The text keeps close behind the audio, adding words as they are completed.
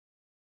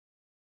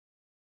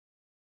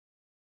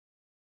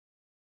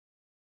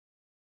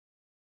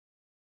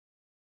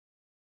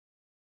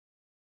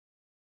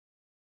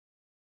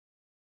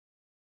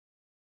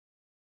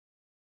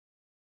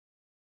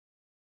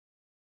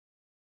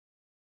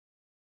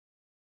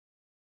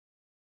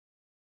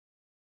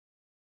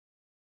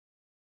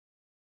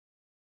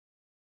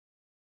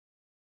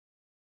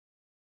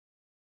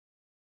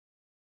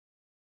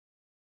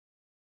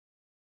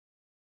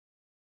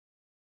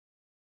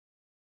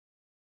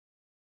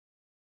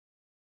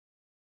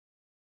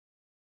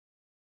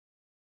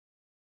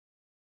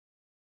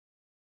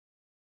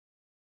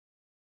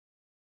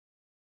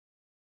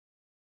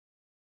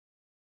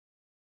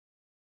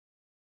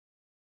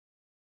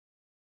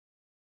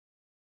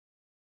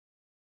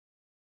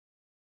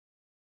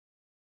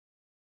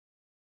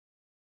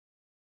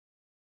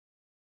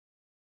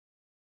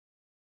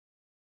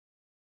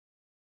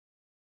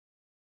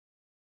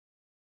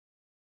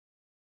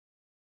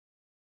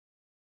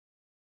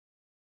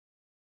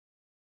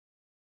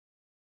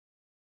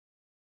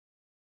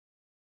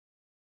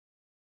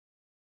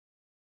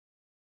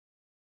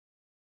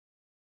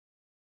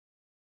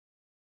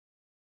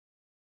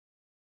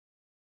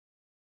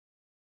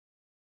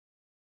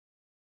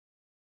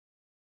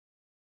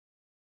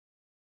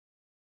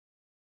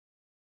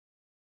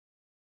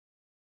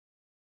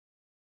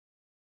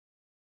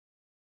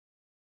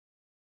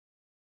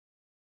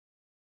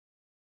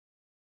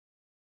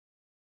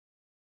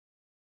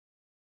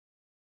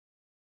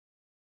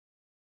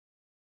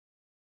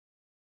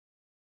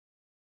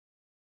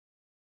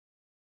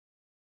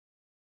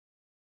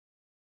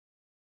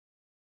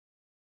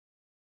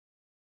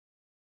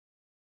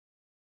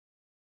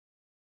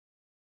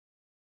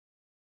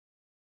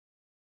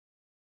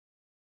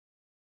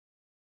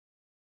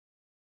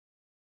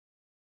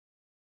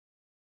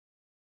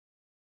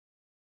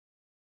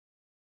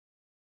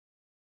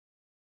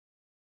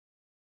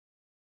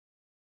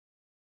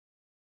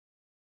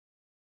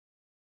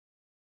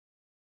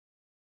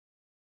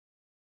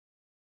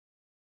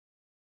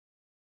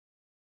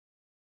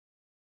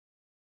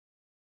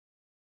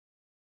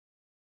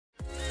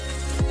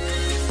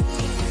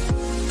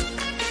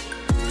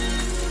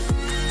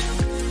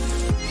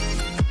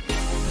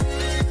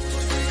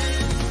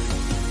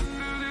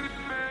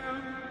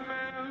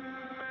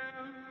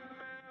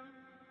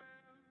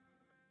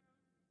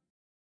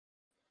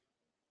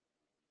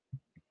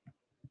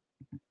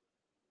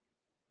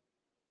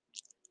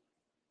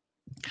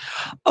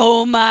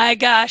Oh my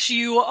gosh,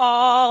 you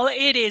all.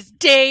 It is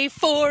day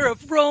 4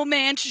 of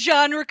Romance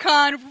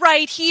GenreCon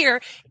right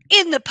here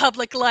in the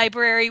public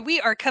library.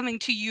 We are coming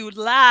to you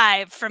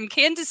live from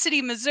Kansas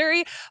City,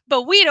 Missouri,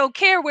 but we don't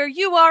care where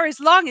you are as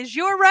long as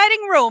you're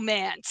writing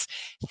romance.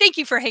 Thank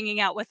you for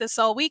hanging out with us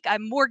all week.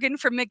 I'm Morgan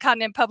from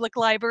Mid-Continent Public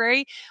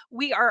Library.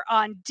 We are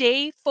on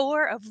day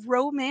 4 of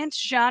Romance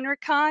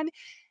GenreCon.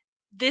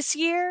 This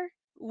year,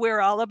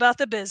 we're all about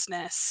the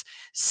business.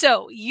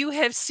 So you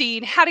have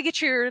seen how to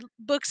get your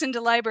books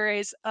into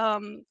libraries.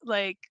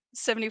 Like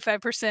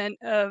 75%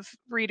 of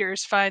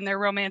readers find their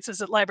romances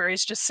at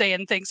libraries. Just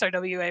saying, thanks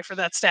RWA for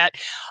that stat.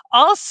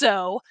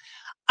 Also,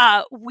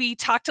 we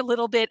talked a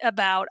little bit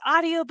about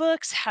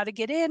audiobooks, how to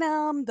get in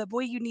them, the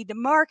way you need to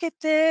market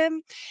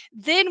them.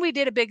 Then we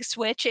did a big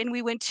switch and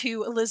we went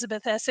to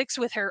Elizabeth Essex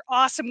with her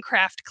awesome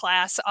craft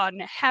class on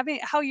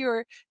how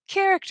your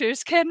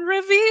characters can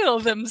reveal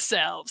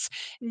themselves.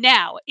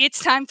 Now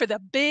it's time for the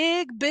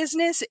big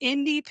business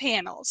indie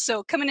panel.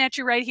 So coming at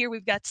you right here,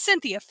 we've got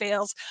Cynthia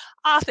Fales,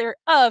 author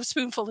of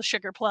Spoonful of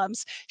Sugar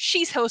Plums.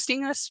 She's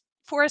hosting us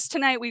for us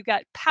tonight. We've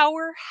got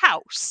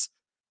Powerhouse,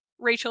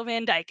 Rachel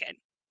Van Dyken.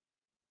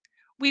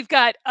 We've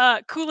got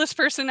coolest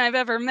person I've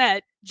ever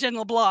met, Jen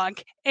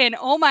LeBlanc. And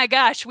oh my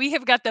gosh, we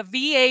have got the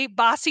VA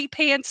Bossy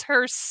Pants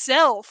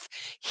herself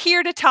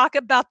here to talk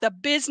about the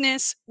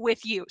business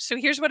with you. So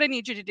here's what I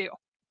need you to do.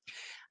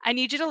 I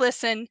need you to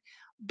listen,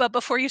 but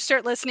before you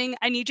start listening,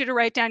 I need you to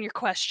write down your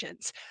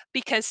questions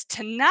because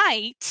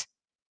tonight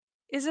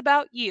is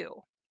about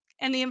you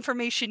and the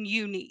information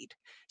you need.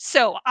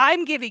 So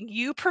I'm giving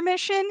you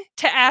permission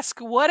to ask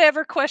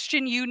whatever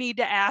question you need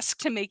to ask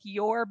to make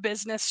your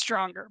business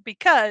stronger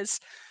because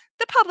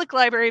the public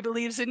library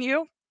believes in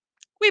you.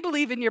 We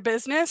believe in your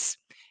business.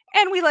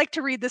 And we like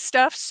to read the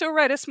stuff, so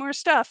write us more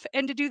stuff.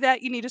 And to do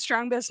that, you need a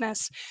strong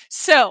business.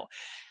 So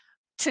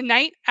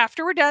tonight,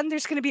 after we're done,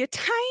 there's going to be a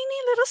tiny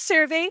little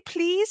survey.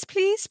 Please,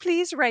 please,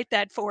 please write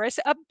that for us.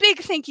 A big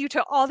thank you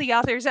to all the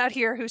authors out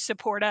here who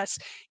support us.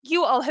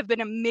 You all have been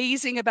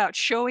amazing about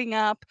showing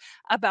up,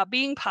 about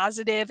being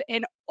positive,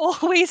 and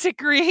always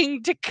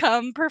agreeing to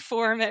come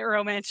perform at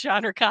Romance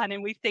GenreCon,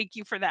 and we thank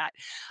you for that.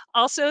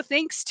 Also,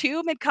 thanks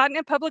to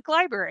Mid-Continent Public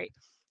Library.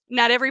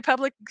 Not every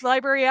public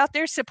library out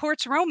there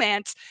supports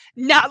romance,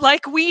 not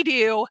like we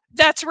do.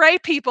 That's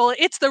right, people.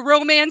 It's the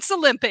Romance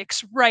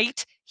Olympics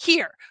right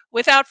here.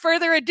 Without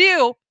further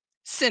ado,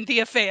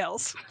 Cynthia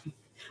Fales.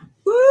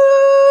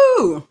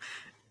 Woo!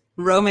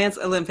 Romance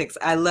Olympics.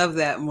 I love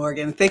that,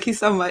 Morgan. Thank you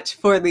so much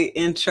for the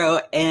intro.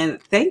 And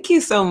thank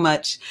you so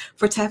much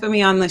for tapping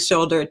me on the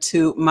shoulder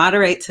to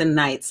moderate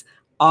tonight's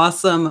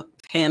awesome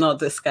panel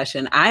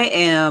discussion. I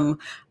am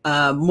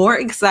more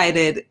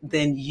excited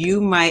than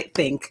you might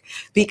think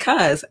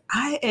because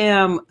I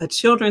am a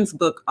children's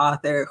book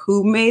author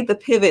who made the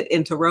pivot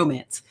into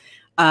romance.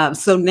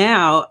 So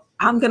now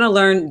I'm going to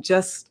learn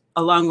just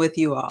along with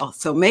you all.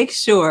 So make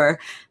sure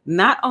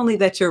not only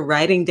that you're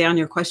writing down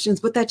your questions,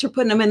 but that you're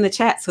putting them in the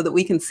chat so that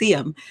we can see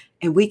them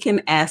and we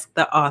can ask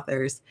the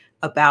authors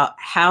about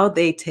how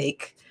they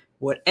take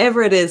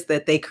whatever it is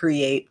that they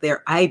create,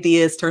 their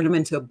ideas, turn them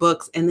into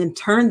books, and then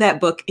turn that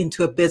book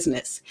into a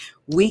business.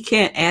 We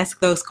can't ask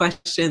those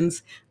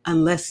questions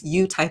unless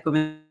you type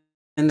them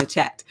in the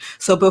chat.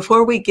 So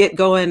before we get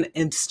going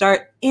and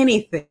start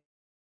anything,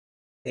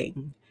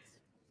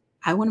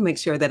 I want to make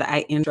sure that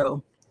I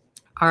intro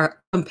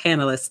our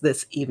panelists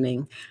this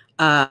evening.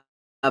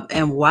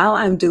 And while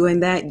I'm doing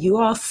that, you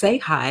all say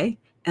hi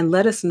and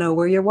let us know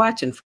where you're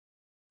watching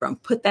from.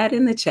 Put that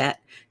in the chat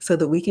so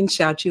that we can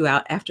shout you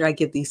out after I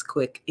give these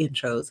quick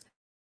intros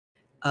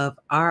of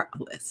our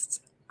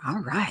lists. All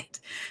right.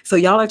 So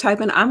y'all are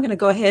typing. I'm going to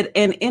go ahead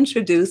and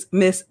introduce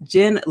Miss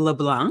Jen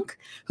LeBlanc,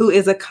 who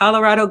is a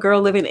Colorado girl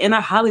living in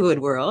a Hollywood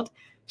world.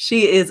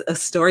 She is a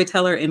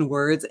storyteller in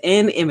words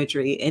and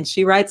imagery, and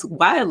she writes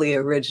wildly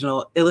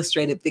original,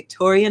 illustrated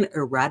Victorian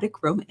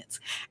erotic romance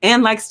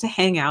and likes to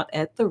hang out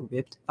at the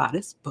Ribbed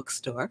Bodice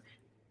bookstore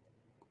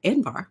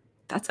and bar.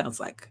 That sounds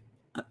like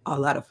a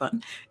lot of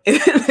fun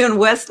in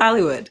West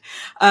Hollywood.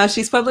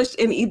 She's published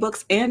in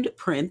ebooks and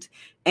print,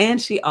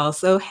 and she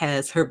also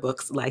has her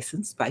books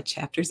licensed by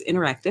Chapters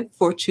Interactive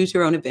for Choose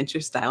Your Own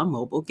Adventure style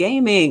mobile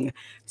gaming.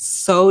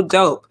 So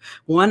dope.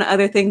 One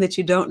other thing that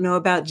you don't know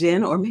about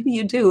Jen, or maybe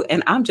you do,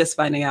 and I'm just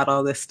finding out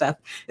all this stuff,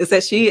 is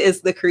that she is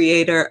the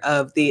creator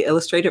of the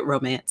Illustrated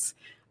Romance.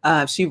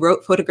 She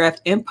wrote, photographed,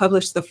 and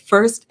published the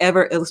first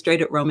ever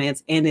illustrated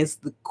romance and is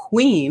the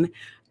queen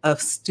of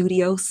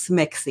Studio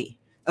Smexy,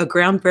 a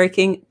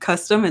groundbreaking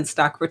custom and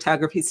stock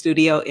photography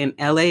studio in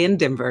LA and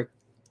Denver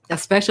that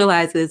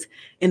specializes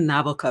in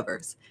novel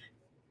covers.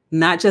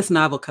 Not just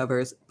novel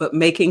covers, but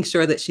making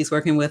sure that she's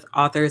working with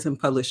authors and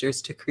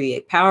publishers to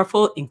create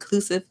powerful,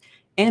 inclusive,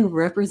 and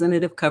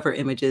representative cover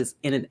images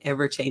in an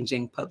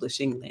ever-changing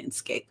publishing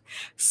landscape.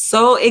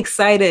 So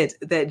excited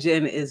that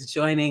Jen is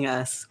joining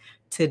us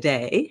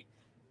today.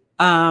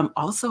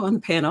 Also on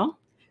the panel,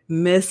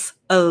 Miss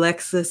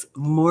Alexis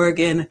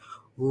Morgan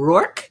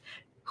Rourke,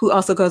 who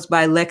also goes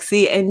by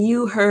Lexi. And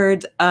you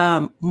heard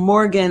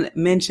Morgan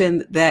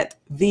mention that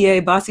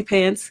VA Bossy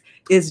Pants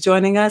is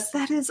joining us.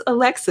 That is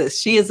Alexis.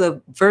 She is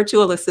a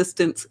virtual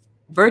assistant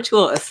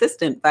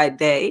by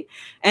day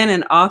and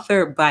an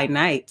author by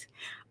night.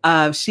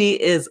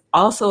 She is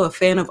also a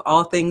fan of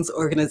all things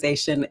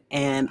organization,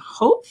 and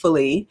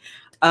hopefully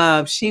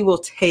she will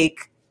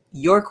take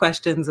your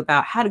questions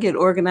about how to get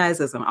organized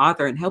as an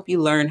author and help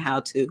you learn how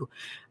to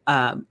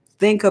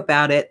think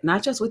about it,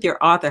 not just with your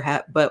author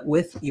hat, but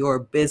with your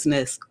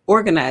business,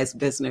 organized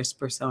business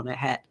persona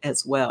hat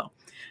as well.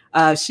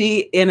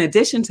 She, in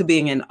addition to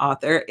being an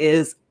author,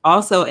 is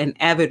also an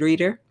avid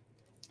reader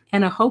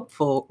and a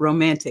hopeful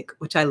romantic,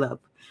 which I love.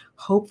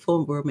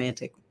 Hopeful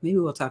romantic. Maybe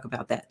we'll talk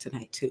about that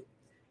tonight too.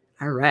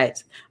 All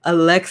right.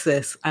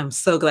 Alexis, I'm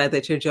so glad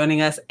that you're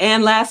joining us.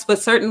 And last but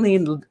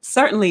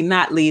certainly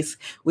not least,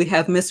 we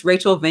have Miss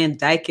Rachel Van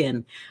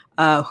Dyken,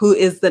 who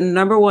is the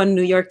 #1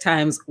 New York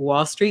Times,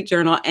 Wall Street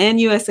Journal, and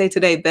USA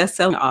Today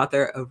bestselling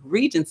author of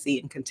Regency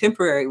and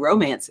Contemporary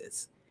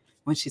Romances.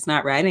 When she's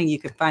not writing, you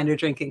can find her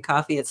drinking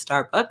coffee at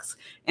Starbucks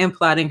and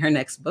plotting her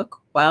next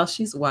book while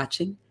she's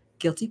watching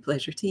Guilty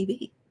Pleasure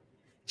TV.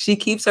 She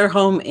keeps her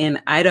home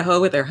in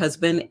Idaho with her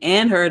husband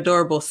and her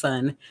adorable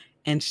son,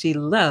 and she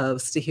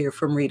loves to hear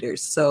from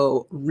readers.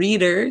 So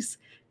readers,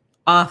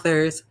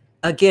 authors,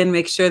 again,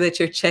 make sure that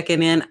you're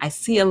checking in. I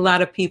see a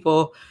lot of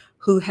people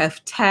who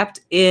have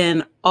tapped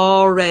in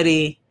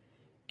already,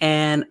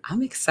 and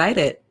I'm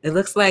excited. It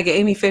looks like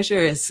Amy Fisher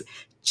is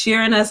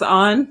cheering us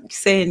on,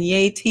 saying,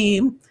 yay,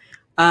 team.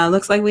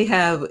 Looks like we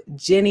have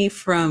Jenny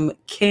from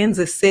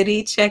Kansas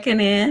City checking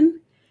in,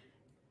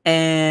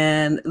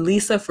 and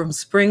Lisa from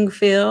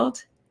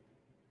Springfield,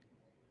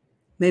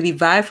 maybe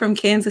Vi from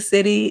Kansas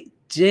City.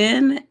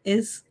 Jen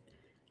is,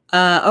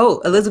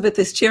 Elizabeth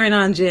is cheering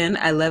on Jen.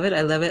 I love it,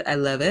 I love it, I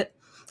love it.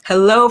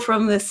 Hello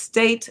from the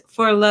State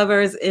for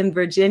Lovers in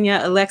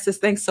Virginia. Alexis,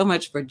 thanks so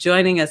much for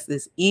joining us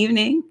this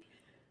evening.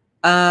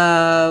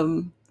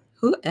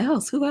 Who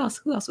else?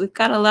 We've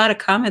got a lot of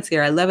comments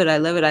here. I love it, I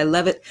love it, I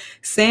love it.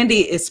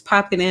 Sandy is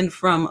popping in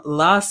from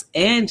Los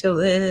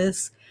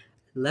Angeles.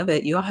 Love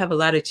it. You all have a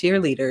lot of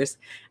cheerleaders.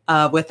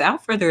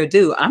 Without further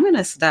ado, I'm going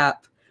to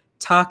stop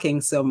talking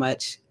so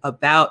much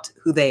about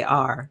who they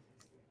are.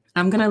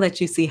 I'm going to let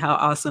you see how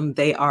awesome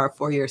they are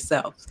for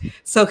yourselves.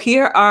 So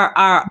here are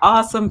our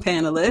awesome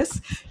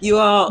panelists. You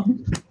all,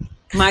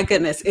 my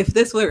goodness, if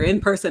this were in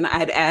person,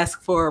 I'd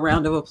ask for a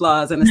round of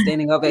applause and a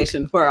standing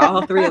ovation for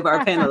all three of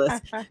our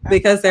panelists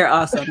because they're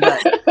awesome. But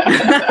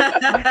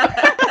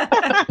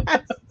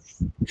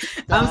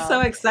I'm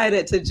so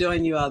excited to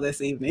join you all this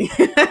evening.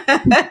 Thank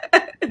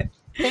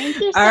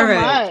you so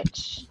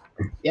much.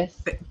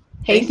 Yes.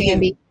 Hey,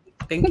 Sandy.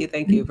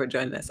 Thank you for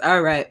joining us.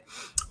 All right.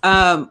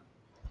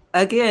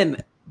 Again,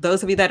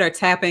 those of you that are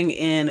tapping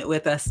in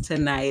with us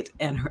tonight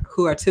and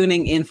who are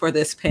tuning in for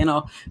this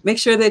panel, make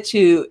sure that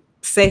you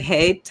say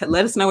hey, to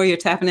let us know where you're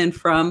tapping in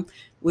from.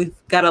 We've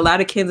got a lot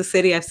of Kansas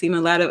City. I've seen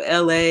a lot of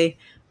LA.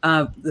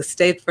 The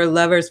State for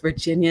Lovers,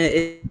 Virginia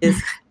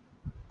is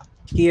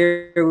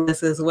here with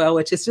us as well,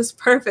 which is just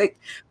perfect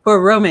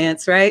for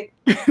romance, right?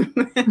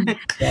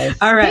 Yes.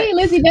 All right. Hey,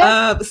 Lizzie.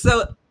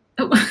 So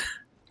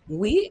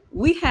we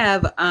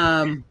have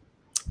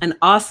an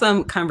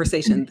awesome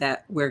conversation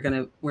that we're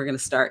gonna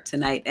start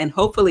tonight, and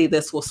hopefully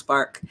this will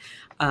spark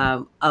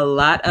a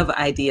lot of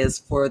ideas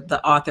for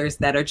the authors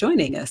that are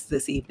joining us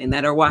this evening,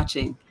 that are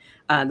watching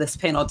this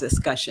panel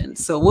discussion.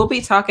 So we'll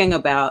be talking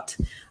about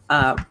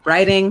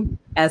writing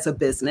as a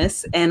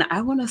business, and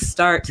I want to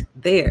start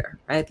there.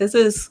 Right, this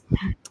is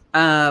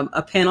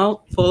a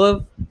panel full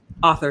of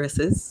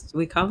authoresses. Do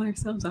we call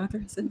ourselves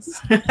authoresses?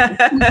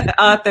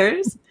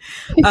 Authors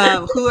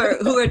who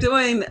are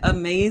doing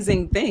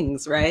amazing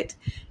things, right?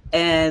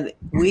 And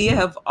we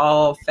have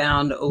all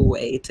found a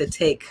way to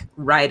take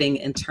writing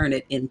and turn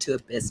it into a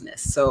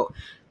business. So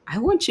I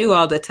want you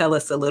all to tell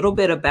us a little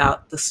bit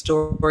about the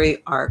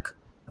story arc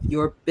of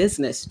your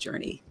business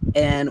journey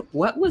and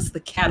what was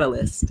the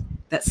catalyst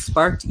that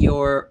sparked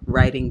your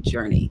writing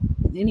journey.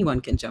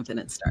 Anyone can jump in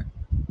and start.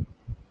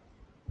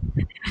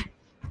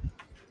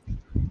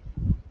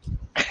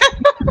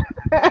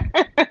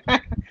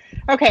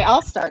 Okay,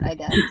 I'll start, I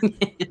guess.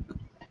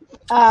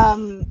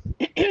 All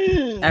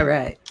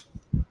right.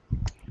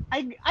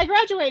 I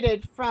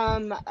graduated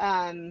from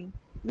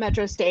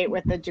Metro State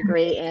with a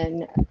degree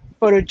in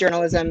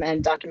photojournalism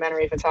and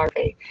documentary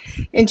photography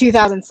in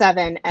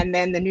 2007, and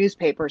then the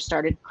newspaper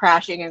started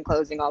crashing and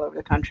closing all over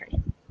the country.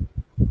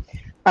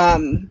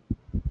 And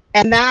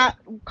that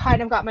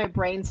kind of got my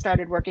brain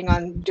started working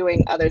on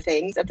doing other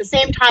things. At the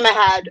same time,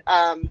 I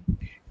had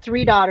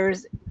 3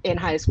 daughters in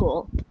high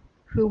school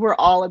who were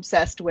all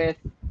obsessed with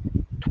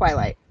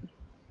Twilight.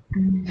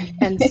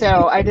 And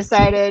so I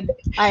decided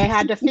I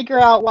had to figure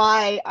out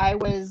why I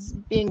was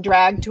being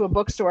dragged to a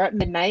bookstore at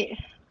midnight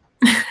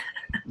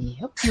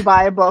to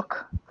buy a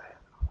book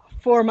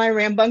for my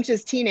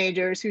rambunctious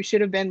teenagers who should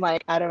have been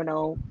like, I don't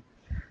know,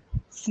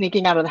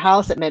 sneaking out of the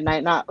house at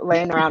midnight, not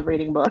laying around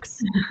reading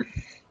books.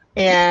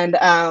 And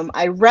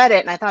I read it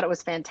and I thought it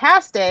was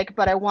fantastic,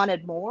 but I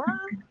wanted more.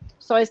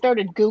 So I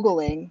started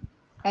Googling,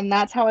 and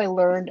that's how I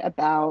learned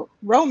about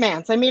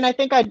romance. I mean, I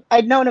think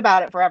I'd known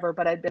about it forever,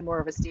 but I'd been more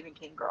of a Stephen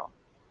King girl.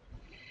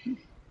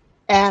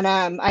 And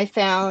I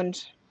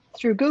found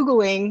through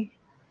Googling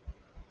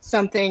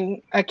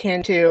something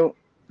akin to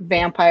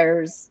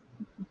vampires,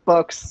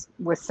 books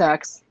with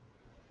sex.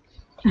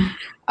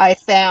 I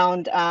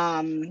found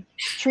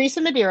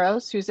Teresa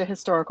Medeiros, who's a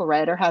historical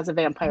writer, has a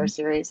vampire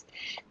series,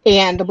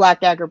 and the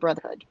Black Dagger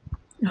Brotherhood.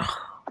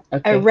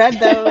 Okay. I read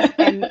those,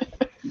 and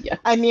yeah.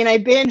 I mean, I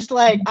binged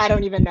like, I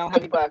don't even know how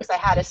many books. I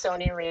had a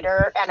Sony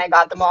reader, and I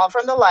got them all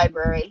from the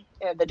library,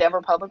 the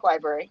Denver Public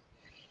Library,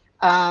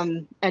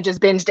 and just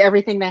binged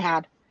everything they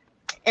had.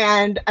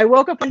 And I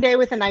woke up one day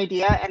with an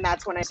idea, and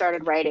that's when I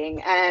started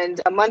writing. And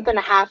a month and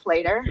a half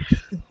later,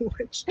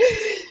 which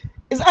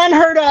is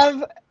unheard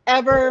of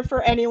ever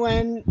for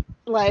anyone,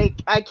 like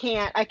I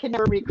can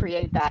never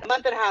recreate that. A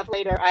month and a half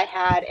later, I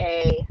had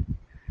it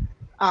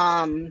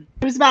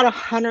was about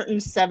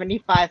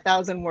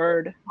 175,000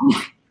 word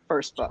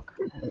first book.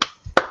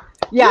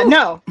 Yeah,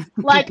 no,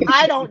 like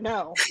I don't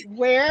know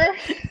where,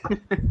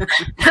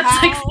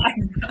 how,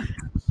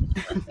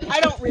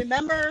 I don't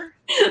remember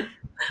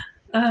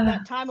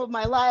that time of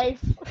my life,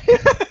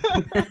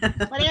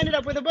 but I ended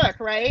up with a book,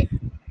 right?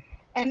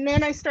 And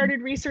then I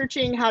started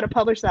researching how to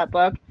publish that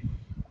book,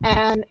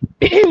 and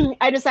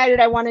I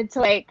decided I wanted to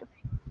like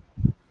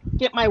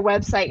get my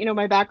website. You know,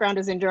 my background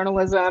is in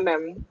journalism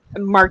and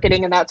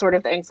marketing and that sort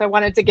of thing, so I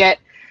wanted to get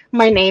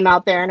my name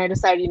out there, and I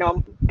decided, you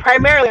know,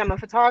 primarily I'm a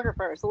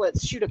photographer, so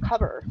let's shoot a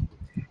cover.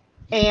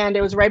 And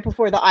it was right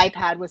before the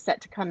iPad was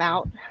set to come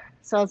out,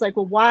 so I was like,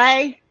 well,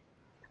 why?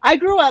 I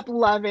grew up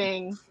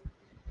loving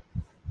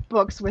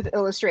books with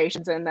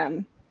illustrations in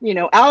them. You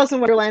know, Alice in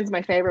Wonderland's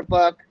my favorite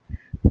book.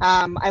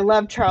 I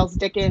love Charles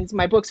Dickens.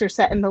 My books are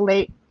set in the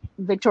late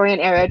Victorian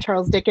era.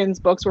 Charles Dickens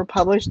books were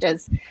published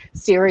as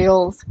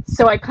serials.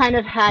 So I kind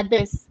of had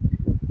this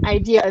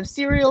idea of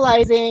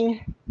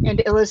serializing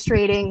and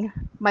illustrating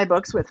my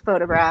books with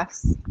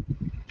photographs.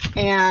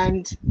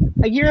 And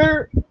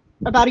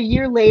about a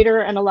year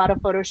later, and a lot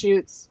of photo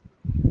shoots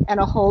and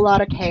a whole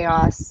lot of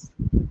chaos,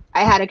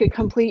 I had a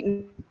complete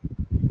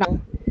novel,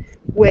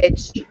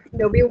 which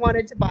nobody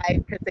wanted to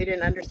buy because they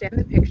didn't understand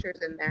the pictures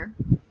in there.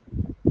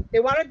 They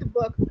wanted the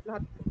book, but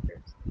not the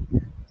pictures.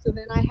 So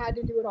then I had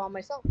to do it all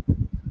myself.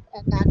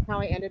 And that's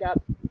how I ended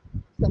up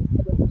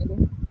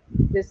self-publishing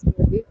this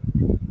movie.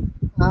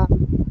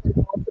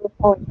 And also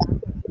falling back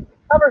into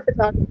cover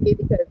photography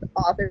because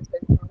authors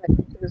and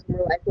pictures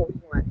were like what we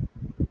want.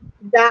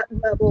 That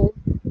level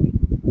of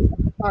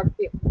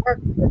photography on our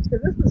covers,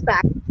 because this was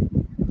back in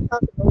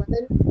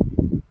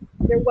 2011,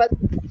 there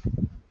wasn't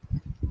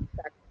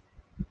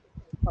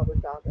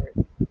published authors,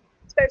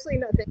 especially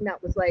nothing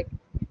that was like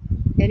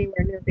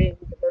anywhere near being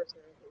diverse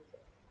or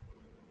inclusive.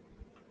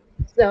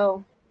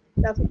 So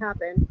that's what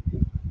happened.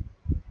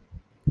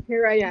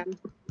 Here I am.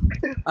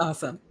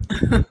 Awesome.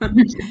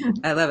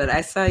 I love it.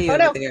 I saw you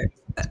over there,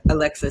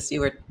 Alexis.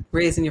 You were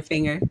raising your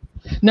finger.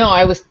 No,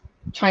 I was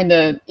trying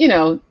to, you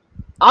know,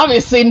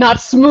 obviously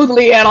not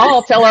smoothly at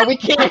all tell her we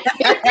can't.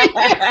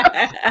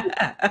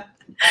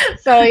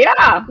 So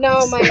yeah.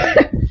 No,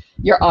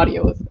 your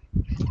audio is.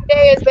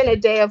 Today has been a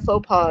day of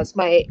faux pas.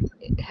 My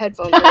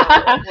headphones are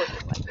not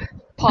working.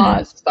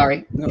 Pause.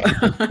 Sorry.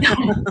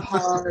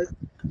 Pause.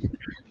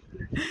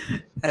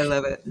 I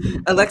love it.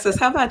 Alexis,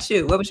 how about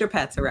you? What was your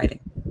path to writing?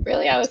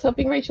 Really? I was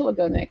hoping Rachel would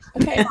go next.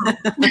 Okay.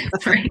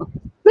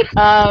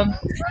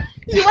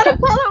 You want to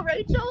follow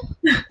Rachel?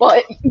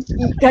 Well,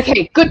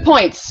 okay, good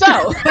point.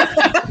 So,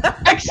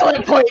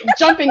 excellent point.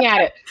 Jumping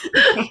at it.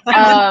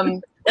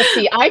 Let's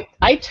see.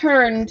 I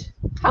turned,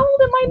 how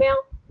old am I now?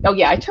 Oh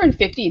yeah, I turned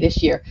 50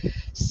 this year.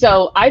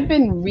 So I've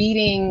been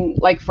reading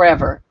like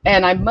forever.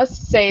 And I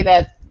must say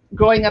that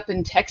growing up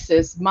in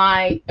Texas,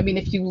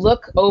 if you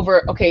look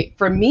over, okay,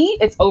 for me,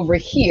 it's over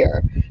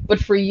here, but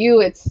for you,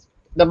 it's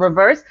the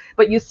reverse.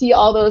 But you see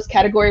all those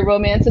category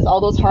romances, all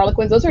those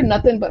Harlequins, those are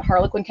nothing but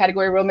Harlequin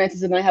category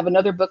romances. And then I have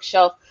another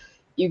bookshelf.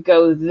 You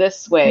go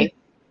this way,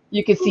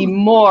 you can see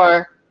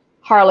more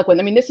Harlequin.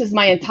 I mean, this is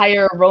my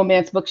entire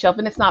romance bookshelf,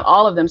 and it's not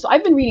all of them. So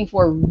I've been reading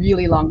for a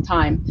really long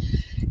time.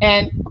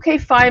 And okay,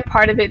 fine,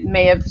 part of it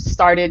may have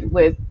started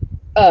with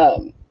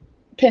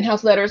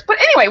penthouse letters, but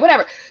anyway,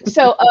 whatever.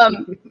 So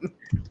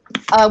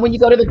when you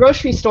go to the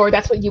grocery store,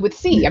 that's what you would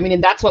see. I mean,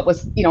 and that's what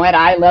was, you know, at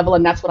eye level,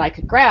 and that's what I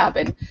could grab.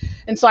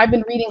 And so I've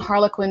been reading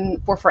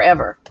Harlequin for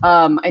forever.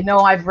 I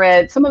know I've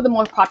read some of the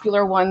more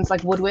popular ones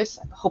like Woodwiss.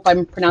 I hope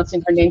I'm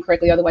pronouncing her name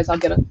correctly, otherwise I'll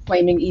get a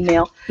flaming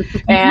email.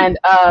 And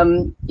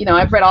you know,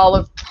 I've read all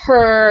of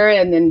her,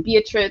 and then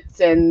Beatrice,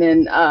 and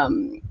then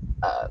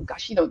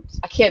gosh, you know,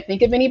 I can't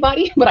think of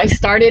anybody, but I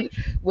started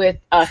with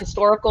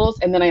historicals,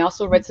 and then I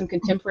also read some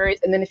contemporaries.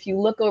 And then if you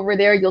look over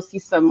there, you'll see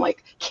some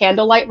like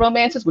candlelight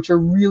romances, which are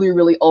really,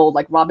 really old,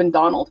 like Robin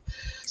Donald.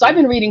 So I've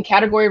been reading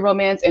category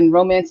romance and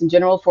romance in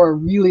general for a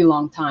really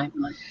long time.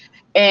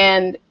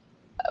 And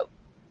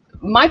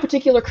my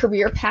particular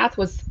career path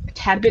was a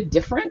tad bit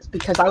different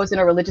because I was in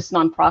a religious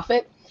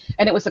nonprofit.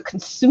 And it was a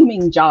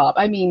consuming job.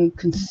 I mean,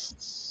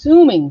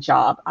 consuming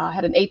job. I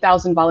had an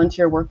 8,000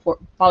 volunteer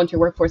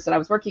workforce that I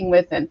was working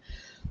with, and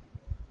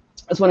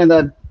it was one of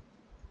the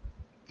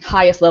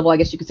highest level, I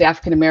guess you could say,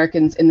 African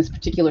Americans in this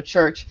particular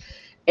church.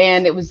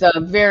 And it was a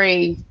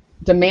very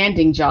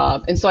demanding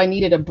job. And so I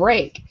needed a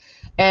break.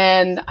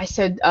 And I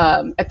said,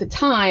 at the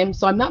time,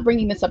 so I'm not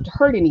bringing this up to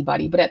hurt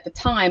anybody, but at the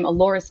time,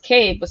 Alora's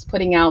Cave was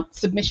putting out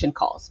submission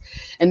calls.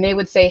 And they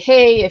would say,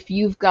 hey, if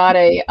you've got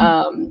a,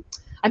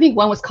 I think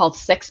one was called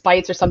Sex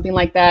Bites or something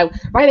like that,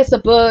 write us a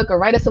book or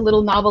write us a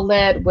little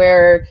novelette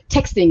where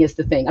texting is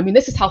the thing. I mean,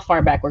 this is how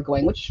far back we're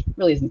going, which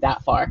really isn't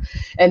that far.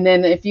 And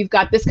then if you've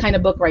got this kind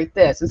of book, write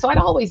this. And so I'd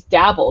always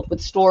dabbled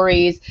with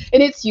stories.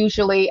 And it's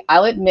usually,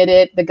 I'll admit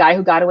it, the guy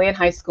who got away in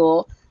high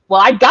school.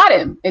 Well, I got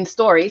him in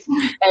stories.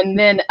 And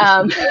then,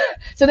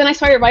 so then I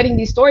started writing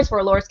these stories for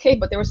Alora's Cave,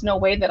 but there was no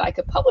way that I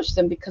could publish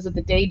them because of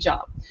the day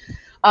job.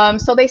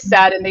 So they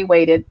sat and they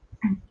waited.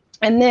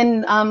 And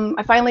then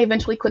I finally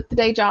eventually quit the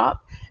day job.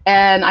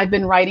 And I've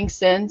been writing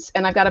since,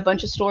 and I've got a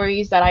bunch of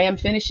stories that I am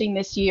finishing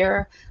this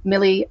year.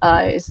 Millie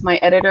is my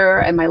editor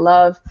and my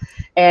love.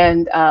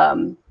 And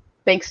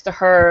thanks to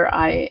her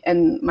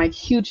and my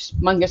huge,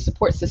 humongous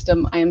support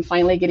system, I am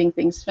finally getting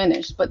things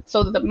finished. But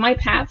so my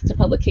path to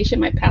publication,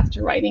 my path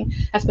to writing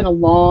has been a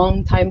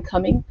long time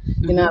coming.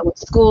 Mm-hmm. You know, I went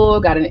to school,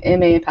 got an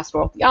MA in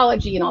pastoral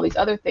theology and all these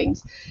other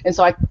things. And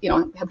so I,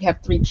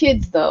 have 3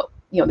 kids. The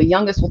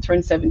youngest will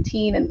turn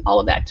 17, and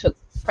all of that took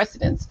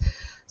precedence.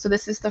 So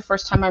this is the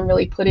first time I'm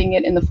really putting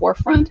it in the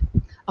forefront.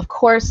 Of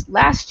course,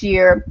 last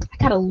year, I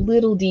got a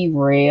little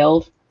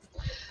derailed.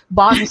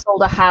 Bought and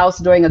sold a house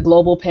during a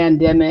global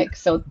pandemic.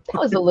 So that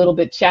was a little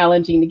bit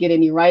challenging to get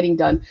any writing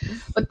done.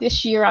 But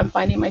this year, I'm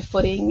finding my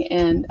footing,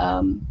 and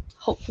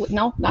hopefully,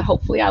 no, not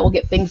hopefully, I will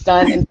get things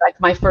done. In fact,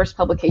 my first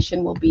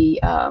publication will be,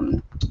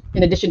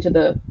 in addition to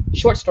the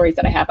short stories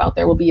that I have out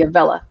there, will be a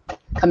Vella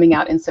coming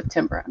out in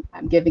September.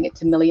 I'm giving it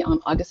to Millie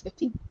on August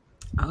 15th.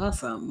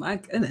 Awesome. My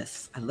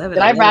goodness. I love it.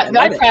 Did I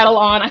prattle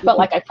on? I felt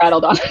like I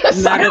prattled on.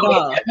 Not at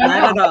all. Not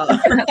at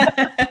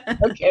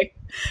all. Okay.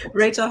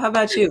 Rachel, how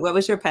about you? What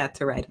was your path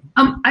to writing?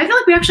 I feel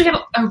like we actually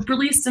have a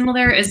really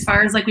similar as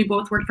far as like we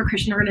both worked for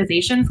Christian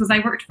organizations, because I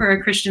worked for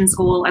a Christian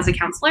school as a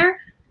counselor,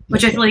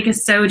 which I feel like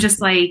is so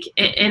just like,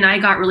 and I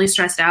got really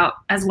stressed out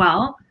as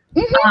well.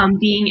 Mm-hmm.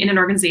 Being in an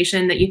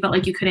organization that you felt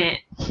like you couldn't,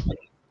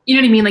 you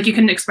know what I mean? Like you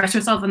couldn't express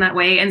yourself in that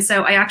way. And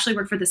so I actually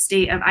worked for the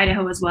state of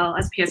Idaho as well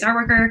as a PSR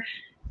worker.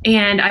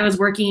 And I was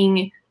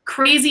working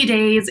crazy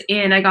days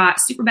and I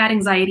got super bad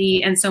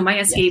anxiety. And so my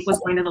escape was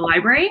going to the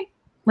library,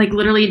 like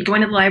literally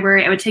going to the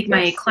library. I would take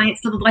my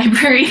clients to the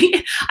library.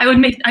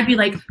 I'd be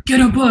like, get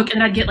a book.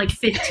 And I'd get like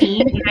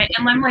 15.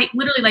 And I'm like,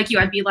 literally like you,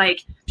 I'd be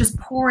like just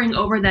pouring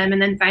over them. And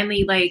then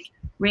finally, like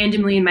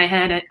randomly in my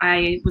head,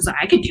 I was like,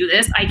 I could do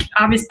this.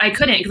 I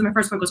couldn't because my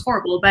first book was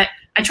horrible, but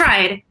I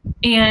tried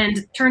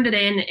and turned it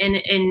in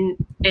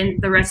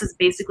and the rest is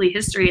basically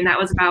history. And that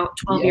was about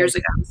 12 years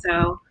ago.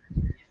 So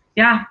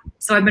yeah,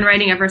 so I've been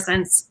writing ever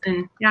since,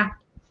 and yeah.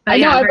 I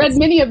know, I've read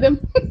many of them.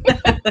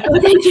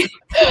 Thank you.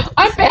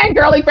 I'm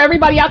fangirling for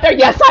everybody out there.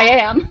 Yes, I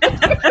am.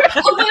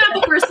 Hopefully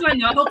not the first one,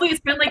 no. Hopefully it's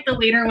been like the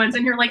later ones,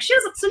 and you're like,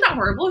 she's not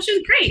horrible,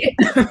 she's great.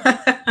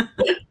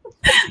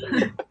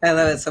 I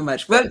love it so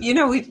much. But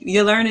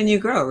you learn and you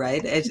grow,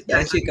 right? As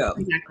you go.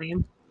 Exactly.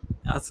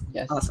 Awesome.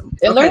 Yes. Awesome.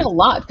 It learned a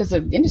lot because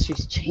the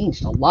industry's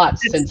changed a lot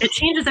since. It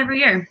changes every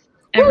year.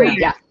 Every year.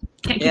 Yeah.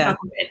 Can't keep up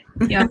with it.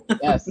 Yeah.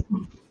 Yes.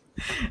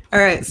 All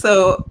right.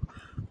 So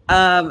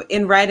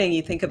in writing,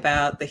 you think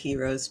about the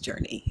hero's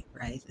journey,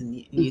 right?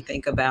 And you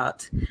think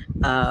about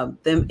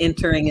them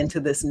entering into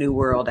this new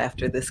world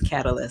after this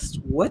catalyst.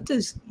 What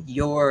does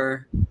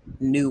your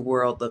new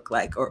world look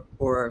like?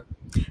 Or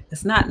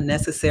it's not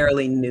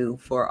necessarily new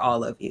for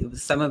all of you.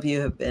 Some of you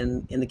have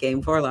been in the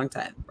game for a long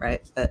time,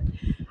 right? But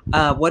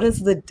what does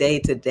the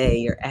day-to-day,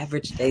 your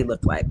average day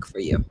look like for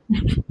you?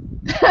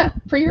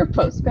 For your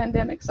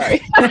post-pandemic,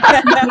 sorry.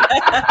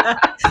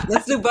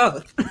 Let's do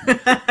both.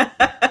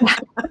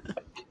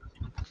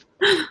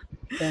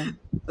 Yeah.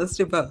 Let's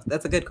do both.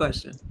 That's a good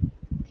question.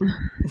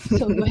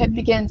 So go ahead and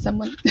begin,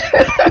 someone.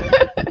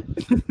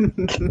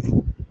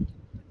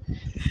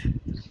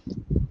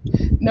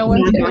 No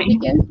one's going to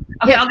begin?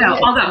 Okay, I'll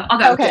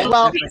go. Okay,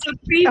 well. So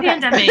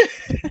pre-pandemic,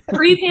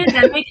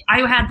 I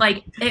had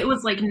it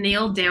was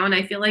nailed down,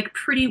 I feel like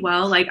pretty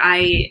well. Like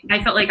I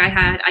felt like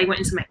I went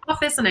into my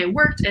office and I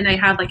worked and I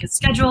had a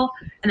schedule.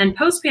 And then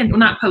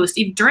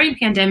during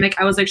pandemic,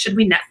 I was like, should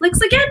we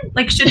Netflix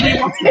again? Should we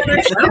watch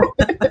another show?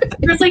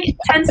 There's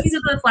 10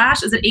 seasons of The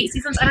Flash. Is it 8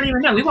 seasons? I don't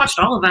even know. We watched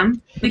all of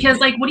them because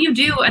what do you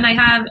do? And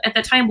at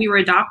the time we were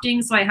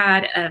adopting. So I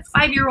had a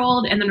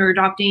 5-year-old and then we were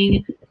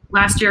adopting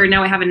last year.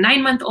 Now I have a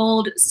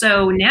 9-month-old.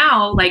 So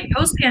now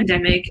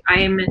post-pandemic,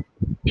 I'm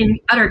in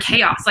utter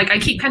chaos. I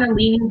keep kind of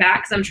leaning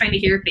back because I'm trying to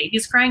hear if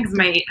baby's crying because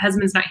my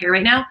husband's not here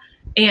right now.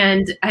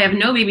 And I have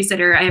no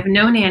babysitter. I have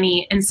no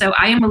nanny. And so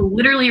I am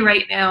literally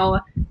right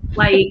now,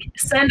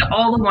 send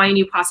all the wine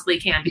you possibly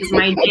can because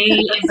my day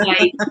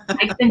is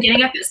I've been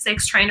getting up at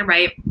 6 trying to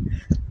write.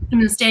 I've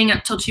been staying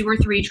up till 2 or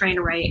 3 trying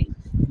to write.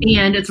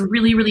 and it's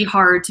really, really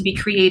hard to be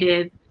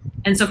creative.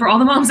 And so for all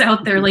the moms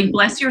out there, like,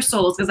 bless your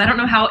souls, because I don't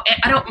know how,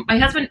 my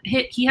husband,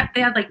 they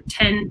had like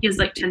 10, he has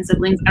like 10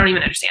 siblings. I don't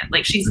even understand.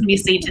 Like, she's going to be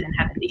sainted in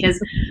heaven,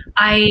 because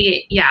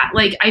I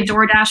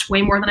DoorDash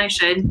way more than I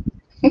should.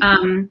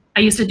 I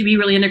used to be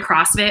really into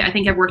CrossFit. I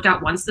think I've worked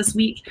out once this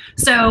week.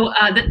 So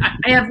I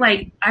have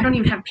like, I don't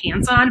even have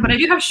pants on, but I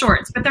do have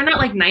shorts, but they're not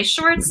like nice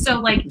shorts. So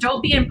like,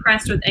 don't be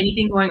impressed with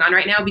anything going on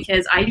right now,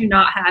 because I do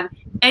not have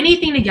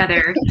anything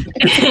together.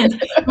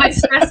 And my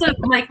stress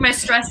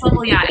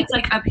level, yeah, it's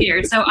like up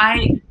here. So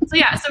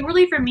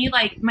really for me,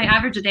 like, my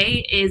average a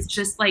day is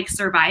just like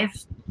survive.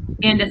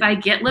 And if I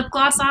get lip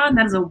gloss on,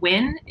 that is a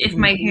win. If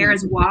my hair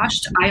is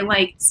washed, I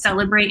like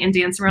celebrate and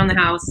dance around the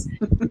house.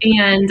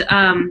 And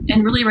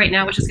really right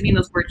now, it's just getting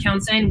those word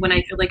counts in when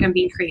I feel like I'm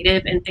being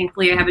creative. And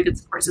thankfully I have a good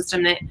support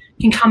system that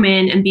can come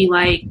in and be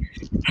like,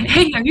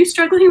 hey, are you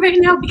struggling right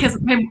now? Because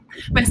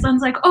my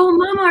son's like, oh,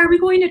 mama, are we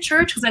going to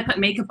church? Because I put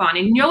makeup on.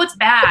 And you know it's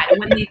bad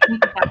when they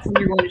think that that's when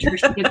you're going to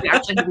church, because you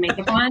actually have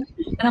makeup on.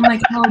 And I'm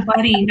like, oh,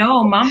 buddy,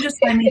 no, mom just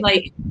finally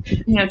like,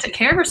 took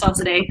care of herself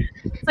today.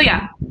 So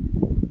yeah.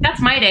 That's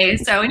my day.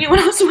 So anyone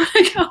else want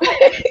to go?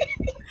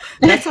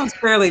 That sounds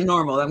fairly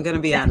normal. I'm going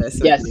to be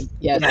honest. Yes.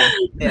 Yeah.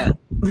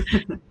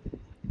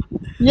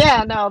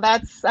 Yeah, no,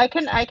 I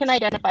can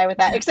identify with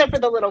that, except for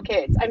the little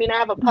kids. I mean, I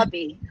have a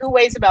puppy who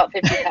weighs about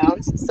 50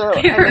 pounds. So,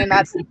 I mean,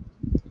 that's,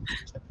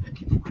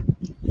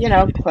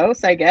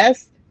 close, I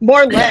guess.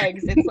 More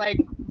legs. It's like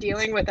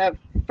dealing with a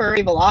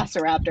furry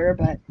velociraptor,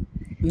 but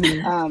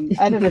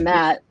other than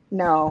that,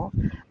 no.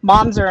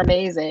 Moms are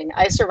amazing.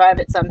 I survive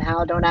it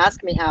somehow. Don't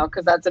ask me how,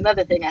 because that's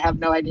another thing I have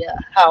no idea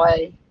how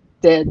I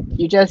did.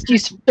 You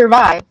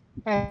survive,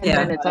 and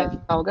then it's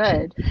all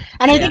good.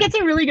 And I think it's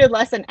a really good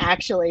lesson,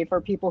 actually, for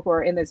people who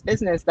are in this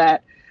business,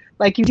 that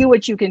like, you do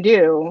what you can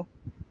do.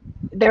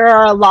 There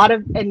are a lot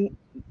of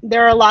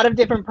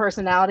different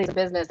personalities in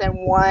business,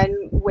 and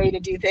one way to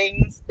do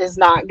things is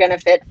not going to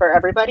fit for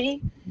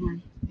everybody.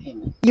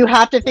 You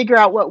have to figure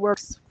out what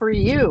works for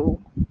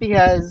you,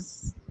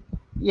 because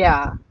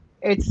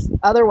it's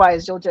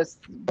otherwise you'll just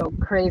go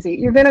crazy.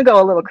 You're going to go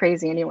a little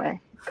crazy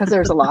anyway, because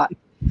there's a lot.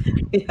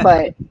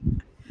 But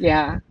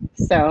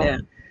so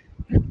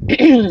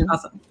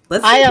awesome.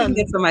 Let's see if we can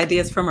get some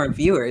ideas from our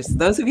viewers.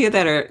 Those of you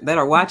that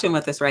are watching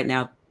with us right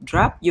now,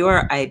 drop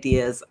your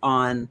ideas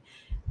on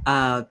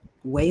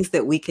ways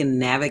that we can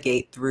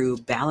navigate through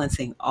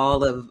balancing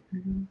all of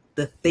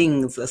the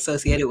things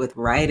associated with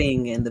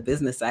writing and the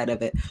business side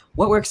of it.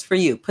 What works for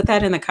you? Put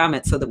that in the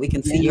comments so that we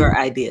can see your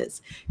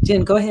ideas.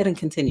 Jen, go ahead and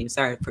continue.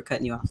 Sorry for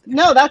cutting you off.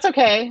 No, that's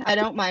okay. I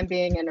don't mind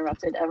being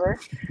interrupted ever.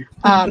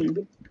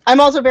 I'm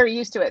also very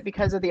used to it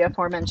because of the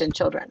aforementioned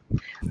children.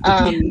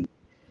 I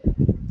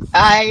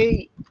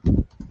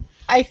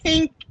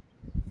think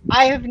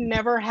I have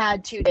never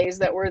had 2 days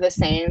that were the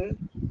same,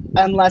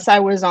 unless I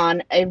was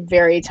on a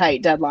very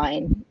tight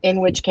deadline, in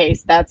which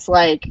case that's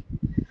like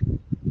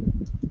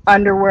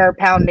underwear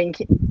pounding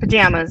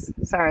pajamas.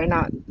 Sorry,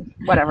 not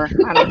whatever.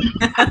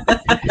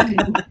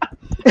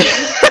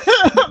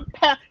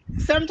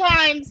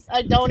 Sometimes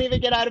I don't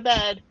even get out of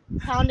bed.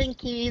 Pounding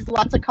keys,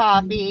 lots of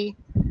coffee.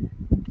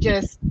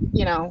 Just,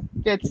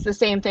 it's the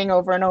same thing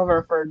over and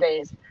over for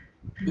days.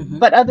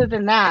 But other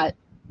than that,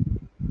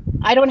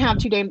 I don't have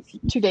 2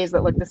 days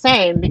that look the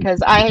same,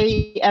 because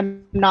I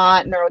am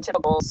not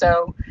neurotypical.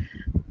 So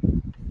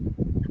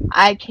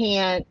I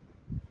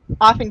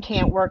often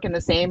can't work in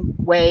the same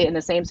way, in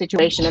the same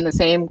situation, in the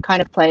same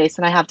kind of place.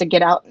 And I have to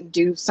get out and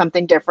do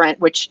something different,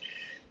 which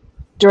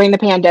during the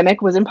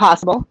pandemic was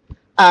impossible.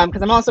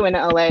 Because I'm also in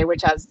LA,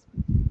 which has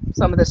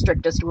some of the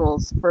strictest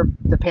rules for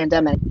the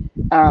pandemic.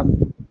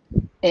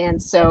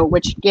 And so,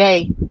 which,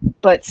 yay,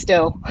 but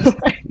still.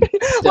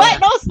 What?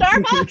 No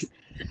Starbucks?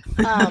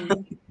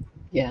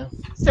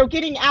 So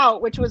getting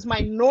out, which was my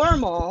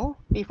normal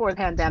before the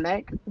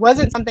pandemic,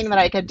 wasn't something that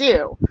I could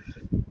do.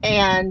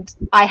 And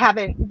I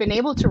haven't been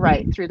able to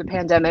write through the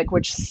pandemic,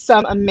 which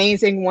some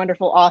amazing,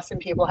 wonderful, awesome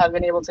people have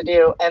been able to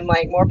do. And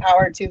like, more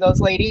power to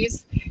those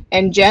ladies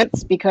and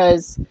gents,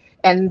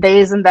 and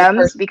theys and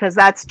thems, because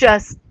that's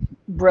just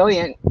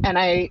brilliant. And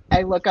I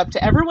look up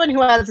to everyone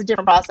who has a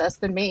different process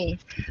than me,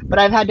 but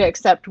I've had to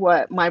accept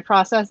what my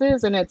process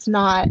is, and it's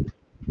a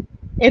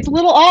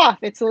little off.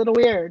 It's a little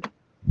weird.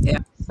 Yeah.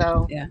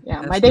 So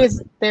my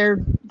days,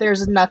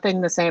 there's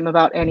nothing the same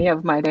about any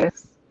of my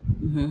days.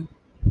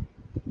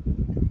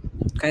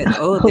 Okay.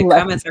 Oh, the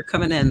comments are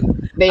coming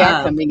in. They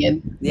are coming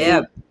in.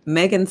 Yeah.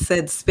 Megan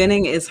said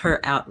spinning is her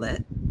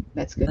outlet.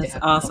 That's good. That's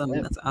awesome.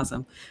 That's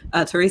awesome.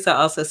 Teresa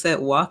also said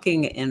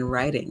walking and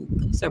writing.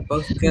 Those are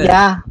both good.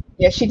 Yeah.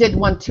 Yeah, she did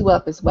 1-2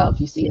 up as well,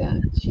 if you see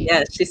that.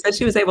 She said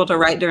she was able to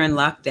write during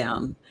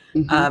lockdown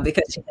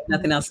because she had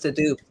nothing else to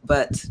do,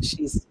 but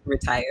she's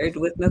retired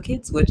with no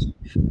kids, which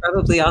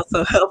probably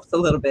also helps a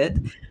little bit.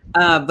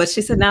 But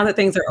she said now that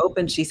things are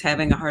open, she's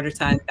having a harder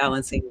time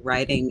balancing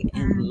writing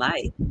and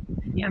life.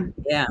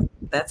 Yeah,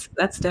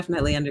 that's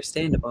definitely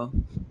understandable.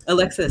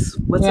 Alexis,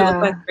 what's it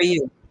look like for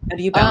you? How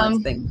do you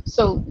balance things?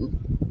 So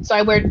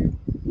I wear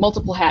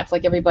multiple hats,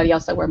 like everybody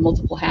else. I wear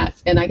multiple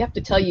hats. And I'd have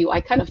to tell you,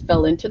 I kind of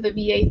fell into the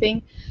VA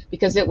thing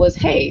because it was,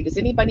 hey, does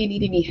anybody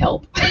need any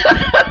help?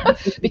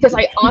 Because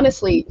I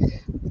honestly,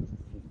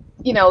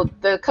 you know,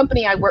 the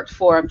company I worked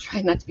for, I'm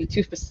trying not to be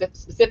too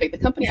specific. The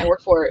company I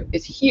work for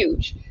is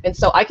huge. And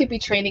so I could be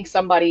training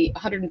somebody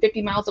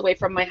 150 miles away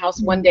from my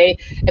house one day,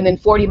 and then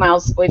 40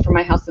 miles away from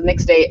my house the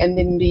next day, and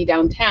then be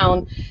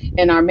downtown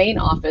in our main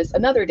office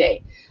another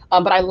day.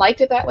 But I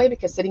liked it that way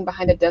because sitting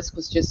behind a desk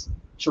was just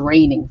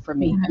draining for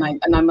me.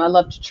 And I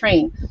love to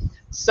train.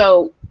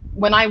 So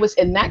when I was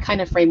in that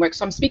kind of framework,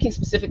 so I'm speaking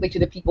specifically to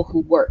the people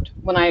who worked.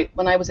 When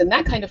I was in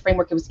that kind of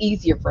framework, it was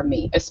easier for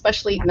me,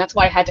 especially, and that's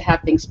why I had to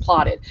have things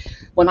plotted.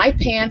 When I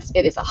pants,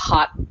 it is a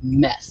hot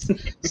mess.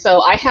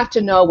 So I have to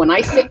know when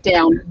I sit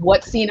down,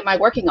 what scene am I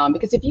working on?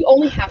 Because if you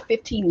only have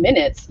 15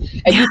 minutes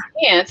and you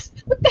pants,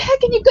 what the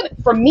heck are you gonna,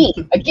 for me,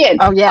 again,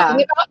 talking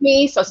about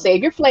me, so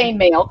save your flame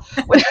mail.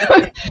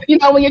 You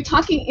know, when you're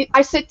talking,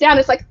 I sit down,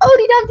 it's like,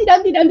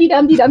 oh,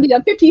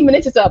 dee-dum, 15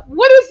 minutes is up.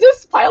 What is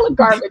this pile of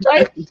garbage,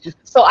 right?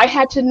 So I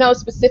had to know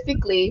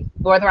specifically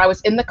whether I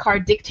was in the car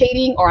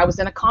dictating or I was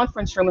in a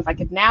conference room, if I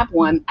could nab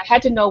one. I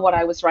had to know what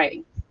I was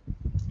writing.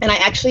 And I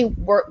actually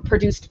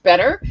produced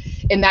better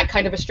in that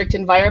kind of a strict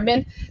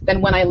environment than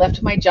when I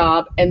left my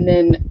job, and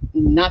then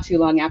not too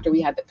long after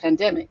we had the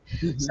pandemic.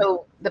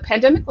 So the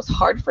pandemic was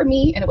hard for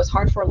me, and it was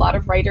hard for a lot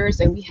of writers.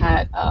 And we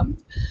had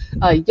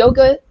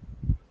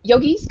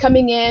yogis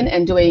coming in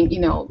and doing, you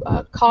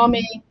know,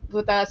 calming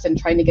with us and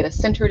trying to get us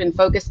centered and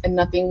focused, and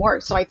nothing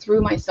worked. So I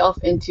threw myself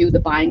into the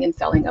buying and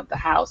selling of the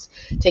house,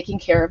 taking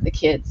care of the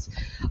kids.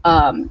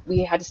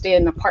 We had to stay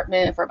in an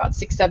apartment for about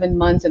 6-7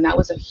 months, and that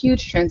was a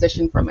huge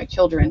transition for my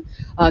children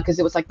because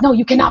it was like, no,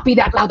 you cannot be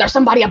that loud. There's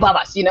somebody above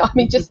us, you know. I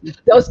mean, just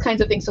those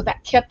kinds of things. So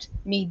that kept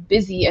me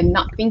busy and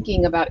not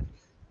thinking about,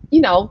 you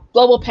know,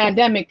 global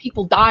pandemic,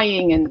 people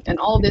dying, and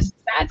all this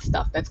sad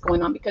stuff that's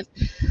going on. Because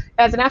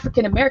as an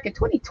African American,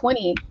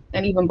 2020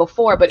 and even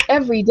before, but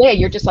every day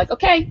you're just like,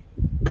 okay,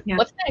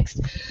 what's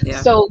next?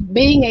 So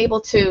being able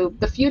to,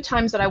 the few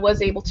times that I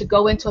was able to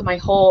go into my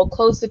hole,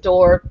 close the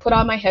door, put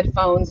on my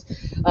headphones,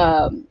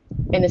 and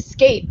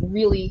escape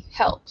really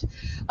helped.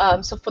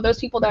 So for those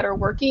people that are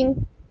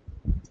working,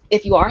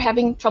 if you are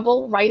having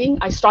trouble writing,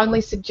 I strongly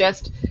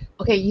suggest,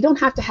 okay, you don't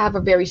have to have a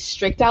very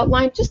strict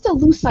outline, just a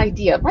loose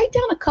idea. Write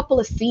down a couple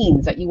of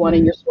scenes that you want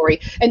in your story,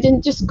 and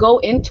then just go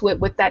into it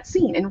with that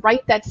scene and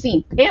write that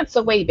scene. Pants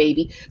away,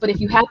 baby. But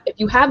if you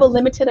have a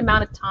limited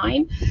amount of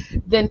time,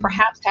 then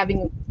perhaps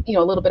having, you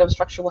know, a little bit of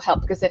structure will help,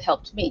 because it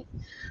helped me.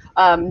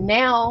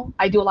 Now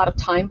I do a lot of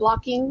time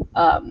blocking.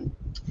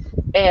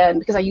 And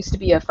because I used to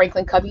be a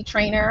Franklin Covey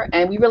trainer,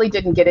 and we really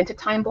didn't get into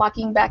time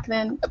blocking back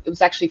then. It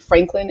was actually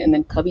Franklin, and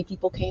then Covey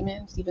people came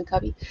in, Stephen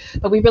Covey.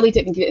 But we really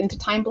didn't get into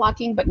time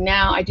blocking. But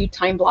now I do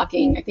time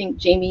blocking. I think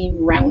Jamie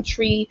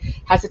Roundtree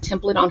has a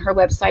template on her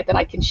website that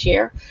I can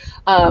share.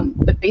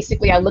 But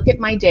basically, I look at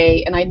my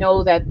day, and I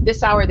know that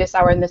this hour, this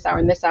hour, and this hour,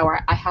 and this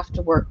hour, I have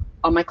to work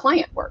on my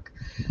client work.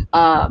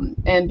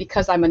 And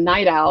because I'm a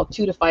night owl,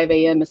 2 to 5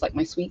 a.m. is like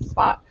my sweet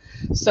spot.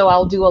 So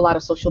I'll do a lot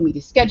of social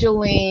media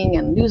scheduling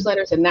and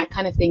newsletters and that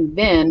kind of thing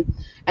then.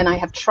 And I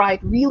have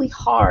tried really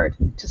hard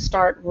to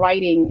start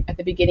writing at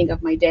the beginning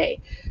of my day.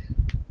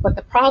 But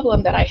the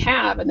problem that I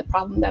have, and the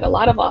problem that a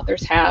lot of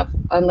authors have,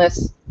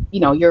 unless, you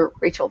know, you're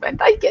Rachel Van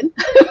Dyken,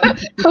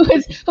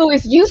 who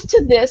is used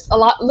to this a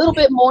little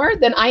bit more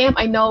than I am.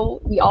 I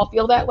know we all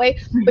feel that way,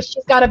 but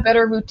she's got a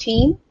better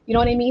routine, you know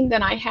what I mean,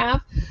 than I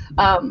have.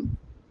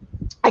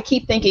 I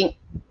keep thinking,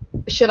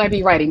 should I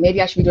be writing?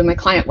 Maybe I should be doing my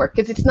client work,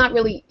 because it's not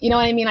really, you know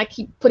what I mean? I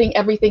keep putting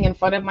everything in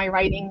front of my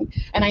writing,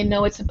 and I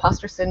know it's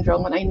imposter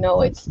syndrome, and I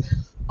know it's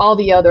all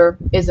the other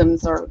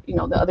isms, or, you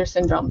know, the other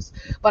syndromes,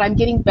 but I'm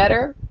getting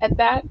better at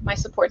that. My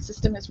support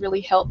system has really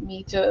helped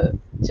me to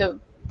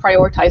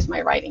prioritize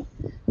my writing.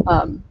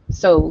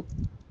 So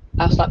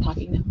I'll stop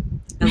talking now.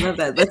 I love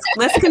that.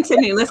 Let's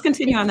continue. Let's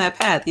continue on that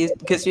path,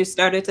 because you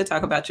started to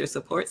talk about your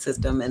support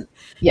system, and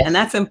and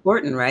that's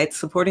important, right?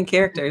 Supporting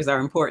characters are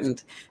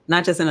important,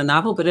 not just in a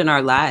novel, but in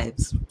our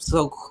lives.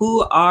 So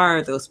who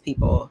are those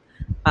people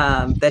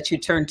that you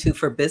turn to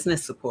for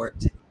business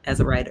support as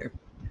a writer,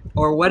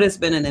 or what has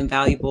been an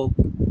invaluable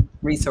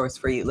resource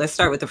for you? Let's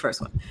start with the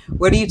first one.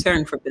 Where do you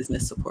turn for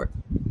business support?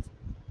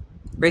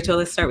 Rachel,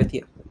 let's start with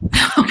you.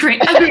 Oh,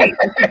 great. Agree.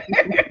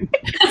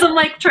 Because I'm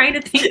like trying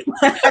to think.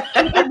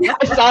 I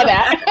saw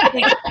that.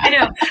 I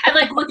know. I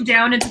like look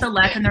down into the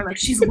left, and they're like,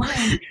 she's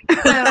lying.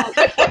 So,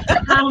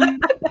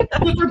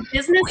 for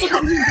business,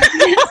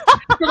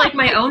 for like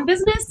my own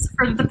business,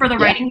 for the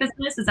writing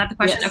business, is that the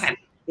question? Yes. Okay.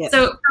 Yes.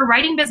 So for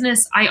writing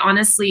business, I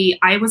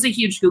was a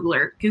huge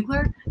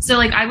Googler. So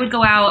like I would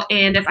go out,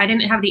 and if I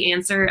didn't have the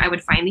answer, I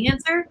would find the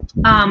answer.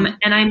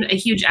 And I'm a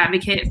huge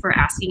advocate for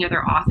asking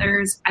other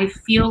authors. I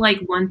feel like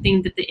one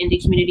thing that the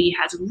indie community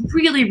has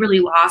really,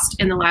 really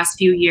lost in the last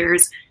few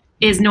years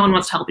is no one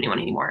wants to help anyone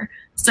anymore.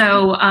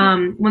 So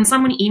when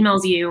someone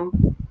emails you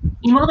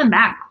email them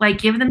back, like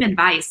give them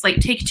advice, like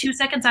take 2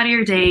 seconds out of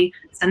your day,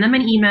 send them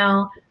an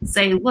email,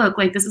 say, look,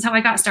 like this is how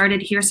I got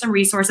started. Here's some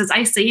resources.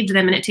 I saved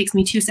them and it takes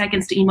me 2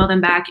 seconds to email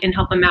them back and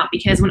help them out,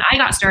 because when I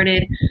got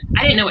started,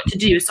 I didn't know what to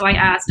do. So I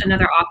asked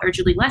another author,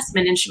 Julie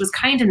Lessman, and she was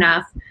kind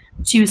enough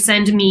to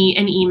send me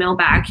an email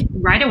back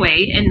right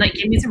away and like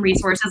give me some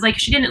resources. Like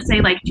she didn't say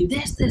like do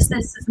this, this,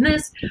 this, and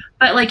this,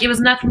 but like it was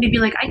enough for me to be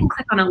like, I can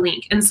click on a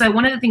link. And so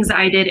one of the things that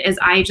I did is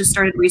I just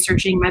started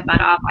researching my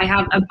butt off. I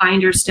have a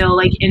binder still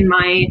like in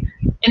my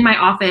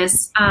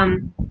office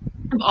of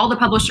all the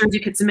publishers you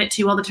could submit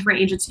to, all the different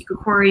agents you could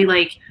query,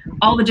 like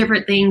all the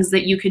different things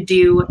that you could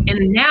do.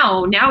 And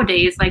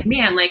nowadays, like,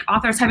 man, like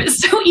authors have it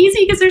so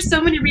easy because there's so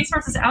many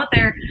resources out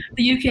there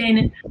that you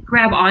can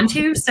grab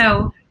onto.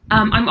 So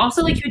I'm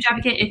also like a huge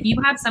advocate. If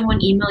you have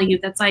someone email you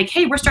that's like,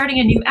 hey, we're starting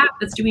a new app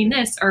that's doing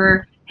this,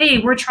 or hey,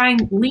 we're trying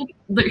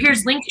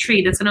here's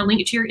Linktree that's going to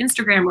link to your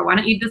Instagram, or why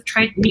don't you just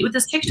try to meet with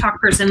this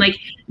TikTok person? Like,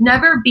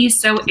 never be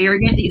so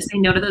arrogant that you say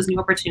no to those new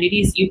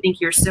opportunities. You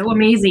think you're so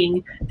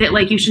amazing that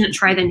like you shouldn't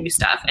try the new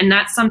stuff. And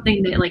that's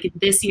something that like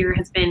this year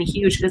has been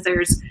huge, because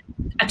there's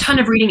a ton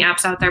of reading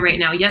apps out there right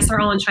now. Yes, they're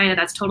all in China.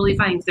 That's totally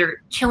fine.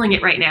 They're killing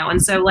it right now.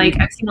 And so like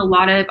I've seen a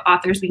lot of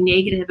authors be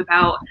negative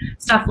about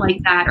stuff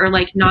like that, or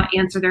like not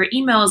answer their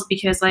emails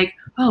because like,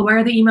 oh, why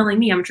are they emailing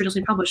me? I'm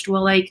traditionally published.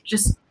 Well, like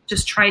just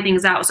try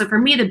things out. So for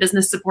me, the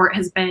business support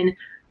has been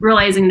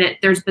realizing that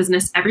there's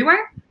business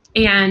everywhere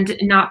and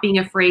not being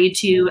afraid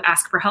to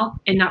ask for help,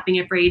 and not being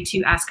afraid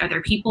to ask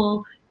other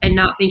people, and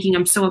not thinking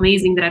I'm so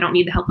amazing that I don't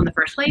need the help in the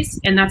first place.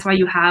 And that's why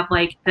you have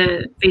like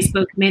the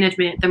Facebook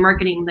management, the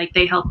marketing, like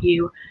they help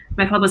you.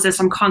 My publicist,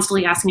 I'm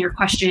constantly asking her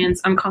questions.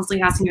 I'm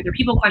constantly asking other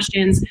people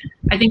questions.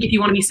 I think if you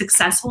want to be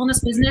successful in this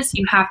business,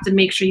 you have to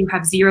make sure you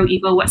have zero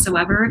ego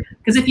whatsoever.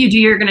 Because if you do,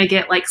 you're going to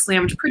get like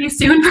slammed pretty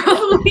soon,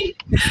 probably.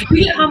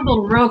 You get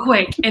humbled real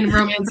quick in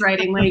romance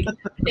writing. Like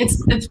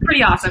it's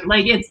pretty awesome.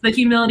 Like the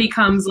humility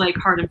comes like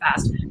hard and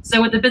fast. So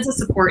with the business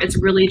support, it's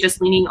really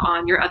just leaning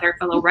on your other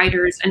fellow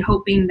writers and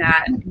hoping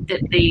that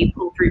they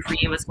pull through for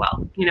you as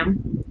well, you know?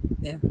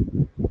 Yeah.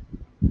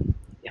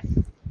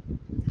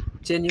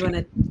 Jen, you want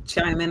to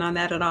chime in on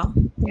that at all?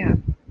 Yeah.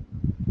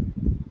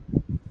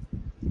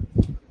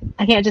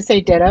 I can't just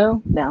say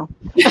ditto. No.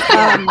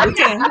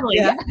 Okay.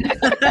 Yeah.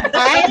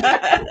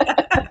 I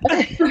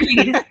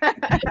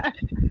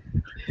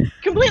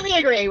completely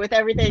agree with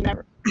everything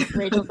that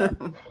Rachel said.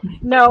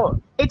 No,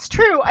 it's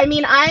true. I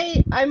mean,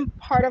 I'm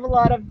part of a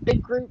lot of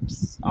big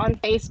groups on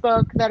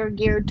Facebook that are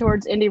geared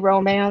towards indie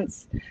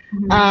romance.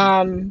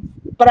 Mm-hmm.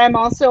 But I'm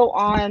also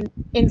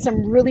in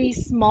some really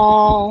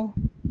small,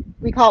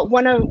 we call it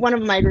one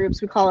of my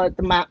groups, we call it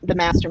the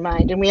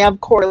mastermind, and we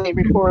have quarterly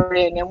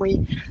reporting, and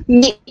we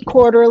meet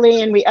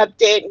quarterly, and we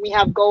update, and we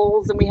have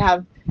goals, and we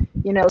have,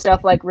 you know,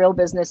 stuff like real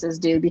businesses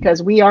do,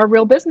 because we are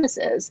real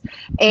businesses.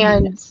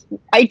 And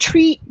I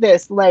treat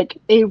this like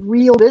a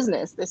real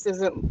business. This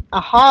isn't a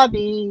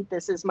hobby.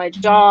 This is my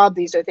job.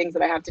 These are things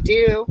that I have to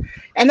do.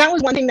 And that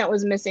was one thing that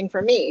was missing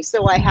for me.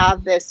 So I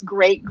have this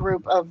great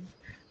group of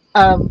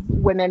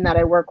women that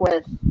I work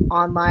with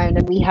online,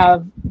 and we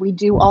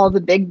do all the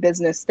big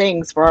business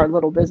things for our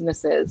little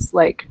businesses,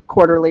 like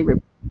quarterly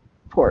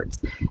reports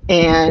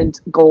and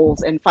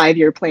goals and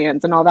 5-year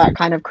plans and all that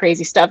kind of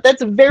crazy stuff.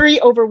 That's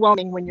very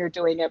overwhelming when you're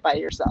doing it by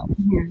yourself.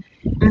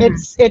 Mm-hmm.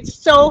 It's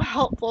so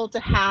helpful to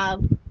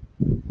have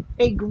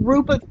a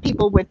group of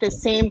people with the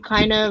same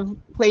kind of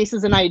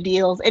places and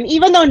ideals. And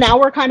even though now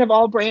we're kind of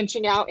all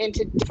branching out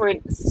into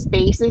different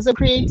spaces of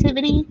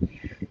creativity,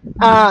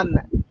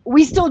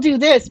 we still do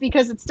this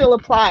because it still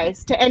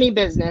applies to any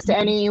business, to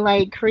any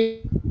like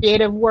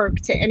creative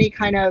work, to any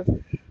kind of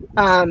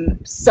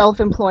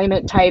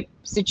self-employment type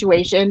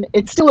situation.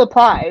 It still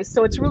applies.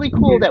 So it's really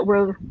cool that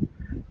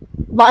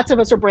lots of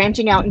us are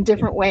branching out in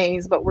different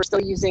ways, but we're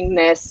still using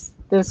this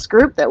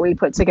group that we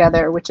put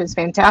together, which is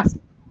fantastic.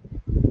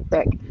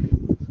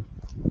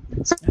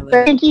 So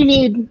I think you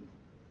need,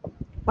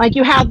 like,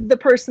 you have the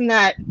person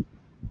that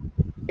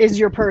is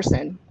your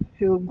person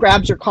who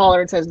grabs your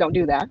collar and says, don't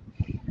do that.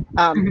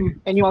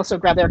 And you also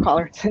grab their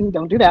collar and say,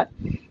 don't do that.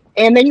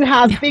 And then you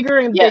have bigger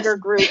and bigger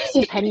groups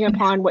depending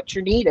upon what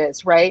your need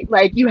is, right?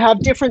 Like you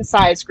have different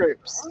size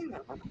groups.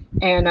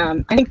 And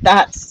I think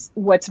that's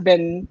what's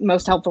been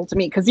most helpful to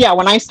me. Because,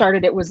 when I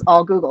started, it was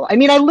all Google. I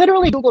mean, I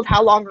literally Googled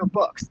how long are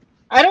books.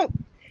 I don't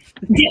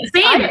know.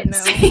 Like,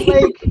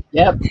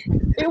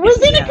 it was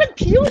in a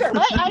computer.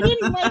 I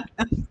didn't like,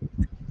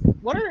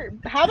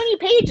 how many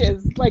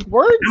pages? Like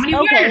words?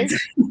 Words?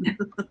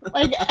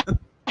 Like,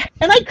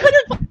 and I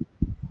couldn't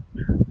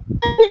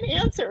an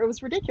answer. It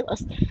was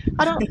ridiculous.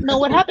 I don't know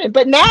what happened,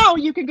 but now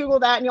you can Google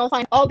that and you'll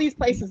find all these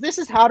places. This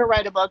is how to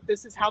write a book.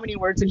 This is how many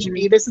words it should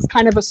be. This is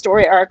kind of a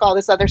story arc, all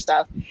this other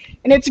stuff.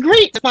 And it's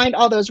great to find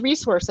all those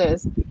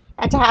resources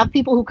and to have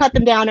people who cut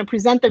them down and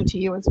present them to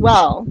you as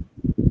well.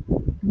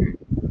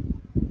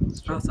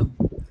 Awesome.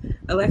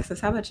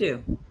 Alexis, how about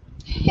you?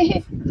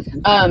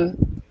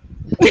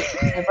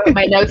 I wrote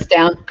my notes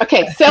down.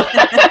 Okay, so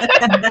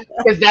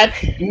because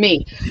that's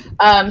me.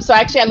 So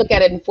actually, I look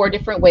at it in 4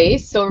 different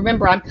ways. So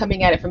remember, I'm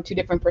coming at it from 2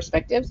 different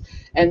perspectives,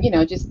 and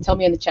just tell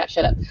me in the chat.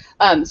 Shut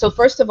up. So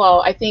first of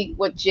all, I think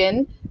what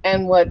Jen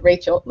and what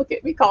Rachel, look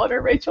at me calling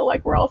her Rachel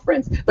like we're all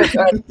friends,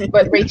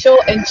 but Rachel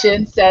and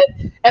Jen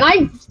said,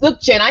 and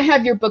Jen, I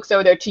have your books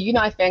over there too.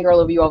 I fangirl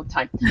over you all the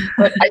time.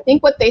 But I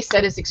think what they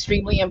said is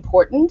extremely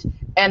important,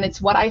 and it's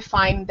what I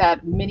find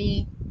that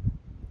many.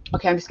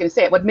 Okay, I'm just going to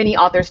say it. What many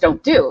authors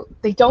don't do,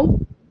 they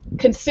don't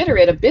consider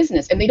it a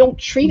business, and they don't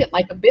treat it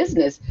like a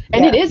business.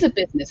 And it is a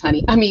business,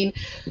 honey. I mean,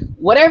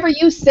 whatever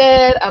you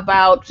said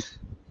about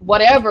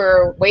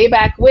whatever way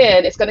back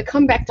when, it's going to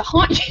come back to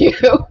haunt you.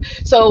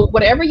 So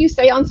whatever you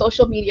say on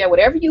social media,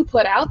 whatever you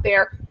put out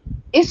there,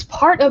 is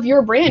part of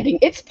your branding.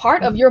 It's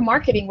part of your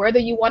marketing, whether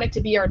you want it to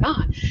be or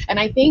not. And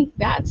I think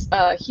that's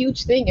a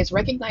huge thing, is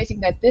recognizing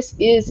that this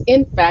is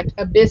in fact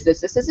a business.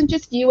 This isn't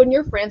just you and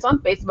your friends on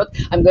Facebook.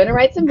 I'm going to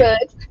write some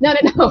books. No.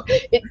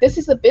 This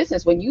is a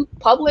business. When you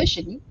publish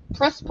and you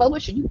press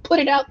publish and you put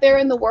it out there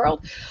in the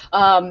world,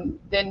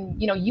 then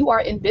you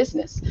are in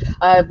business.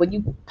 When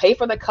you pay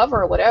for the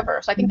cover or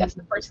whatever. So I think that's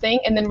the first thing.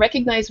 And then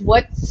recognize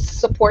what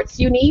supports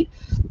you need.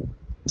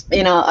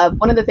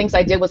 One of the things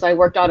I did was I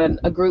worked on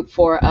a group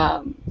for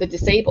the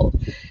disabled,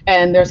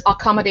 and there's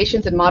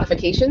accommodations and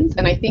modifications.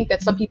 And I think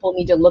that some people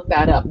need to look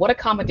that up. What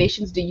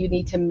accommodations do you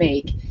need to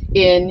make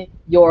in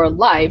your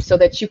life so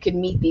that you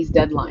can meet these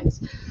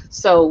deadlines?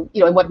 So,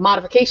 and what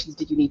modifications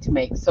do you need to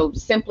make? So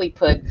simply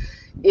put,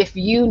 if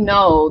you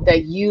know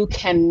that you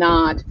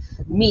cannot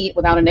meet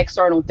without an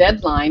external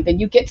deadline, then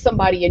you get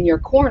somebody in your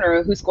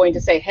corner who's going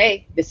to say,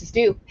 hey, this is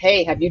due.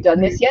 Hey, have you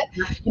done this yet?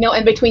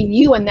 And between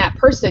you and that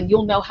person,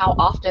 you'll know how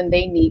often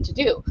they need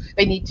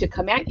to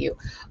come at you.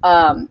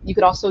 You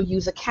could also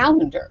use a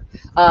calendar.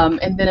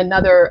 And then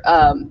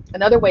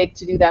another way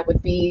to do that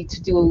would be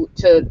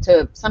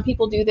to some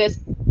people do this.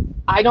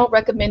 I don't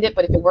recommend it,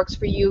 but if it works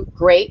for you,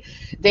 great.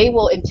 They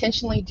will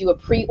intentionally do a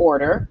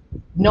pre-order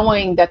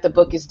knowing that the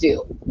book is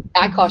due.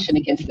 I caution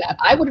against that.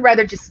 I would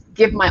rather just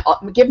give my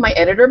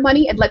editor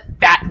money and let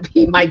that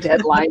be my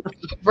deadline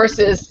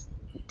versus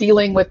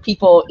dealing with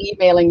people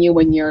emailing you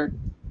when your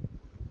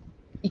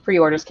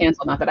pre-orders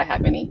cancel. Not that I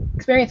have any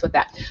experience with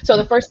that. So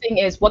the first thing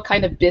is, what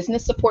kind of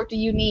business support do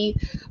you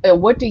need?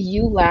 What do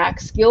you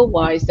lack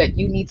skill-wise that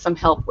you need some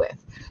help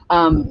with?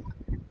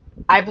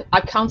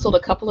 I've counseled a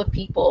couple of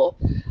people,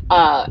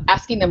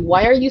 asking them,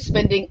 why are you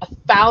spending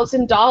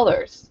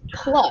 $1,000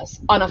 plus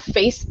on a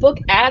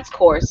Facebook ads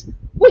course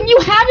when you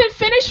haven't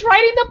finished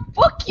writing the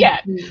book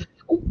yet?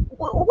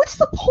 What's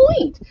the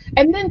point?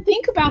 And then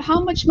think about how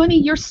much money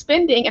you're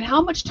spending and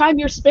how much time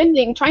you're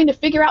spending trying to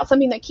figure out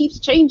something that keeps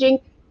changing,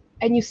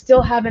 and you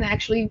still haven't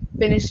actually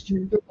finished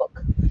your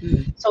book.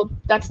 So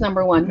that's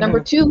number one.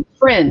 Number 2,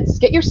 friends.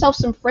 Get yourself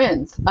some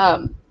friends.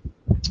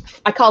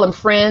 I call them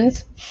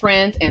friends,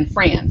 and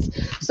friends.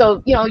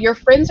 So, your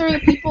friends are the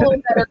people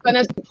that are going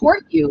to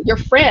support you. Your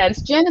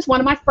friends. Jen is one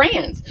of my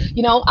friends.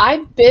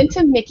 I've been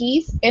to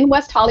Mickey's in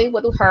West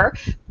Hollywood with her,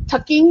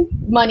 tucking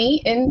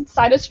money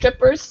inside of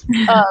strippers'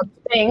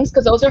 things,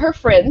 because those are her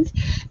friends,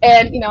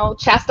 and,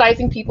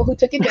 chastising people who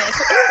took advantage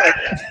of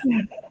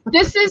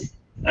it.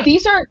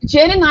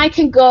 Jen and I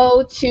can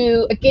go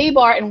to a gay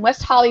bar in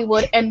West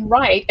Hollywood and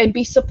write and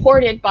be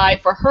supported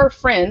for her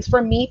friends,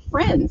 for me,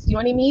 friends. You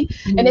know what I mean?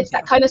 And it's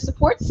that kind of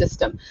support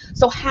system.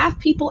 So have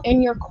people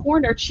in your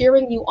corner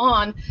cheering you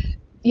on,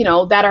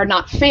 that are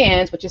not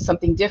fans, which is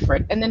something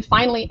different. And then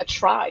finally, a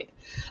tribe.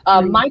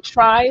 My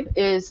tribe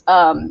is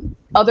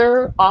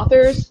other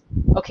authors.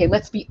 Okay,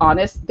 let's be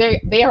honest.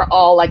 They are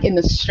all like in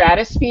the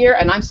stratosphere,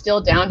 and I'm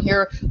still down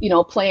here,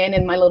 playing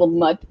in my little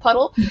mud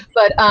puddle.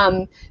 But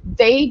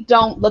they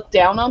don't look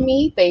down on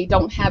me. They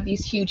don't have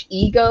these huge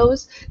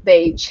egos.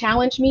 They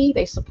challenge me.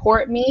 They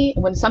support me.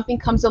 When something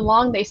comes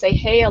along, they say,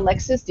 hey,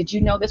 Alexis, did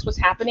you know this was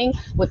happening?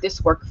 Would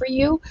this work for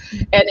you?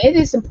 And it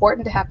is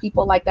important to have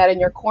people like that in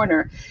your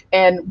corner.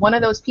 And one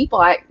of those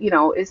people,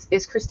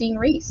 is Christine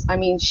Reese. I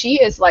mean,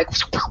 she is like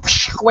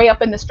way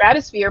up in the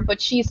stratosphere,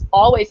 but she's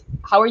always,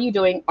 how are you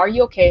doing? Are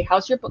you okay?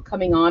 How's your book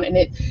coming on? And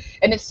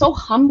it's so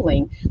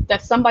humbling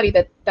that somebody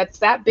that's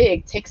that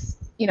big takes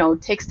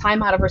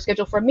time out of her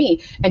schedule for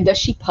me. And does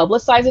she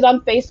publicize it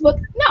on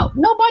Facebook? No,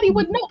 nobody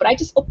would know, but I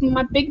just opened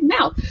my big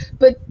mouth.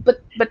 But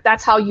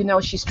that's how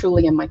she's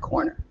truly in my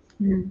corner.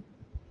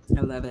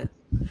 I love it.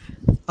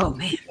 Oh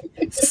man,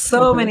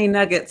 so many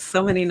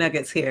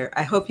nuggets here.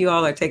 I hope you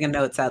all are taking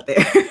notes out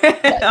there.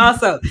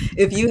 Also,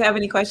 if you have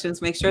any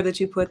questions, make sure that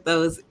you put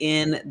those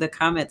in the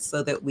comments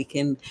so that we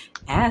can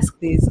ask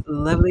these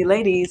lovely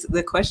ladies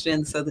the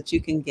questions so that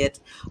you can get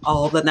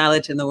all the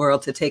knowledge in the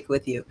world to take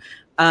with you.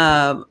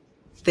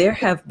 There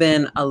have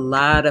been a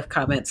lot of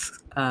comments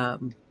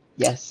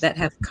that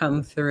have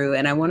come through,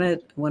 and I want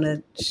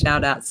to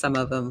shout out some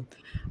of them.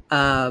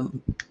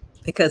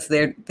 Because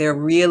they're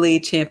really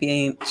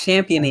championing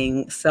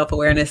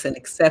self-awareness and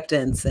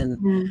acceptance.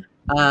 And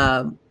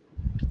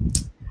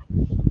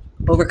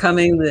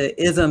overcoming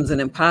the isms and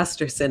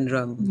imposter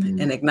syndrome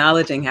and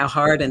acknowledging how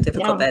hard and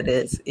difficult that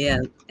is.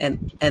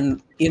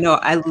 And you know,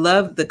 I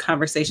love the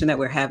conversation that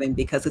we're having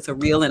because it's a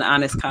real and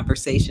honest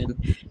conversation.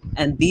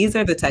 And these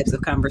are the types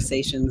of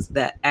conversations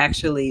that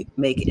actually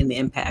make an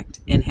impact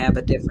and have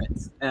a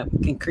difference,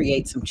 can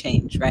create some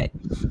change, right?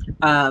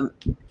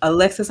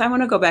 Alexis, I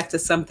want to go back to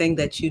something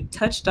that you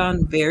touched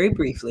on very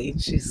briefly.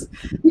 She's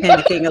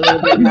panicking a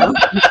little bit now.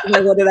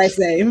 What did I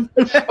say?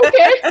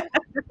 Okay.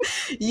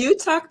 You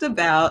talked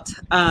about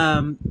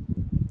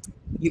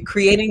you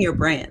creating your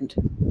brand,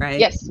 right?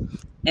 Yes.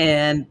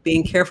 And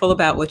being careful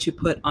about what you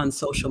put on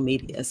social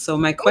media. So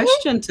my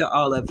question to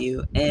all of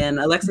you, and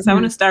Alexis, I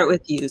want to start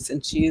with you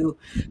since you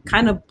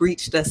kind of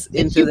breached us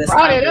into this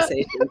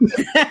conversation.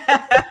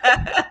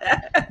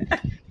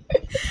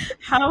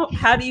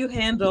 How do you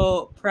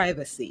handle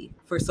privacy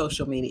for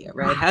social media,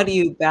 right? How do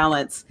you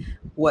balance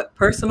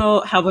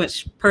how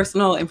much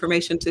personal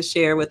information to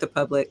share with the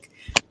public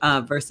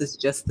versus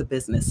just the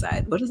business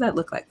side? What does that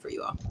look like for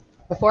you all?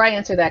 Before I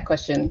answer that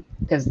question,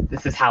 because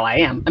this is how I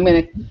am, I'm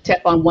going to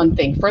tap on one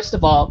thing. First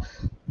of all,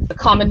 the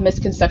common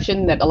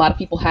misconception that a lot of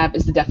people have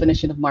is the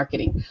definition of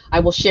marketing. I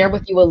will share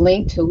with you a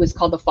link to who is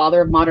called the father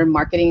of modern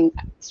marketing.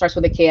 Starts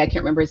with a K. I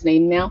can't remember his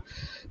name now.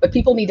 But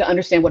people need to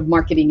understand what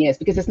marketing is,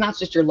 because it's not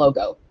just your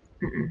logo.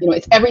 You know,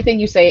 it's everything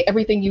you say,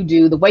 everything you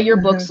do, the way your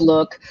books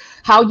look,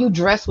 how you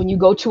dress when you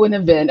go to an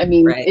event. I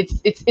mean,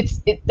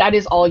 that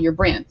is all your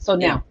brand. So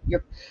now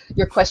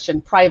your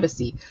question,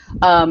 privacy.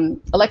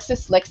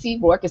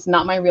 Lexi Rourke is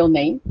not my real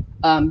name.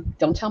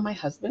 Don't tell my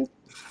husband.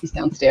 He's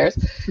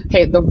downstairs.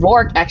 Okay, the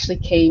Rourke actually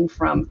came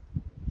from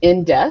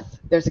In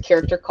Death. There's a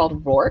character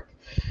called Rourke.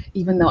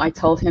 Even though I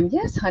told him,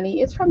 yes,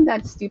 honey, it's from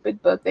that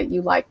stupid book that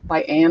you like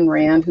by Ayn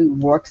Rand, who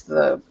works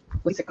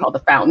what's it called? The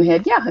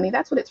Fountainhead. Yeah, honey,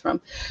 that's what it's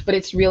from. But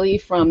it's really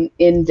from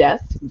In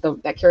Death,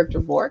 that character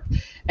Rourke.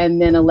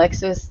 And then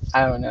Alexis,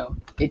 I don't know,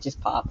 it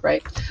just popped,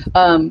 right?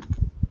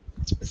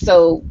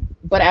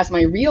 But as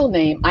my real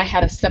name, I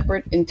had a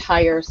separate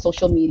entire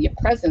social media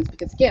presence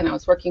because, again, I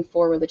was working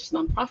for a religious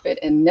nonprofit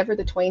and never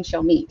the twain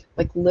shall meet.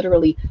 Like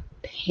literally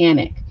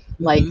panic,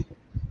 like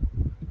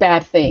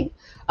bad thing.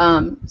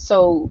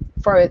 So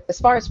as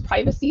far as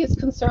privacy is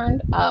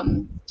concerned,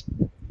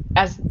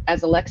 as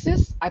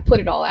Alexis, I put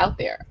it all out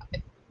there.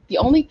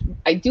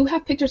 I do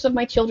have pictures of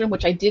my children,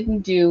 which I didn't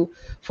do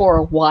for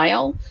a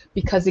while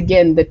because,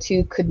 again, the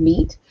two could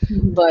meet.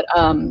 But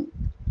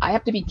I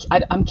have to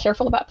I'm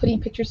careful about putting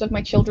pictures of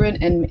my children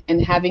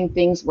and having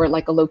things where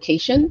like a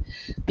location,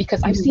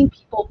 because I've seen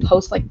people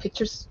post like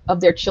pictures of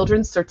their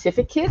children's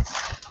certificates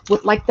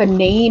with like the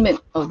name and,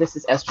 oh, this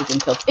is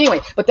estrogen pills. Anyway,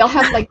 but they'll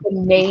have like the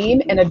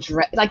name and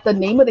address, like the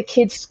name of the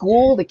kid's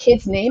school, the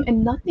kid's name,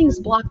 and nothing's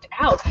blocked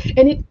out.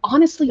 And it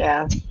honestly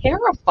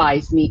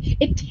terrifies me.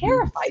 It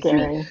terrifies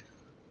me.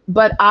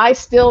 But I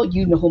still,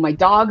 you know who my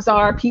dogs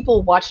are.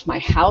 People watched my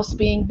house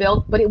being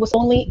built, but it was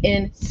only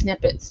in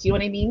snippets. You know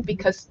what I mean?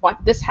 Because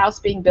this house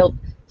being built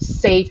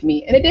saved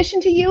me. In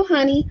addition to you,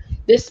 honey,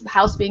 this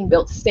house being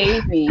built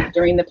saved me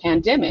during the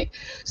pandemic.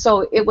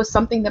 So it was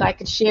something that I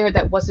could share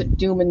that wasn't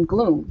doom and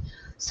gloom.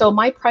 So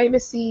my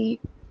privacy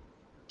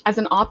as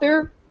an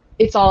author,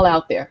 it's all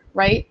out there,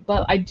 right?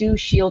 But I do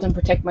shield and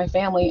protect my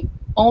family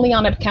only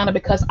on account of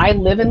because I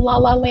live in La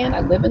La Land.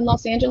 I live in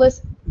Los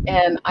Angeles,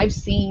 and I've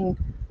seen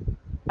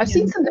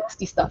some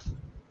nasty stuff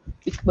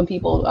when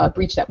people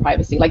breach that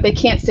privacy. Like they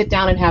can't sit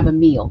down and have a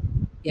meal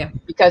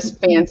because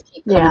fans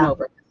keep coming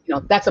over. You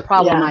know, that's a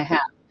problem I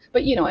have.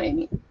 But you know what I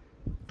mean.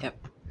 Yep.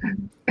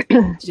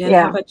 Jen,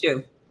 how about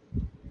you?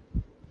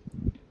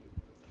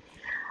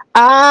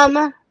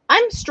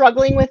 I'm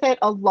struggling with it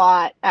a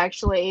lot,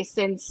 actually,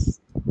 since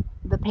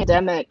the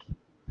pandemic.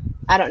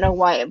 I don't know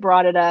why it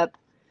brought it up,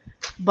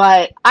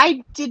 but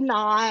I did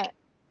not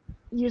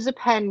use a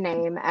pen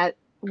name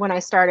when I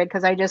started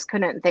because I just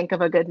couldn't think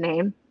of a good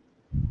name.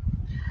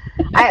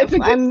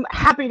 I'm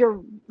happy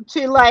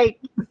to like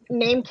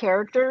name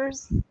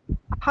characters,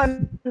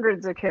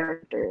 hundreds of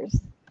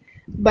characters,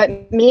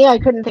 but me, I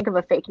couldn't think of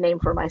a fake name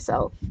for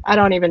myself.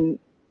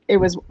 It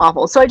was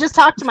awful. So I just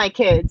talked to my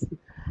kids,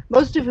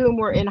 most of whom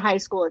were in high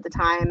school at the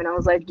time, and I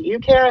was like, do you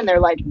care? And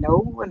they're like,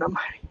 no. And I'm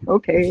like,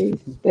 okay,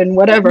 then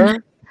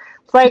whatever.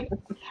 Like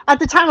at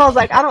the time I was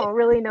like, I don't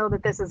really know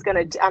that this is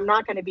I'm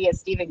not gonna be a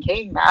Stephen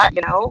King,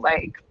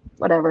 like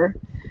whatever.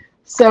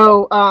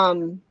 So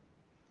and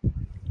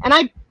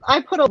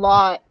I put a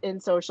lot in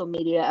social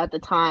media at the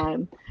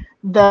time,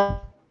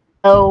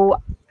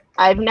 though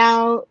I've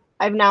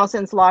now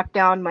since locked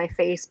down my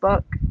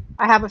Facebook.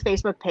 I have a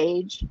Facebook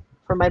page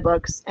for my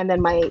books, and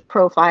then my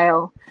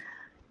profile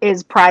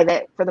is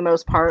private for the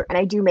most part, and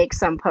I do make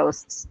some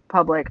posts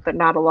public, but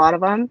not a lot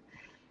of them.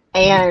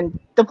 And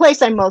the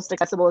place I'm most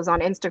accessible is on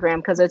Instagram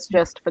because it's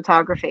just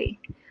photography.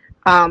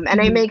 And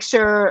I make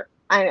sure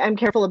I'm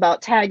careful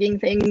about tagging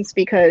things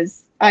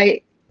because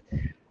I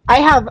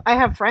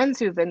have friends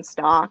who've been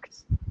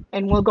stalked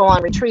and we'll go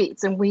on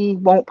retreats and we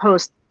won't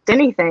post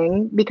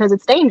anything because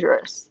it's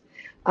dangerous.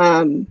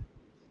 But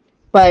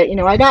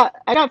I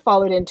got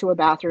followed into a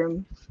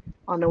bathroom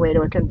on the way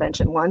to a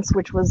convention once,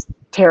 which was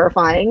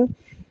terrifying.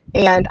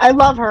 And I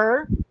love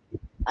her.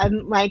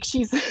 I'm like,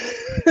 she's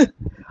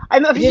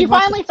she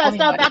finally fessed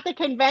up at the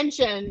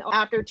convention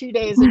after 2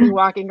 days of me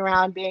walking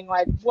around being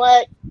like,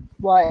 what?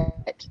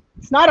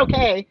 It's not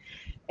okay.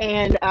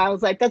 And I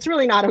was like, that's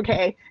really not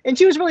okay. And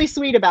she was really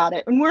sweet about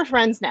it. And we're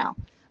friends now.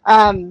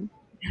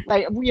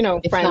 Like, you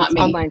know, friends,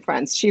 online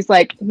friends. She's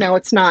like, no,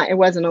 it's not. It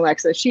wasn't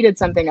Alexa. She did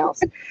something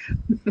else.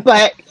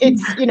 But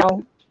it's, you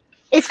know,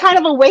 it's kind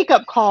of a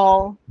wake-up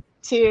call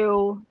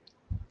to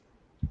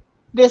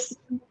this.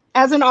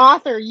 As an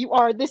author,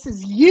 this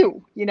is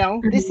you, you know,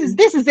 this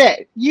is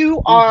it.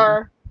 You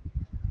are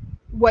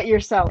what you're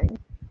selling,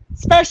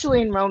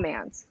 especially in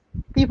romance.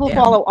 People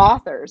follow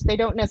authors. They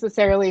don't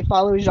necessarily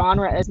follow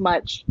genre as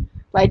much.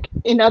 Like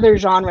in other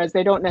genres,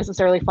 they don't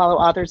necessarily follow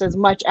authors as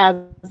much as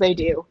they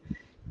do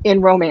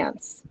in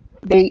romance.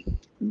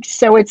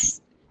 So it's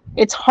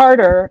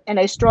harder, and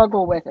I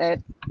struggle with it.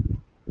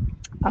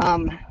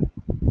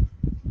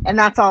 And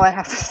that's all I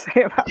have to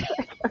say about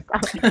it.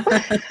 I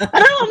don't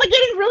know. I'm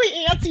getting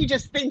really antsy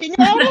just thinking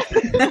about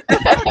it.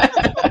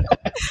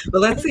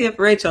 Well, let's see if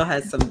Rachel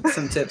has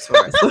some tips for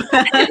us.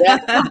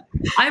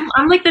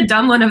 I'm like the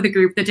dumb one of the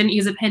group that didn't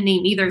use a pen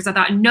name either, because I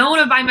thought no one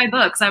would buy my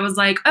books. I was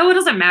like, oh, it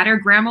doesn't matter.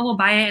 Grandma will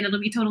buy it and it'll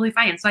be totally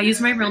fine. So I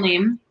use my real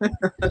name.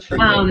 That's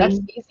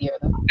easier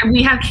though. And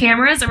we have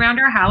cameras around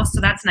our house,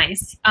 so that's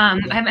nice. I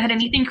haven't had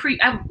anything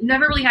I've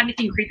never really had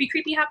anything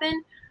creepy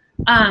happen.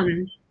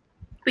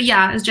 But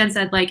yeah, as Jen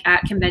said, like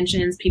at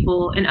conventions,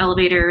 people in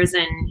elevators,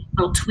 and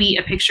they'll tweet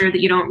a picture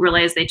that you don't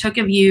realize they took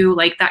of you,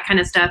 like that kind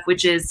of stuff,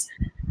 which is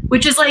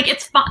like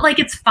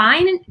it's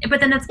fine,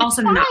 but then it's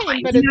also not fine.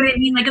 You know what I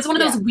mean? Like it's one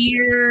of those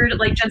weird,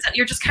 like Jen said,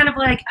 you're just kind of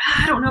like,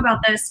 I don't know about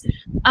this.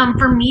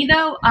 For me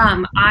though,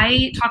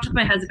 I talked with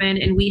my husband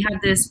and we had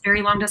this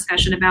very long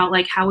discussion about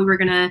like how we were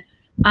gonna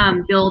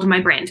build my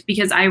brand,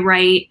 because I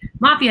write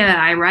mafia,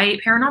 I write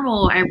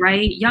paranormal, I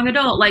write young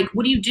adult. Like,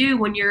 what do you do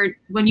when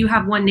you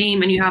have one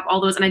name and you have all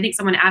those? And I think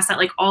someone asked that,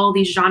 like all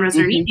these genres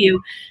underneath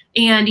you,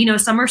 and you know,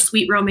 some are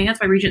sweet romance.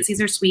 My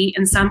Regencies are sweet,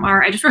 and some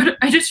are. I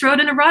just wrote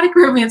an erotic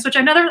romance, which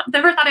I never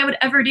thought I would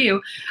ever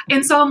do.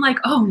 And so I'm like,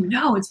 oh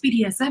no, it's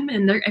BDSM,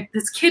 and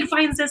this kid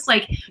finds this.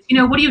 Like, you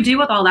know, what do you do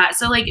with all that?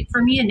 So like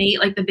for me and Nate,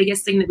 like the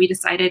biggest thing that we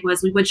decided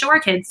was we would show our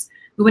kids.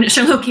 We wouldn't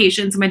show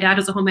locations. My dad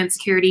is a Homeland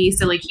Security,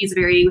 so like he's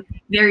very,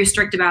 very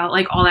strict about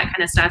like all that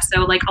kind of stuff.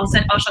 So like I'll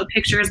show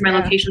pictures. My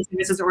locations and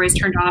this is always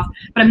turned off,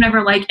 but I'm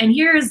never like, and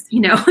here's,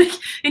 you know, like,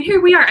 and here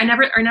we are. I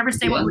never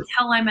say what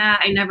hotel I'm at.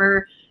 I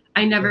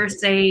never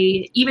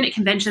say, even at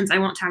conventions, I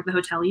won't tag the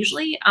hotel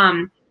usually.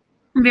 I'm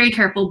very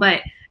careful, but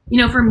you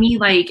know, for me,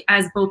 like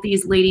as both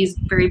these ladies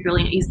very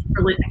brilliantly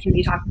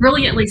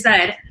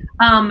said,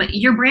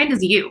 your brand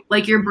is you.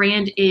 Like your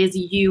brand is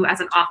you as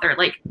an author.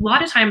 Like a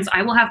lot of times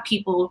I will have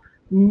people,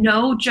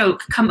 no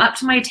joke, come up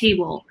to my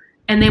table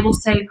and they will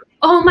say,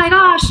 oh my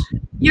gosh,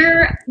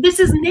 this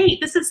is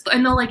Nate.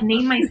 And they'll like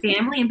name my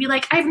family and be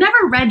like, I've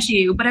never read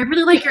you, but I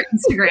really like your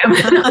Instagram.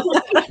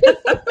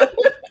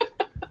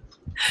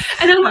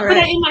 And then but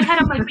in my head,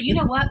 I'm like, but you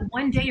know what?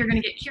 One day you're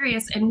going to get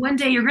curious, and one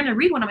day you're going to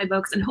read one of my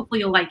books, and hopefully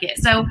you'll like it.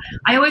 So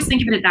I always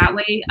think of it that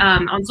way.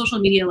 On social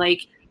media,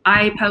 like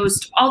I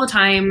post all the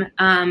time.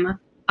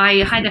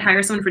 I had to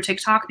hire someone for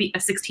TikTok, a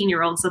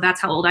 16-year-old, so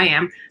that's how old I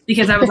am,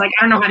 because I was like,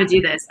 I don't know how to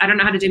do this. I don't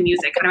know how to do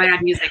music. How do I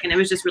add music? And it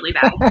was just really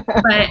bad.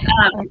 But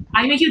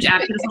I'm a huge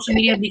advocate of social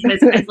media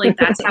because I feel like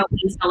that's how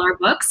we sell our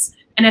books.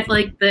 And I feel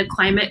like the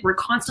climate, we're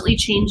constantly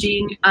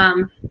changing.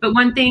 But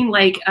one thing,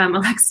 like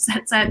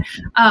Alexa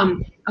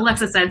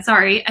said,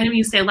 sorry, I didn't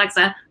mean to say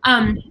Alexa.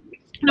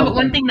 No, but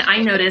one thing that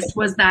I noticed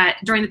was that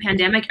during the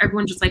pandemic,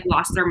 everyone just like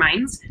lost their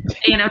minds,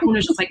 and everyone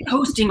was just like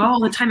posting all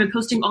the time and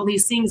posting all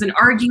these things and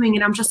arguing.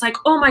 And I'm just like,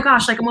 oh my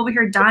gosh, like I'm over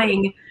here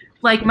dying.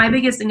 Like my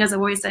biggest thing, as I've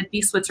always said,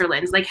 be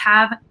Switzerland. Like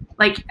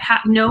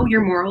know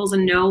your morals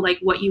and know like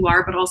what you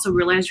are, but also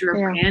realize you're a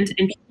brand,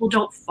 and people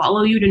don't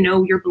follow you to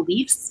know your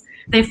beliefs.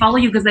 They follow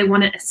you because they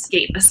want to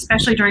escape,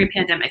 especially during a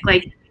pandemic.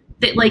 Like,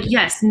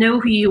 yes, know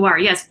who you are.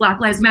 Yes, Black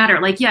Lives Matter.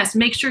 Like, yes,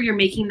 make sure you're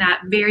making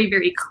that very,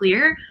 very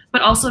clear,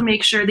 but also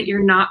make sure that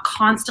you're not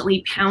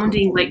constantly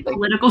pounding like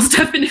political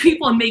stuff into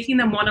people and making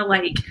them want to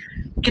like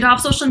get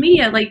off social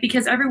media, like,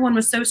 because everyone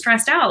was so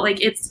stressed out.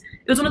 Like it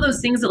was one of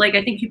those things that like,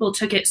 I think people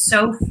took it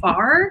so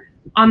far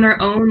on their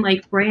own,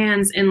 like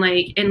brands, and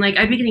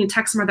I'd be getting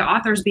texts from other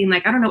authors being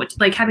like, I don't know what to,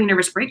 like having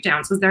nervous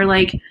breakdowns because they're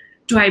like,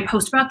 do I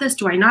post about this?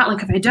 Do I not?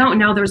 Like, if I don't,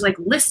 now there's like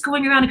lists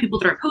going around of people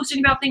that are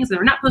posting about things that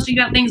are not posting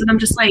about things. And I'm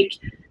just like,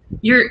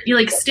 you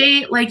like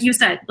stay, like you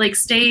said, like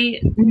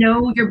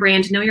know your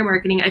brand, know your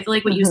marketing. I feel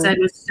like what you said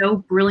was so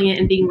brilliant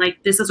in being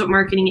like, this is what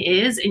marketing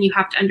is. And you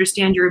have to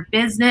understand your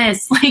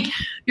business, like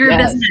your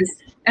business.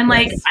 And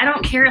like, I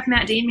don't care if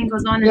Matt Damon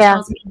goes on and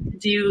tells me to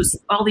do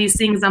all these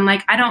things. I'm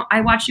like,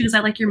 I watch you because I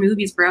like your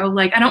movies, bro.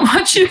 Like, I don't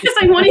watch you because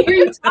I want to hear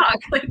you talk.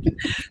 Like,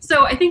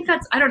 so I think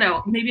I don't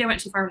know, maybe I went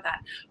too far with that,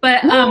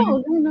 but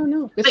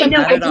no. But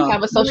sometimes I do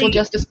have a social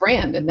justice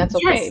brand, and that's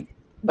okay.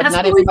 But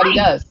not everybody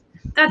does.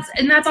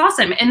 that's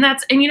awesome. And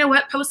you know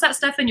what? Post that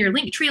stuff in your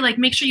link tree. Like,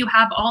 make sure you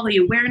have all the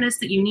awareness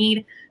that you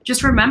need.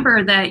 Just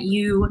remember that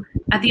you,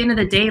 at the end of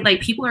the day,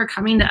 like, people are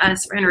coming to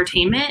us for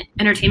entertainment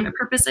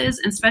purposes,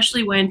 and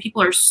especially when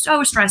people are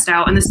so stressed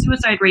out and the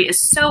suicide rate is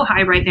so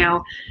high right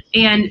now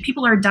and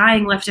people are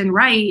dying left and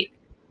right.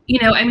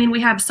 You know, I mean,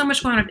 we have so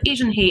much going on with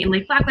Asian hate and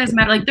like Black Lives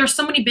Matter. Like, there's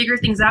so many bigger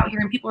things out here,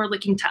 and people are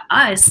looking to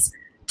us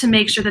to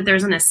make sure that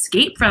there's an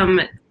escape from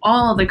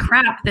all the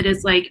crap that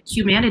is like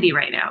humanity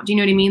right now. Do you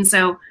know what I mean?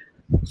 So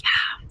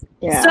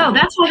yeah. So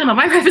that's why I'm on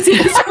my privacy.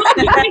 but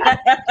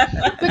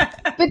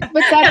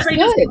that's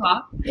good.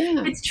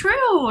 Yeah. It's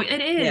true.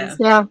 It is.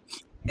 Yeah.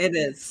 It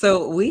is.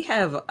 So we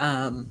have,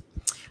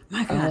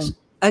 my gosh,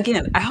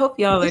 again, I hope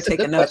y'all are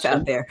taking notes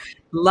out there.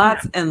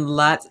 Lots and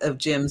lots of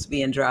gems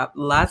being dropped,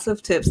 lots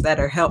of tips that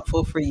are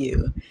helpful for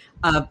you.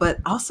 But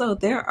also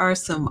there are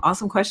some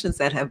awesome questions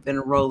that have been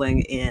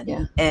rolling in.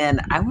 Yeah.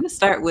 And I want to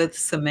start with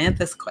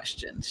Samantha's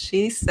question.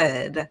 She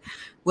said,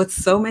 with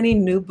so many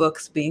new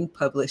books being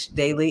published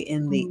daily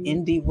in the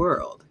indie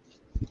world,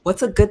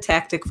 what's a good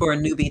tactic for a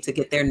newbie to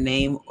get their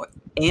name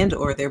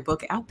or their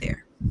book out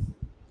there?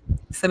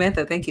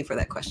 Samantha, thank you for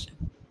that question.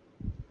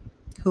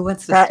 Who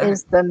wants to start? That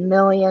is the $1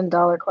 million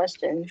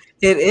question.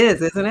 It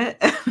is, isn't it?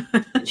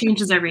 It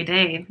changes every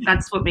day.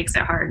 That's what makes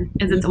it hard,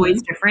 is it's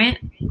always different.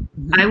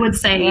 I would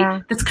say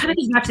that's kind of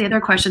goes back to the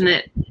other question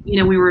that, you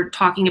know, we were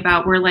talking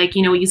about, where like,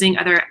 you know, using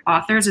other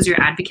authors as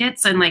your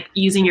advocates and like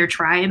using your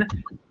tribe.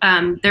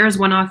 There was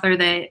one author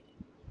that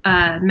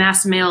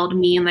mass mailed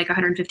me and like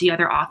 150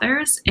 other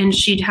authors, and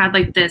she'd had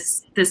like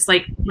this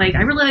like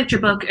I really liked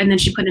your book, and then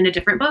she put in a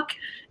different book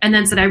and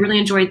then said, I really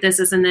enjoyed this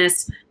and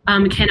this,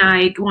 can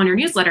I go on your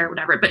newsletter or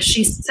whatever? But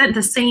she sent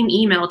the same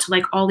email to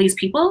like all these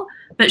people,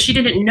 but she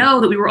didn't know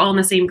that we were all in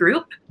the same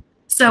group.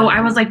 So I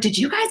was like, did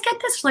you guys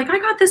get this? Like, I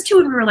got this too.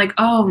 And we were like,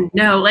 oh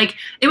no, like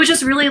it was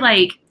just really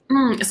like,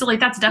 so like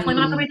that's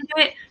definitely not the way to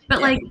do it.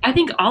 But like, I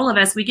think all of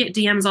us, we get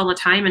DMs all the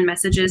time and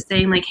messages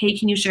saying like, hey,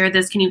 can you share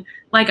this? Can you,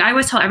 like, I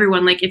always tell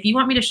everyone, like, if you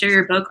want me to share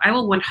your book, I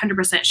will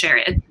 100% share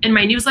it. In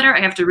my newsletter,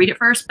 I have to read it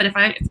first. But if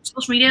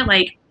social media,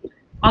 like,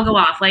 I'll go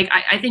off. Like,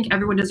 I think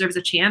everyone deserves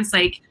a chance.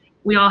 Like,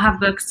 we all have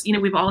books, you know,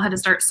 we've all had to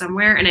start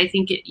somewhere. And I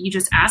think you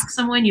just ask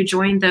someone, you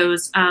join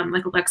those,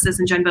 like Alexis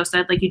and Jen both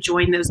said, like you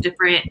join those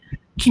different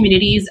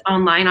communities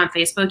online on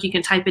Facebook. You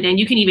can type it in.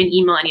 You can even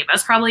email any of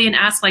us probably and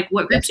ask like,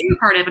 what groups are you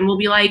part of? And we'll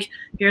be like,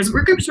 here's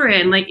what groups we're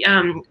in. Like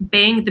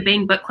the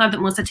Bang Book Club that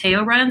Melissa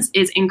Teo runs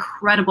is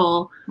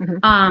incredible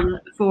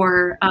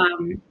for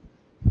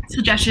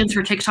suggestions.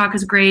 Her TikTok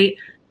is great.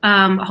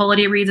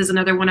 Holiday Reads is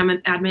another one I'm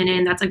an admin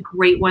in. That's a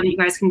great one that you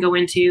guys can go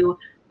into.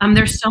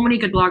 There's so many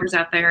good bloggers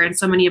out there and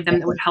so many of them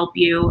that would help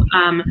you.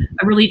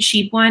 A really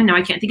cheap one, now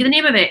I can't think of the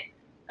name of it.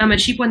 A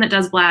cheap one that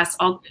does blasts.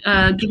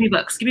 Give Me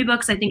Books. Give Me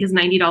Books, I think, is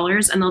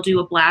 $90, and they'll do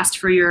a blast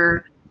for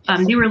your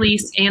new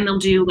release, and they'll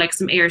do like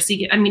some ARC.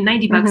 I mean,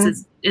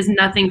 $90 is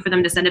nothing for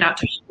them to send it out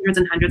to hundreds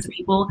and hundreds of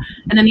people.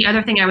 And then the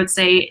other thing I would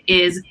say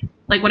is,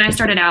 like when I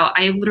started out,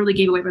 I literally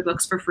gave away my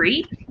books for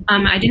free.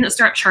 I didn't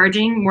start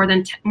charging more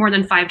than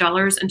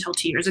 $5 until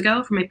 2 years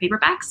ago for my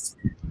paperbacks.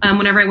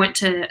 Whenever I went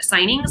to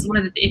signings,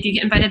 if you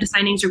get invited to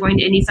signings, you're going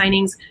to indie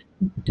signings,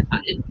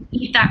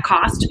 eat that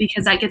cost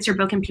because that gets your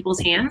book in people's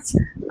hands.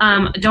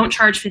 Don't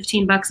charge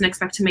 $15 and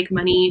expect to make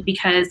money,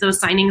 because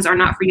those signings are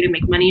not for you to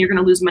make money. You're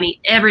going to lose money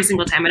every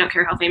single time. I don't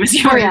care how famous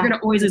you are. You're going to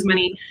always lose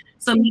money.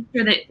 So make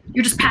sure that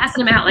you're just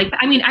passing them out. Like,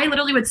 I mean, I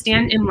literally would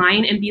stand in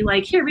line and be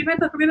like, here, read my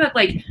book, read my book.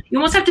 Like, you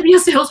almost have to be a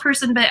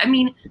salesperson. But I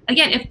mean,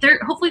 again, if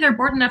hopefully they're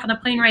bored enough on the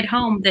plane ride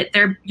home that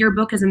your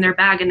book is in their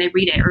bag and they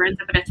read it, or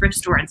ends up at a thrift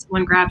store and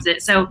someone grabs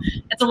it. So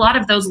it's a lot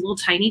of those little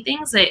tiny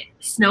things that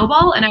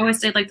snowball. And I always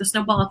say like the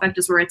snowball effect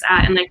is where it's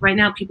at. And like right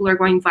now people are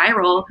going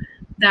viral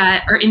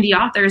that are indie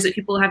authors that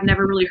people have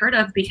never really heard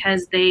of,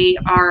 because they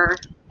are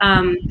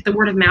the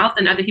word of mouth,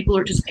 and other people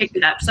are just picked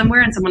it up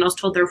somewhere and someone else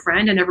told their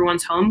friend and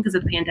everyone's home because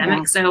of the pandemic.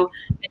 Yeah. So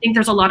I think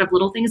there's a lot of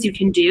little things you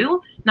can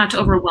do, not to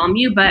overwhelm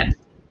you, but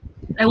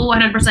I will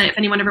 100%, if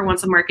anyone ever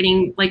wants some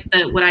marketing like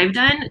what I've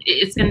done,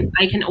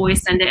 I can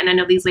always send it. And I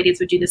know these ladies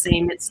would do the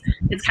same. It's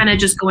kind of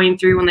just going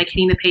through and like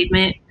hitting the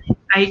pavement.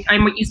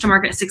 I'm used to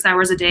market 6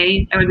 hours a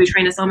day. I would be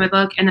trying to sell my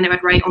book, and then I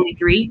would write only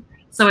 3.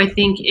 So I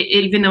think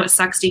even though it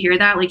sucks to hear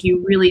that, like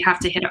you really have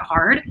to hit it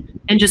hard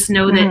and just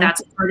know that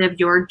that's part of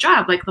your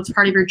job. Like that's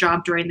part of your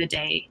job during the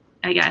day,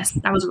 I guess.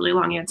 That was a really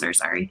long answer.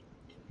 Sorry.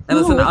 That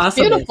was an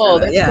awesome beautiful.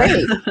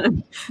 That's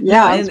great.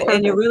 Yeah.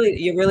 And you're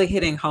really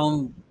hitting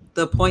home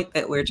the point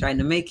that we're trying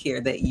to make here,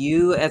 that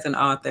you as an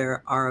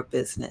author are a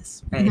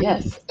business, right?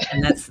 Yes.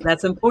 And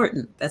that's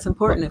important. That's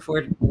important if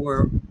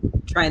we're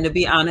trying to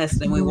be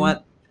honest and we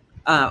want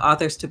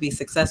authors to be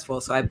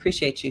successful. So I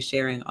appreciate you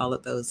sharing all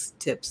of those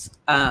tips.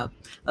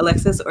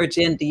 Alexis or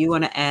Jen, do you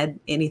want to add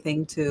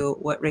anything to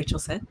what Rachel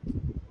said?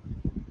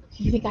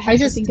 You think I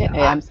just think that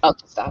I'll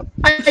stop.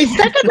 I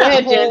second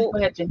that Go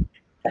ahead, Jen.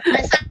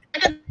 I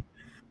second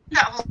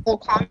that whole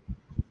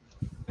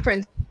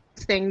conference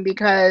thing,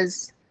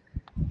 because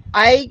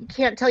I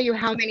can't tell you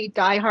how many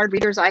diehard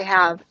readers I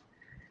have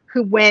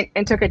who went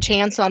and took a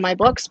chance on my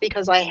books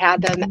because I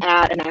had them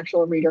at an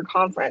actual reader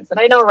conference. And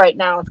I know right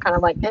now it's kind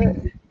of like,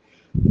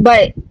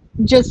 but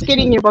just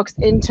getting your books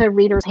into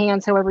readers'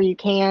 hands however you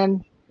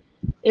can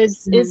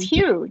is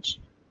huge,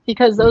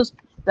 because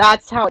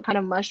that's how it kind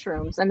of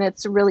mushrooms, and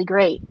it's really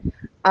great.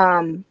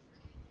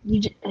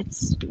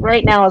 It's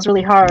right now is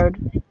really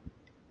hard,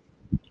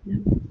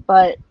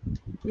 but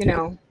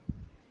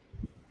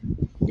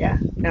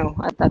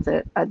that's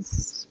it. I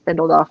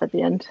spindled off at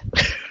the end.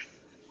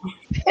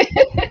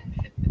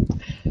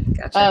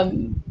 Gotcha.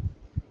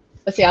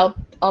 Let's see. I'll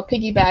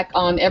piggyback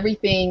on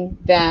everything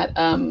that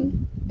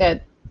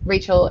that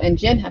Rachel and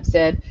Jen have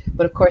said,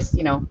 but of course,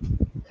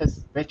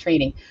 because they're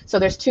training. So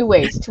there's two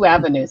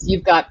avenues.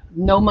 You've got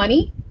no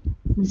money,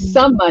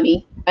 some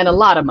money, and a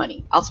lot of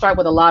money. I'll start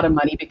with a lot of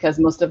money because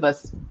most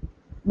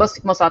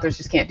authors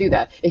just can't do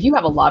that. If you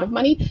have a lot of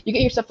money, you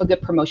get yourself a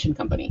good promotion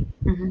company.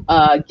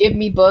 Give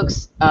Me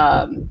Books.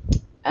 Oh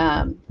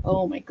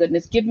my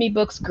goodness. Give Me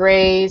Books,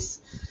 Grays.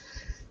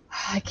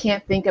 I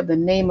can't think of the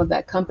name of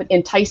that company.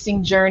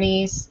 Enticing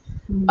Journeys.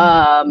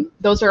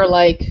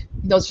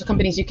 Those are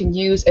companies you can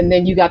use, and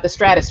then you got the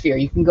stratosphere.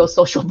 You can go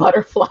Social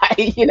Butterfly.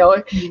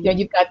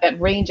 You've got that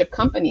range of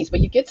companies, but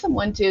you get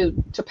someone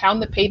to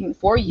pound the pavement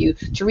for you,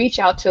 to reach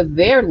out to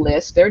their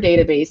list, their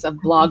database of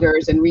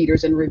bloggers and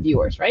readers and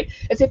reviewers, right?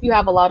 As if you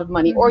have a lot of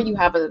money or you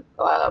have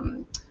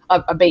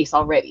a base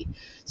already.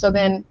 So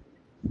then,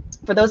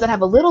 for those that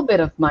have a little bit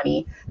of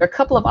money, there are a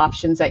couple of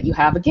options that you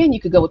have. Again, you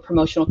could go with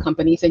promotional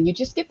companies, and you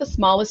just get the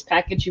smallest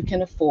package you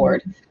can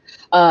afford.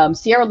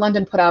 Sierra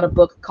London put out a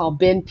book called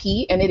Ben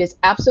P, and it is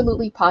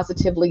absolutely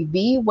positively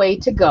the way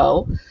to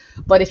go.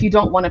 But if you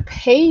don't want to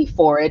pay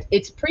for it,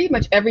 it's pretty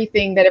much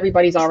everything that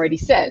everybody's already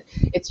said.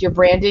 It's your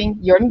branding,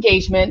 your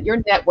engagement,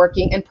 your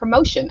networking, and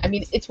promotion. I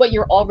mean, it's what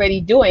you're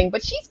already doing,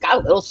 but she's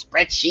got little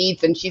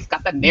spreadsheets, and she's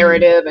got the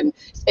narrative and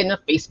in a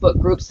Facebook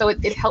group, so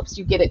it helps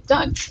you get it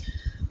done.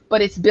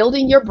 But it's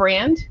building your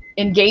brand,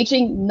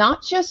 engaging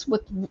not just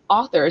with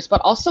authors, but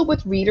also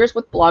with readers,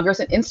 with bloggers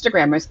and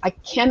Instagrammers. I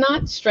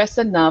cannot stress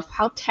enough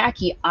how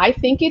tacky I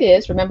think it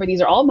is. Remember, these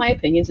are all my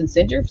opinions, and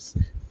send your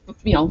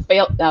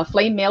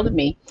flame mail to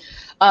me.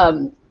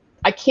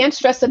 I can't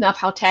stress enough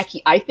how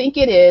tacky I think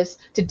it is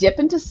to dip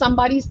into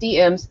somebody's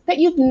DMs that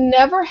you've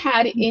never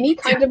had any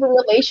kind of a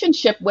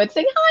relationship with,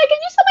 saying, "Hi, can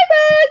you sell my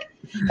bag?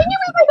 Can you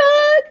read my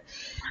bag?"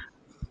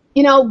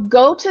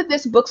 Go to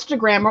this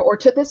bookstagrammer or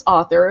to this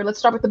author. Let's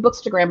start with the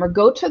bookstagrammer.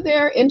 Go to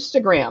their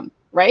Instagram,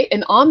 right?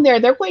 And on there,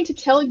 they're going to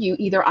tell you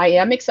either I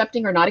am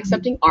accepting or not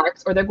accepting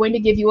ARCs, or they're going to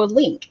give you a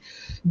link.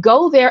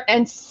 Go there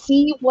and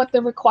see what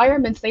the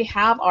requirements they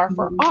have are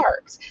for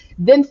ARCs.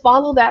 Then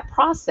follow that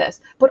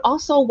process. But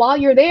also, while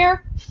you're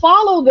there,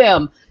 follow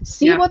them.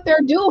 See what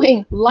they're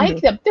doing.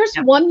 Like them. There's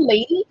one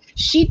lady,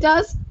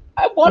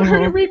 I want her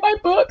to read my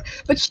book,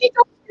 but she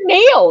does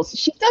nails.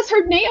 She does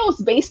her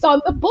nails based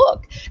on the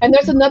book. And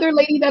there's another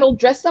lady that'll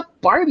dress up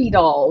Barbie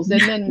dolls. And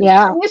then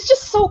it's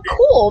just so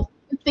cool,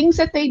 the things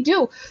that they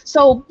do.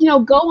 So,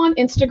 go on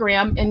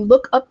Instagram and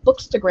look up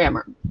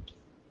Bookstagrammer.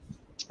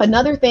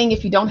 Another thing,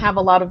 if you don't have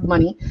a lot of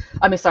money,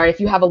 if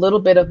you have a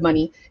little bit of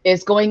money,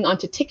 is going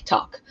onto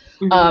TikTok.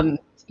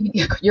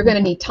 You're going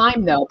to need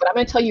time, though. But I'm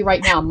going to tell you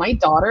right now, my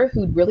daughter,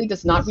 who really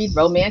does not read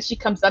romance, she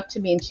comes up to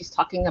me and she's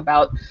talking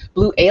about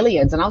blue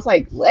aliens. And I was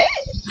like, what?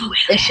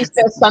 And she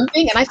says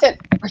something. And I said,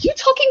 are you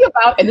talking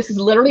about, and this is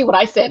literally what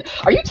I said,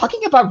 are you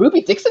talking about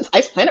Ruby Dixon's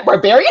Ice Planet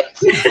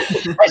Barbarians? And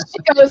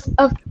she goes,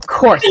 of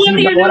course you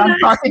know what I'm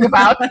talking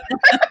about.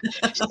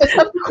 She says,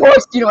 of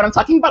course you know what I'm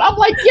talking about. I'm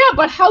like, yeah,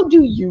 but how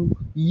do you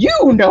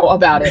know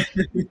about it?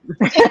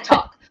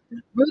 TikTok.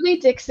 Ruby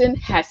Dixon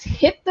has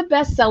hit the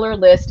bestseller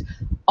list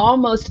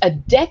almost a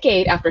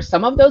decade after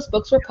some of those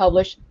books were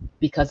published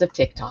because of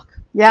TikTok.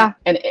 Yeah.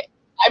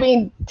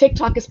 And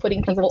TikTok is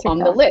putting people on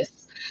the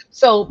list.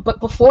 So, but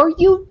before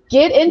you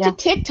get into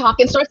TikTok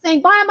and start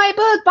saying, buy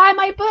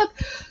my book,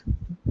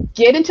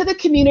 get into the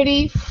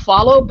community,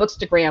 follow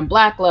Bookstagram,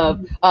 Black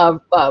Love,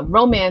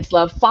 Romance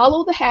Love,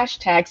 follow the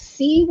hashtags,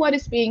 see what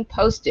is being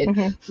posted,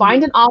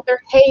 find an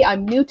author, hey,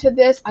 I'm new to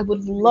this, I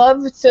would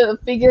love to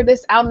figure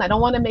this out and I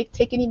don't want to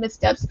take any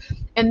missteps,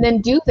 and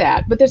then do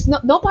that. But there's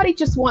nobody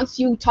just wants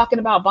you talking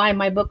about buying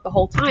my book the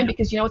whole time,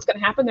 because you know what's going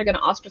to happen, they're going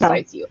to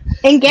ostracize you.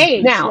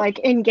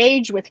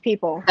 Engage with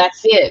people.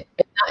 That's it.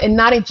 And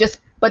not just,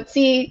 but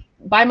see,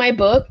 buy my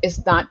book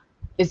is not,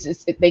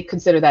 they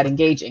consider that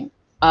engaging.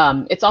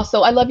 It's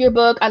also, I love your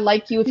book, I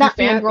like you, if you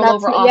fangirl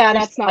over authors. Yeah,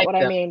 that's not what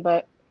I mean,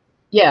 but.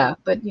 Yeah,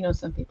 but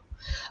some people.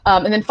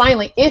 And then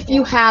finally, if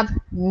you have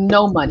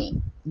no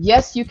money,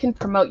 yes, you can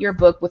promote your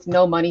book with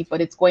no money,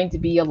 but it's going to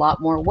be a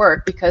lot more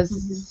work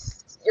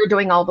because you're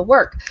doing all the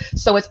work.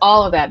 So it's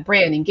all of that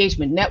brand,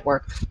 engagement,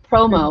 network,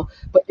 promo,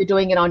 but you're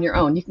doing it on your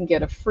own. You can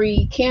get a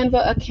free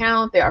Canva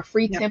account. There are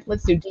free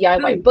templates through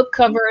DIY book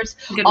covers.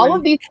 All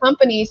of these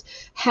companies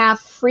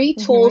have free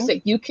tools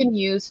that you can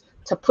use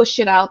to push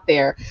it out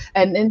there,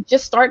 and then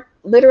just start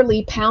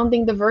literally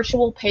pounding the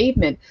virtual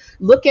pavement.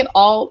 Look at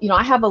all,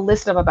 I have a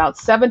list of about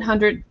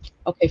 700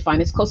 Okay,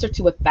 fine. It's closer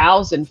to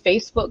 1,000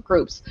 Facebook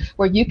groups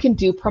where you can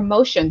do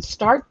promotion.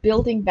 Start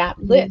building that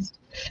list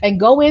and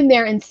go in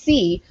there and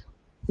see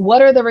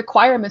what are the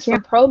requirements for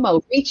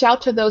promo. Reach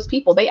out to those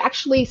people. They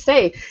actually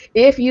say,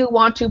 if you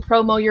want to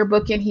promo your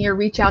book in here,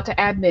 reach out to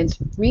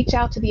admins, reach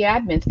out to the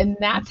admins. And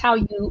that's how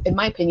you, in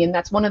my opinion,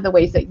 that's one of the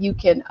ways that you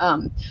can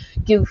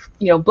give,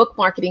 book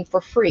marketing for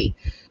free.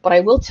 But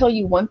I will tell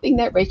you one thing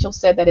that Rachel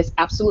said that is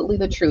absolutely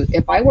the truth.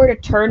 If I were to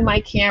turn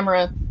my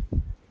camera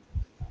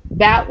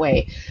that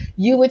way,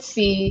 you would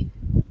see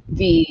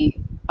the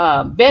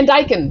Van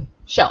Dyken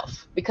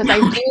shelf, because I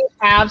do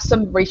have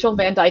some Rachel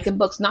Van Dyken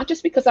books, not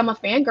just because I'm a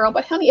fangirl,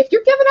 but honey, if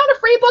you're giving out a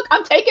free book,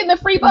 I'm taking the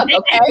free book,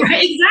 okay?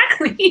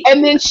 Exactly.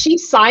 And then she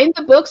signed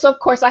the book, so of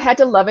course I had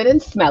to love it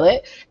and smell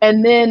it.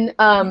 And then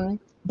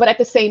but at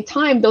the same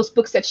time, those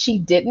books that she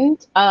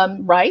didn't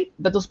write,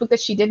 but those books that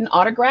she didn't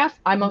autograph,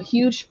 I'm a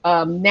huge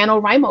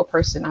NaNoWriMo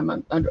person. I'm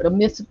a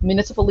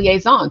municipal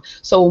liaison.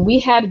 So when we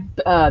had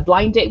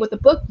Blind Date with the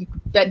Book,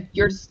 that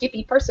your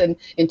Skippy person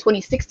in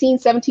 2016,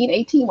 17,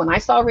 18, when I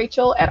saw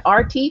Rachel at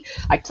RT,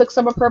 I took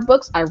some of her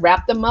books, I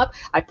wrapped them up,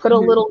 I put a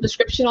little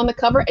description on the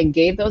cover and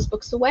gave those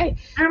books away.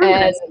 I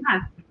remember this.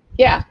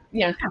 Yeah.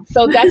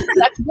 So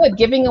that's good.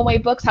 Giving away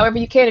books however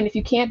you can. And if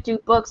you can't do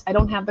books, I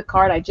don't have the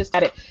card. I just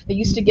had it. They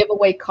used to give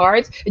away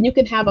cards, and you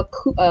can have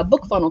a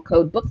book funnel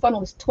code. Book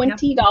funnel is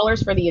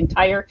 $20 for the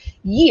entire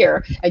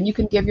year, and you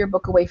can give your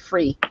book away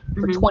free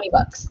for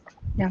 $20.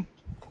 Yeah.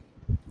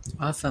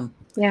 Awesome.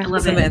 Yeah.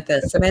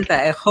 Samantha,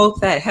 I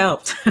hope that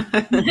helped.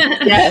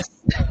 Yes.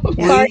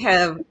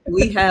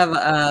 We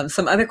have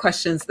some other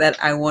questions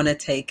that I want to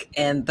take.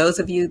 And those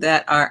of you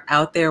that are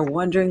out there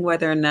wondering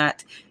whether or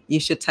not you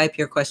should type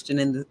your question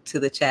into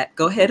the chat,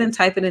 go ahead and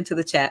type it into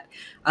the chat.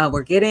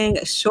 We're getting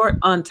short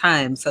on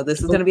time, so this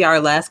is going to be our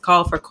last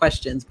call for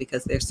questions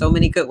because there's so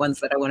many good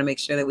ones that I want to make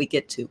sure that we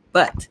get to.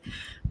 But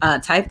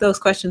type those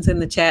questions in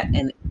the chat,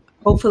 and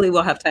hopefully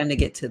we'll have time to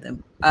get to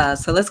them.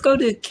 So let's go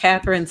to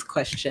Catherine's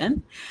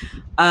question.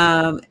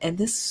 And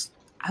this,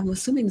 I'm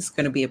assuming this is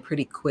going to be a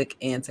pretty quick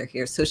answer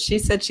here. So she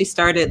said she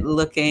started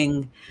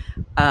looking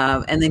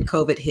and then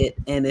COVID hit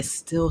and is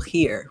still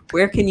here.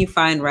 Where can you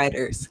find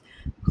writers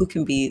who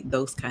can be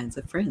those kinds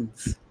of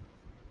friends?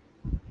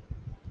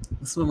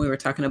 This is when we were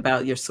talking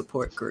about your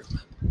support group.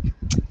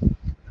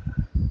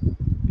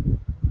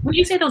 When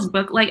you say those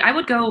I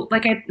would go,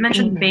 like I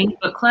mentioned, Bang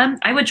Book Club.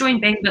 I would join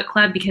Bang Book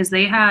Club because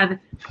their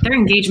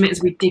engagement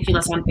is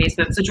ridiculous on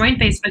Facebook. So join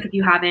Facebook if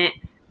you haven't.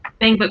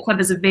 Bang Book Club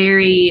is a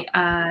very,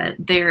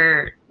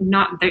 there's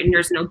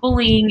no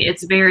bullying.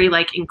 It's very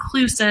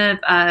inclusive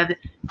of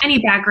any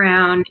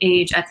background,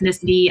 age,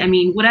 ethnicity. I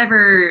mean,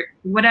 whatever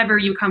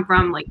you come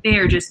from,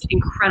 they're just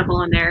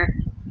incredible in there.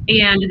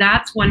 And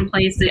that's one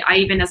place that I,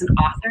 even as an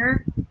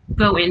author,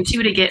 go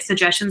into to get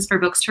suggestions for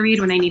books to read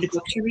when I need a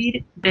book to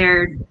read.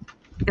 They're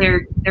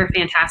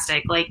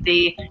fantastic.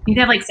 They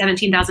have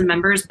 17,000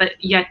 members, but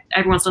yet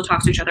everyone still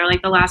talks to each other.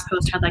 The last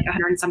post had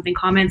 100 and something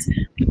comments.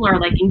 People are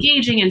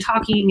engaging and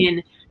talking.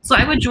 And so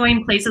I would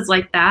join places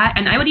like that.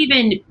 And I would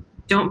even,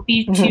 don't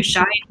be too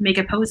shy to make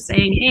a post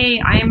saying,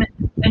 hey, I'm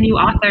a new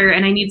author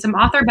and I need some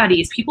author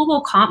buddies. People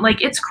will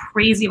it's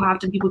crazy how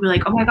often people be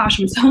like, oh my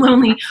gosh, I'm so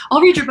lonely. I'll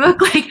read your book.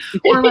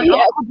 Or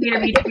I'll be to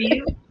read for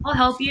you. I'll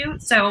help you.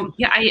 So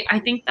yeah, I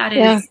think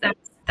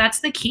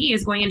that's the key,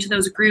 is going into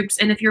those groups.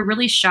 And if you're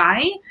really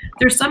shy,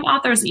 there's some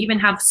authors that even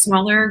have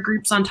smaller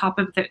groups on top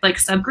of the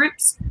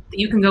subgroups that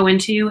you can go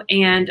into.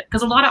 And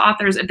because a lot of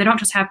authors, they don't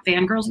just have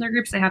fangirls in their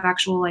groups, they have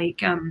actual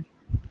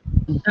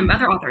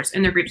other authors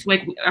in their groups.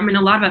 I'm in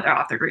a lot of other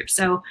author groups.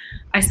 So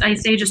I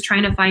say just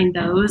trying to find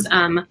those,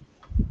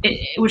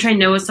 which I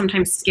know is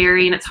sometimes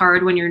scary and it's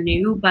hard when you're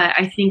new. But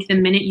I think the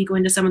minute you go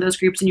into some of those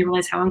groups and you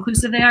realize how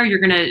inclusive they are, you're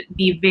going to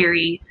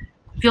be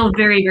feel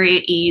very, very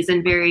at ease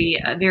and very,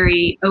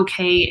 very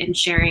okay in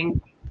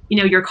sharing,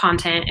 your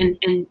content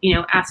and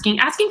asking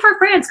for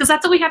friends, because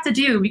that's what we have to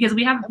do, because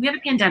we have a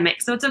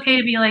pandemic. So it's okay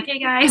to be like, hey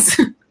guys,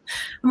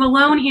 I'm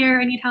alone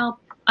here. I need help.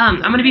 I'm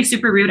going to be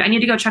super rude. I need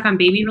to go check on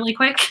baby really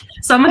quick.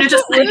 So I'm going to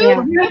just rude.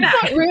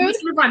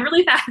 That's run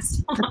really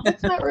fast.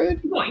 That's not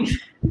rude. Going.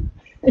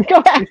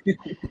 Go back.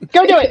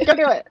 Go do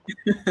it.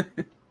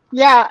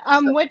 Yeah.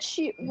 What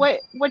she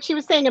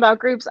was saying about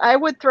groups, I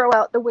would throw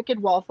out the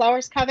Wicked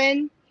Wallflowers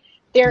Coven.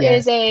 They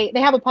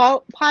have a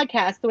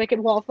podcast, The Wicked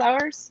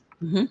Wallflowers,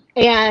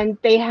 and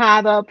they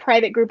have a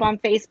private group on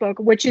Facebook,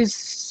 which is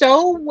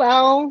so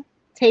well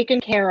taken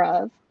care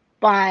of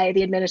by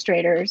the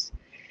administrators,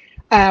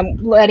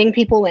 letting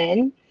people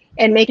in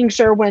and making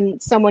sure when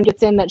someone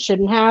gets in that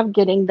shouldn't have,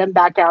 getting them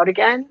back out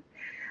again.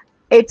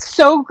 It's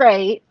so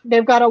great.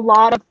 They've got a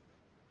lot of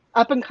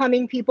up and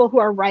coming people who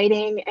are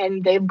writing,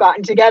 and they've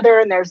gotten together,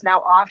 and there's now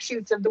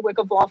offshoots of the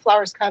Wicked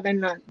Wallflowers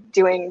Coven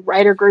doing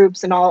writer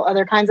groups and all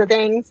other kinds of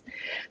things.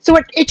 So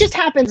it just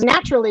happens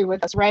naturally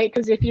with us, right?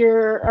 Because if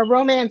you're a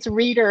romance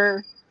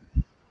reader,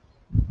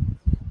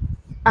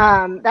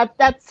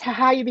 that's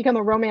how you become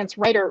a romance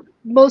writer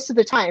most of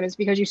the time, is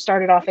because you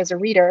started off as a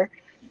reader.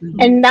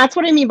 And that's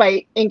what I mean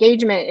by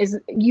engagement, is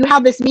you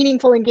have this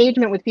meaningful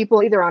engagement with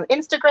people either on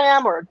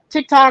Instagram or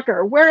TikTok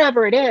or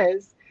wherever it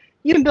is.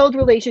 You can build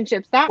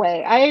relationships that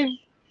way. I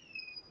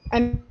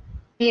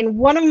mean,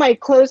 one of my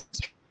close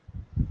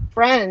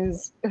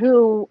friends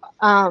who,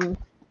 I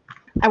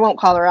won't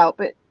call her out,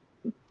 but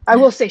I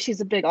will say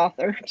she's a big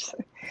author.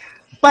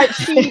 But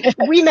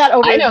we met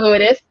over. I know who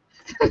it is.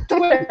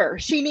 Twitter.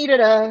 She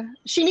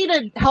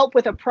needed help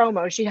with a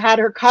promo. She had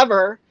her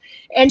cover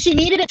and she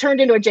needed it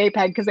turned into a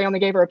JPEG because they only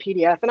gave her a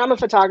PDF. And I'm a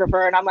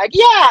photographer and I'm like,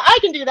 yeah, I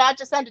can do that.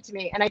 Just send it to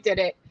me. And I did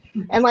it.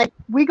 And like,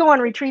 we go on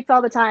retreats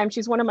all the time.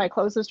 She's one of my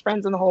closest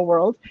friends in the whole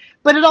world,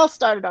 but it all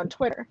started on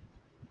Twitter.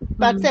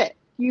 That's it.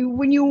 You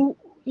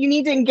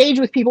need to engage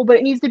with people, but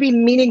it needs to be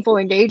meaningful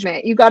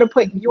engagement. You got to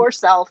put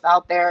yourself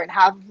out there and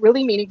have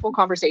really meaningful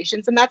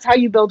conversations. And that's how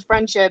you build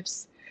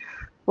friendships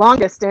long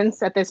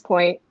distance at this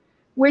point,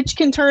 which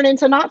can turn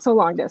into not so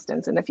long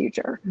distance in the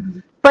future.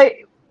 But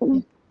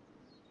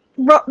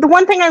the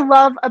one thing I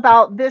love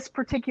about this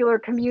particular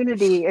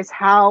community is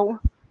how,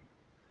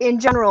 in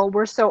general,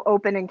 we're so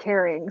open and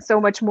caring, so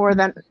much more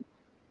than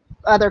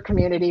other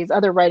communities,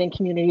 other writing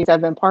communities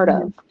I've been part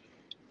of.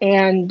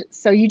 And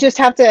so you just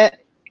have to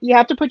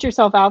put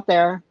yourself out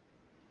there,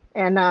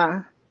 and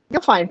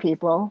you'll find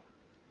people.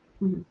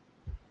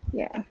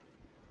 Yeah. I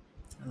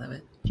love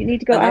it. Do you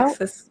need to go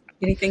Alexis,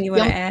 anything you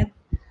want to add?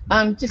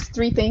 Just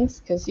three things,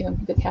 because I'm a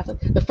good Catholic.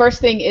 The first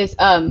thing is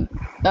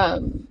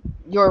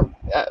your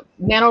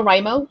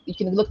NaNoWriMo. You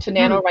can look to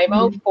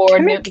NaNoWriMo for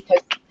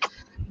because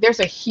there's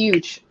a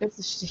huge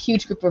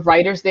group of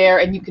writers there,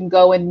 and you can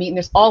go and meet. And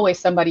there's always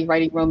somebody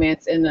writing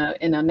romance in a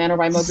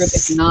NaNoWriMo group.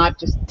 If not,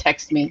 just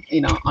text me,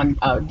 on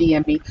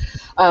DM me.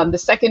 The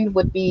second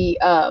would be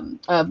Para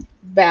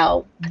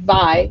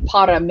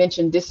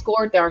mentioned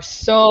Discord. There are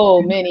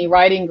so many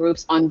writing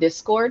groups on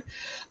Discord.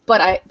 But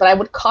I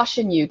would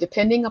caution you,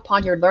 depending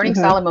upon your learning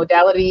style and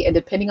modality, and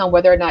depending on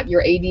whether or not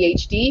you're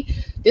ADHD,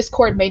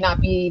 Discord may not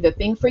be the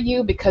thing for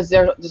you, because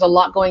there's a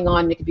lot going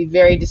on. And it can be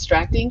very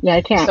distracting. Yeah,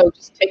 I can't. So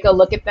just take a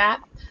look at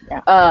that.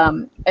 Yeah.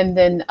 And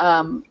then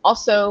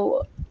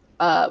also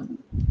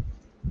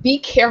be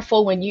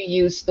careful when you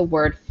use the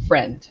word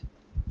friend.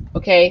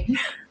 Okay.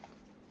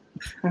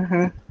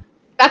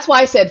 That's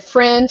why I said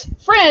friends,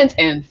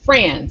 and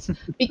friends,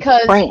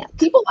 because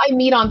people I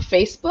meet on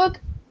Facebook,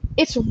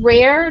 it's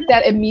rare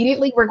that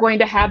immediately we're going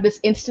to have this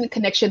instant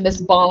connection,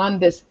 this bond,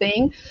 this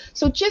thing.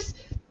 So just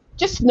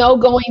know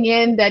going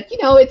in that,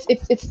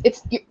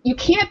 it's you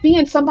can't be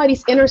in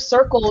somebody's inner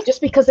circle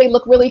just because they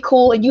look really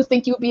cool and you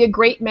think you'd be a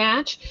great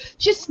match.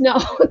 Just know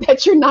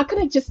that you're not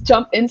going to just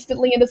jump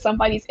instantly into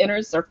somebody's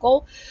inner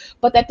circle,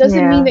 but that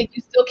doesn't mean that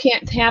you still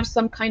can't have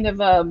some kind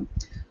of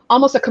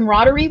almost a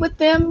camaraderie with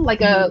them,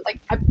 like I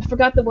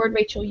forgot the word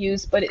Rachel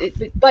used, but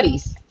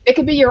buddies. It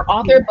could be your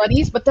author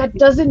buddies, but that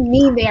doesn't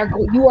mean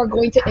you are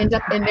going to end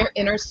up in their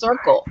inner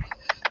circle.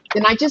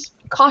 And I just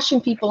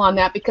caution people on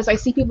that, because I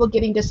see people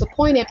getting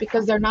disappointed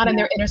because they're not in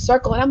their inner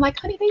circle, and I'm like,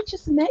 honey, they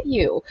just met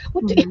you.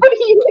 What are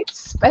you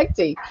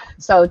expecting?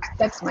 So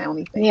that's my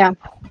only thing. Yeah.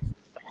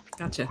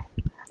 Gotcha.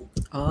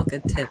 All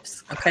good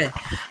tips. Okay.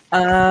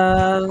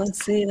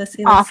 Let's see.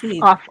 Off.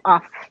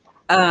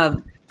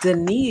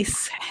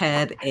 Denise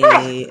had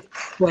a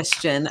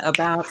question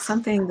about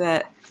something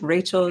that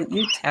Rachel,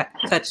 you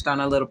touched on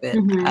a little bit.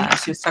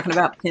 She was talking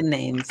about pen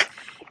names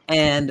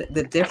and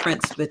the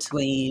difference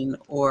between,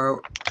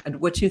 or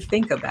what you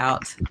think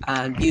about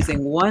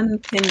using one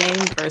pen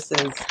name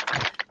versus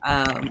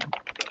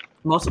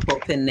multiple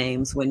pen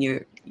names when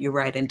you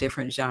write in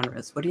different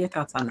genres. What are your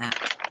thoughts on that?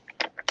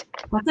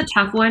 That's a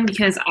tough one,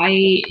 because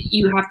I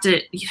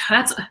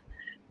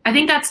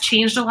think that's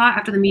changed a lot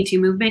after the Me Too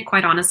movement,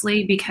 quite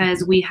honestly,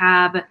 because we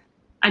have,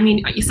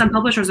 some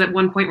publishers at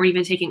one point were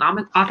even taking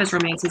office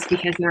romances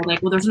because they're like,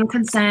 well, there's no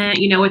consent,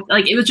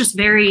 it was just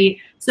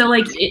very,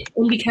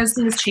 and because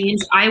things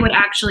changed, I would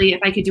actually, if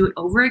I could do it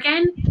over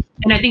again,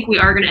 and I think we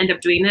are going to end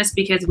up doing this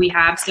because we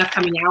have stuff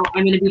coming out,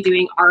 I'm going to be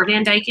doing R.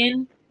 Van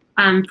Dyken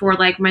for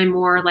my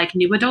more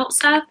new adult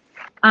stuff,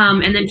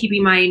 and then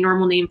keeping my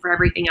normal name for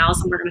everything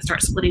else, and we're going to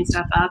start splitting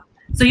stuff up.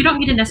 So you don't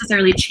need to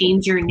necessarily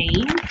change your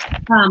name.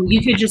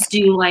 You could just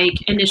do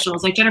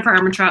initials, like Jennifer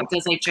Armentrout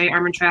does J.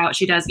 Armentrout.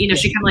 She does,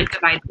 she kind of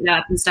divides it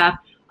up and stuff.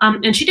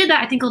 And she did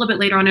that, I think, a little bit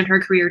later on in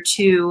her career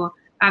too,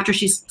 after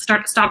she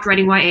stopped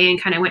writing YA and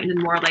kind of went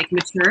into more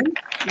mature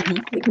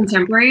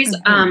contemporaries.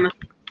 And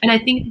I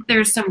think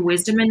there's some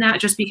wisdom in that,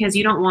 just because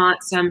you don't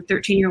want some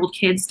 13-year-old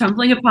kids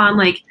stumbling upon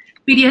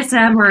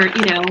BDSM or,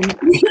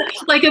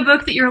 a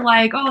book that you're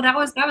like, oh, that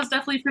was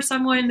definitely for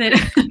someone that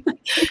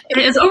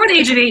is over the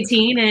age of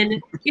 18,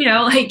 and, you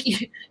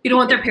don't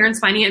want their parents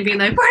finding it and being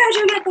like, where did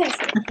you get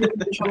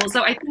this?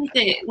 So I think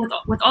that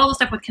with all the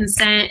stuff with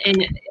consent,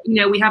 and,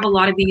 we have a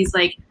lot of these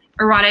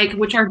erotic,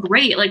 which are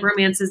great,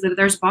 romances, that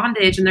there's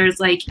bondage, and there's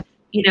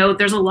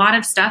there's a lot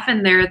of stuff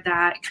in there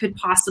that could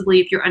possibly,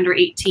 if you're under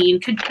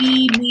 18, could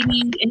be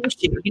maybe an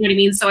issue. You know what I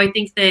mean? So I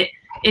think that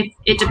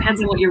it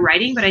depends on what you're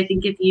writing, but I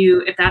think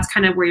if that's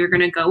kind of where you're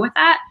going to go with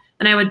that,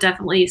 then I would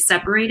definitely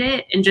separate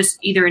it and just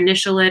either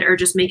initial it or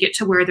just make it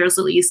to where there's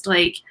at least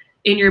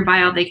in your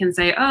bio, they can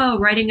say, oh,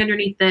 writing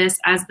underneath this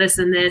as this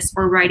and this,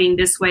 or writing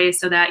this way,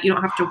 so that you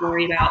don't have to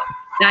worry about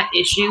that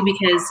issue,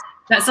 because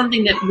that's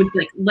something that would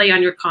like lay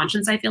on your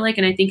conscience, I feel like.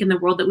 And I think in the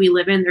world that we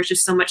live in, there's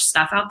just so much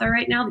stuff out there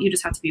right now that you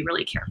just have to be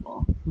really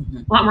careful.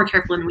 A lot more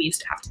careful than we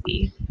used to have to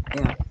be.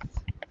 Yeah.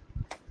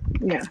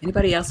 Yeah.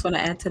 Anybody else want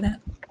to add to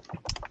that?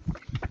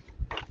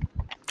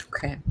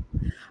 Okay.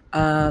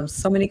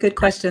 So many good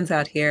questions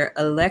out here.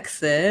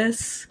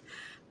 Alexis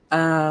K,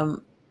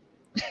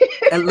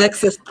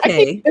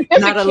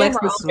 not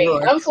Alexis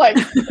Rourke. I was like,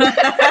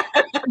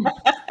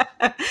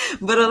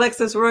 but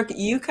Alexis Rourke,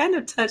 you kind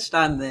of touched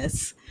on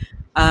this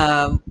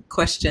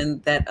question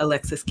that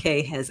Alexis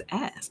K has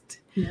asked.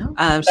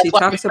 Yeah. She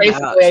talks about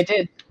the way I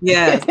did.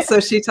 Yeah, so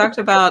she talked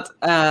about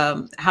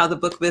how the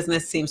book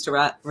business seems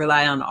to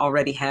rely on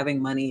already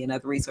having money and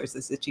other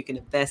resources that you can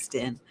invest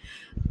in.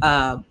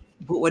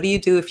 But what do you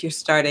do if you're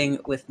starting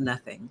with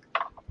nothing?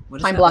 What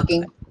does Time that look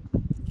blocking. like?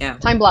 Yeah.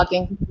 Time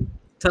blocking.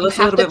 Tell us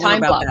a little bit more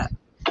about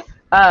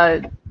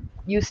that.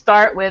 You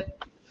start with,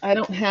 I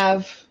don't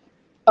have,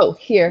 oh,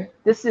 here.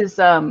 This is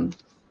the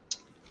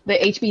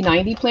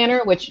HB90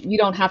 planner, which you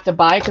don't have to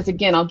buy, because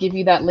again, I'll give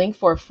you that link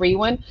for a free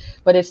one,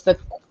 but it's the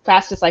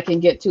fastest I can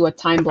get to a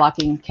time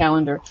blocking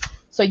calendar.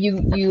 So you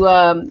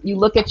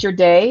look at your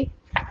day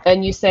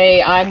and you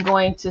say, I'm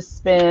going to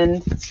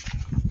spend,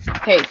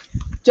 hey,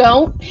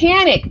 don't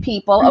panic,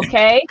 people,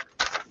 okay?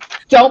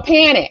 Don't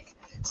panic.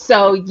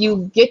 So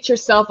you get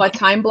yourself a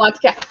time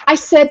block. I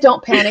said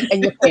don't panic,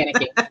 and you're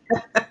panicking.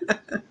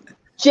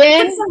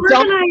 Jen,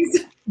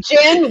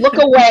 Jen, look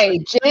away.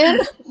 Jen,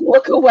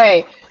 look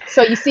away.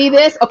 So you see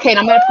this? Okay, and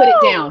I'm going to put it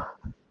down.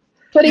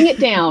 Putting it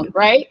down,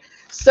 right?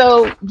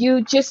 So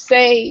you just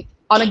say,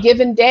 on a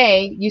given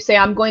day, you say,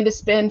 I'm going to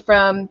spend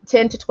from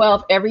 10 to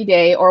 12 every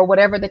day, or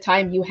whatever the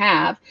time you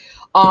have,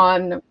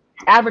 on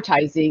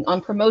advertising, on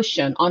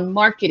promotion, on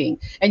marketing,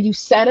 and you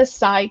set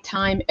aside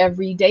time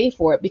every day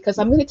for it. Because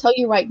I'm going to tell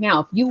you right now,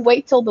 if you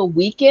wait till the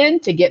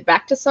weekend to get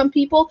back to some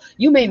people,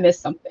 you may miss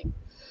something.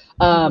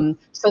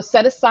 So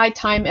set aside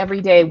time every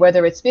day,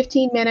 whether it's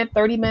 15-minute,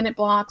 30-minute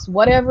blocks,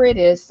 whatever it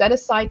is, set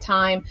aside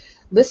time,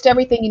 list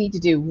everything you need to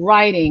do: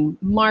 writing,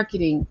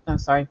 marketing. Oh,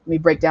 sorry, let me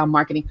break down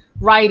marketing: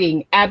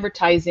 writing,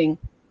 advertising,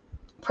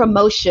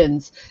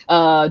 promotions,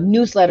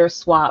 newsletter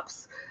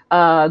swaps,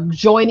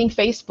 joining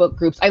Facebook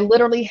groups. I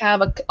literally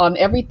have on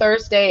every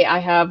Thursday, I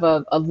have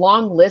a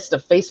long list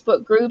of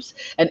Facebook groups,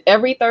 and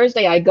every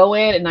Thursday I go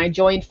in and I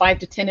join 5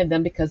 to 10 of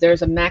them, because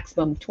there's a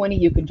maximum of 20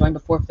 you can join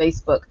before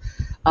Facebook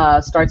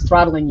starts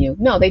throttling you.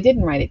 No, they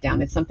didn't write it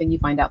down. It's something you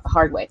find out the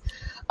hard way.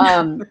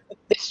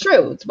 It's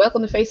true. It's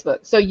welcome to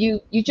Facebook. So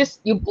you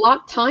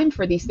block time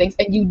for these things,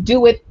 and you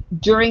do it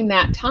during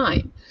that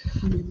time.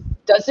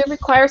 Does it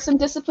require some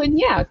discipline?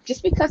 Yeah.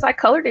 Just because I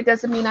colored it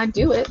doesn't mean I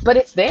do it, but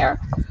it's there.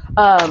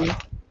 You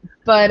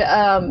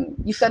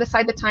set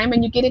aside the time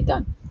and you get it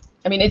done.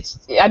 I mean,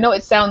 I know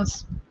it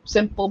sounds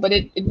simple, but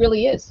it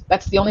really is.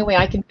 That's the only way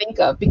I can think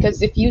of.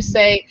 Because if you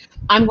say,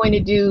 I'm going to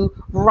do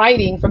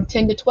writing from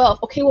 10 to 12,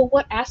 okay, well,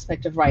 what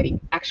aspect of writing?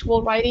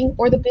 Actual writing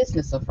or the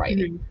business of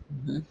writing?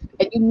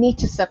 And you need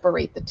to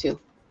separate the two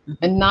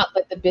and not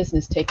let the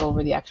business take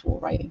over the actual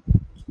writing.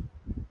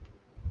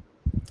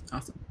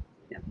 Awesome.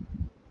 Yeah.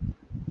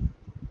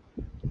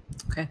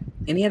 Okay.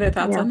 Any other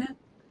thoughts on that?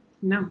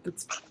 No.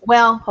 That's...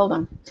 Well, hold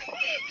on.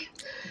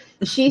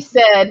 She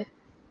said,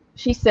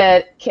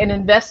 can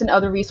invest in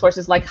other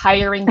resources like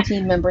hiring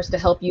team members to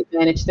help you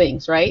manage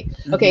things, right?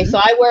 Okay, so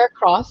I wear a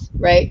cross,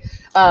 right?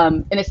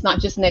 And it's not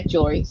just neck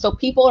jewelry. So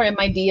people are in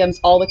my DMs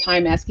all the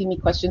time asking me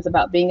questions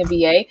about being a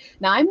VA.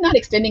 Now, I'm not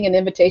extending an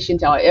invitation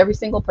to every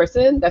single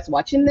person that's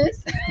watching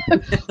this.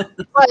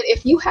 But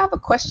if you have a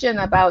question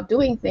about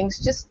doing things,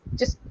 just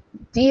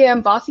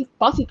DM Bossy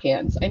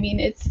Pants. I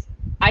mean,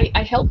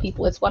 I help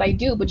people. It's what I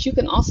do. But you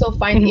can also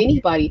find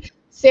anybody.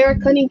 Sarah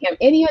Cunningham,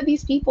 any of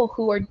these people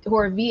who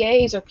are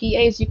VAs or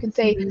PAs, you can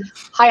say,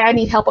 hi, I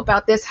need help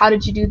about this. How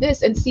did you do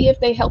this? And see if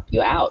they help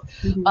you out.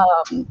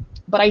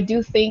 But I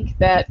do think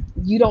that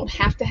you don't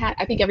have to have,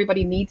 I think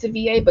everybody needs a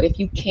VA, but if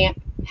you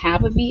can't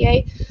have a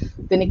VA,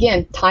 then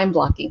again, time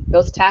blocking.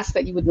 Those tasks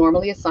that you would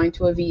normally assign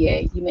to a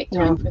VA, you make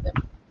time for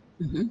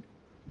them.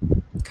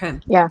 Okay.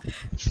 Yeah.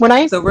 When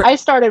I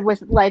started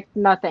with like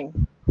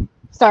nothing.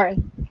 Sorry.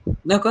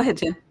 No, go ahead,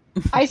 Jen.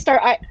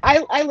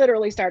 I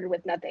literally started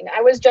with nothing.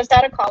 I was just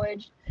out of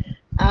college.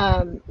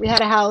 We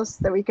had a house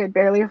that we could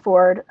barely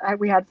afford.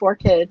 We had 4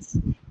 kids,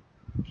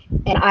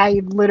 and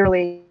I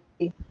literally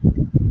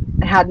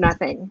had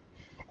nothing.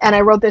 And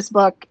I wrote this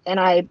book, and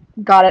I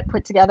got it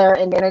put together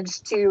and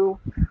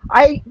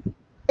I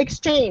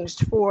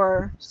exchanged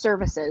for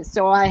services.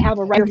 So I have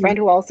a writer friend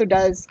who also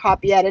does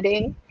copy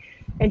editing,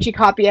 and she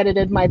copy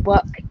edited my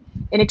book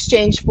in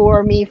exchange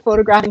for me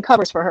photographing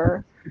covers for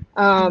her.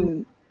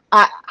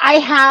 I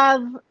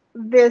have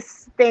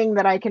this thing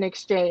that I can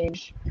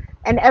exchange,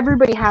 and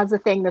everybody has a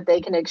thing that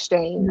they can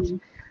exchange.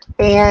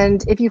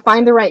 And if you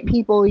find the right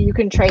people, you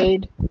can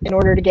trade in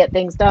order to get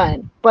things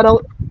done. But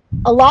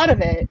a lot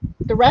of it,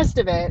 the rest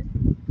of it,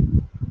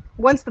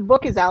 once the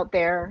book is out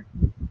there,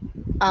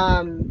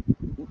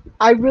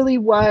 I really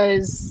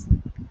was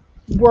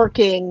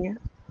working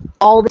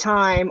all the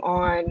time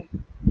on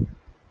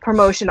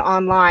promotion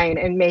online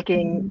and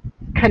making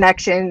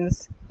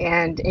connections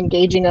and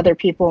engaging other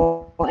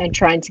people and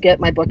trying to get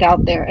my book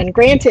out there. And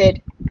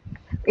granted,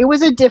 it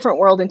was a different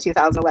world in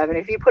 2011.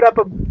 If you put up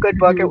a good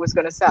book, it was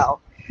going to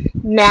sell.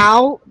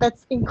 Now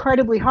that's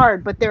incredibly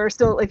hard, but there are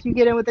still, if you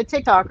get in with the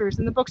TikTokers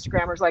and the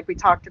bookstagrammers like we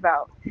talked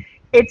about,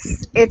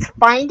 it's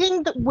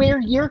finding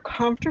where you're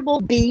comfortable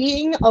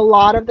being a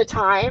lot of the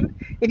time.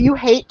 If you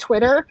hate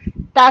Twitter,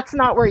 that's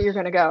not where you're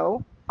going to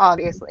go,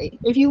 obviously.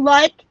 If you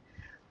like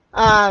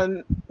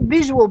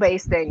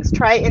visual-based things,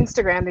 try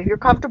Instagram. If you're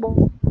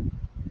comfortable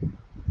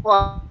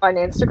on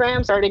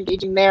Instagram, start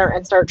engaging there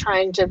and start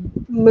trying to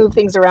move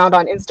things around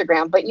on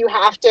Instagram. But you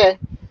have to,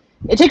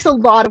 it takes a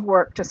lot of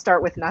work to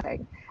start with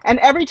nothing. And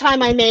every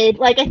time I made,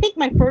 like, I think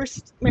my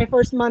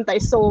first month I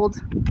sold,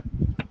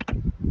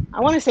 I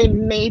want to say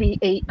maybe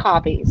 8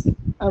 copies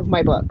of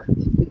my book.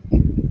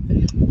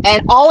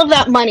 And all of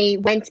that money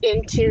went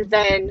into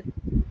then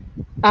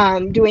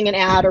doing an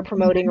ad or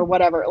promoting or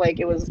whatever. Like,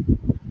 it was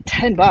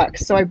 $10.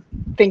 So I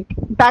think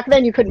back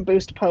then you couldn't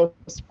boost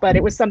posts, but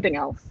it was something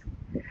else.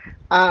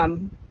 I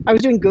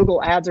was doing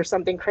Google ads or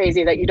something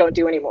crazy that you don't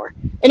do anymore.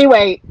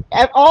 Anyway,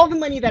 all the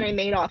money that I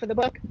made off of the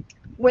book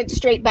went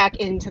straight back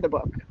into the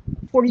book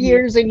for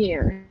years and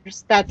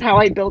years. That's how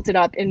I built it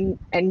up and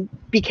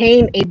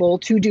became able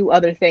to do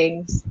other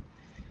things,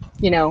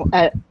 you know,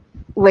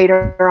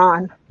 later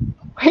on.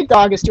 My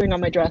dog is chewing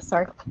on my dress,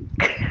 sorry.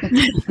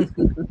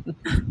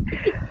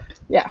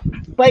 Yeah,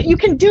 but you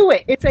can do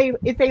it. It's a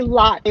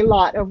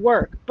lot of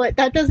work, but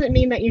that doesn't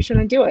mean that you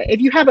shouldn't do it. If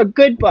you have a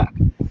good book,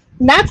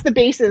 and that's the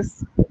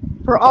basis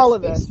for all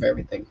of this. For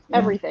everything. Yeah.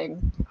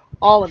 Everything,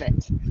 all of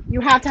it.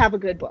 You have to have a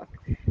good book.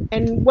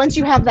 And once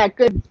you have that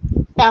good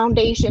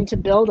foundation to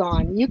build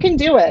on, you can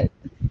do it.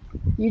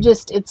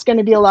 It's going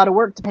to be a lot of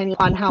work depending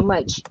on how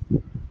much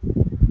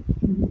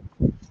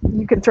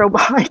you can throw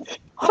behind.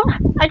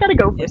 I got to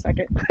go for a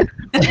second.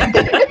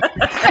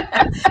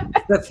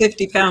 The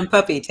 50-pound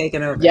puppy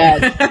taking over.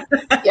 Yes.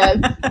 Yes.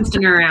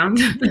 Twisting around.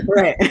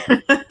 Right.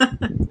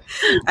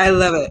 I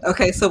love it.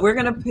 Okay, so we're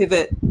going to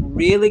pivot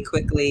really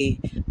quickly.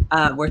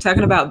 We're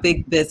talking about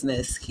big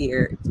business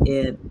here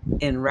in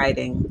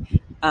writing.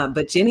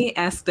 But Jenny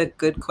asked a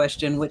good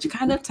question, which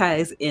kind of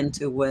ties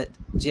into what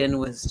Jen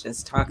was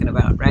just talking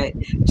about, right?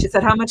 She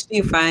said, how much do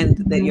you find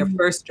that your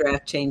first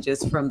draft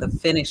changes from the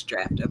finished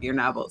draft of your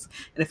novels?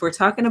 And if we're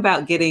talking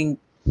about getting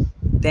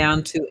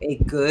down to a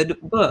good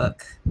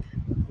book,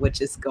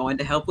 which is going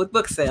to help with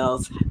book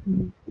sales,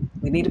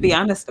 we need to be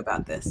honest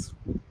about this.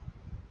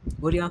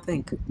 What do y'all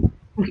think?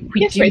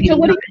 Yes, Rachel,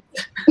 what do you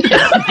under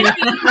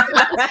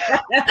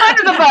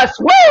the bus,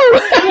 woo!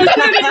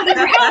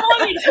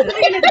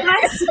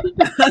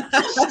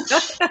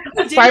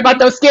 Sorry about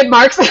those skid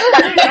marks.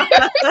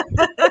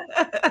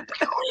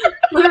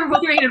 We're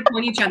both ready to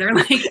point each other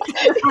like,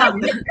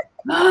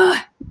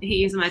 I hate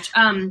you so much.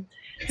 I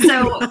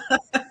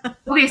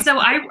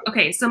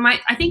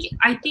think,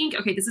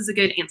 this is a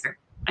good answer.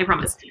 I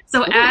promise.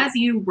 So as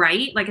you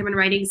write, like I've been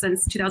writing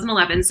since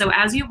 2011. So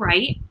as you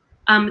write,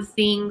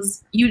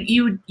 things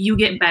you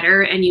get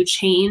better and you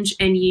change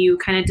and you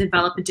kind of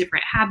develop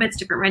different habits,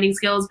 different writing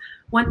skills.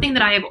 One thing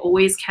that I have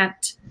always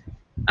kept,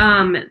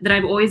 that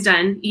I've always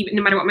done, even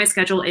no matter what my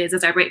schedule is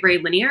I write very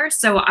linear.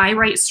 So I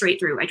write straight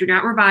through. I do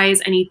not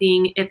revise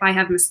anything. If I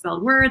have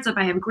misspelled words, if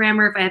I have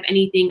grammar, if I have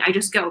anything, I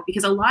just go,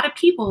 because a lot of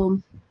people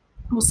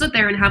will sit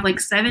there and have like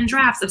 7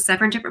 drafts of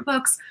 7 different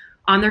books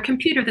on their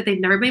computer that they've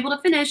never been able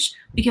to finish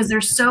because they're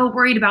so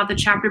worried about the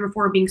chapter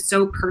before being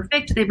so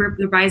perfect. They've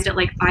revised it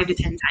like 5 to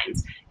 10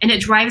 times. And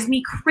it drives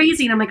me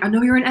crazy. And I'm like, I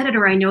know you're an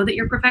editor. I know that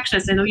you're a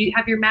perfectionist. I know you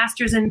have your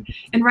master's in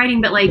writing,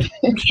 but like,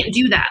 you can't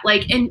do that.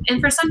 Like, and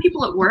for some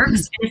people it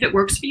works. And if it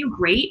works for you,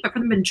 great. But for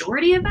the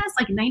majority of us,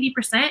 like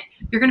 90%,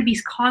 you're going to be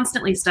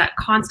constantly stuck,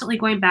 constantly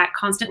going back,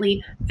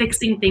 constantly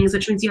fixing things,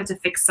 which means you have to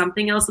fix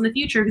something else in the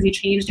future because you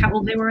changed how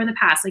old they were in the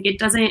past. Like it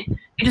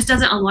just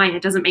doesn't align.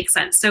 It doesn't make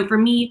sense. So for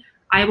me,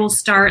 I will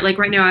start, like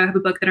right now I have a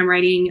book that I'm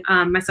writing,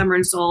 My Summer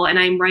and Soul, and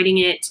I'm writing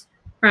it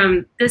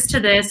from this to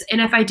this.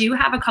 And if I do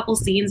have a couple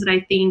scenes that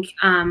I think,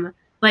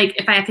 like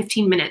if I have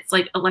 15 minutes,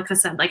 like Alexa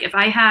said, like if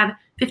I have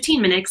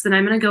 15 minutes, then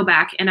I'm going to go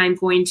back and I'm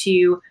going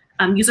to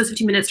use those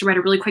 15 minutes to write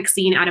a really quick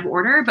scene out of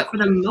order. But for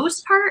the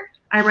most part,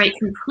 I write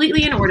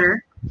completely in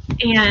order.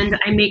 And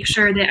I make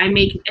sure that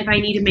if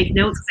I need to make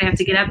notes because I have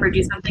to get up or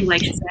do something,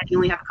 like she said, you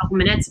only have a couple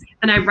minutes,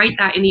 then I write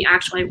that in the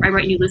actual, I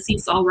write in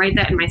Ulysses, so I'll write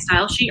that in my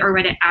style sheet or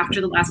write it after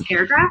the last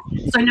paragraph.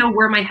 So I know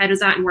where my head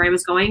is at and where I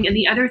was going. And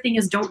the other thing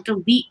is don't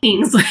delete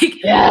things.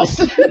 Like, yes.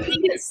 I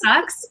think it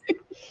sucks.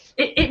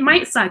 It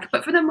might suck,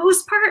 but for the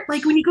most part,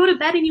 like when you go to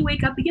bed and you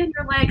wake up again,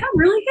 you're like, I'm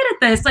really good at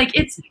this. Like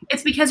it's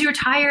because you're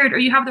tired or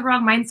you have the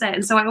wrong mindset.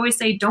 And so I always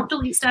say, don't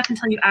delete stuff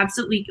until you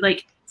absolutely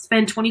like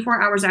spend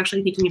 24 hours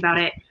actually thinking about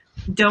it.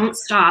 Don't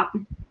stop.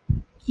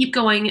 keep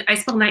going. I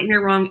spell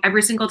nightmare wrong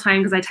every single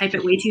time because I type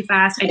it way too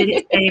fast. I did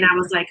it today and I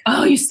was like,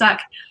 oh, you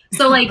suck.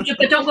 So like,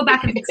 but don't go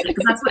back and fix it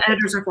because that's what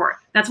editors are for.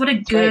 That's what a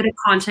good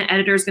content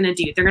editor is going to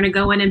do. They're going to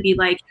go in and be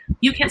like,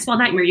 you can't spell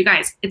nightmare, you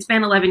guys. It's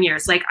been 11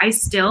 years. Like I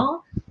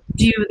still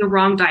do the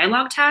wrong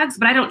dialogue tags,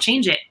 but I don't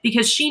change it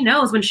because she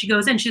knows when she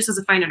goes in, she just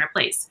doesn't find in her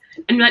place.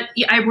 And like,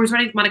 I was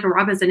writing with Monica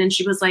Robinson and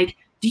she was like,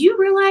 do you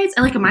realize,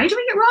 like, am I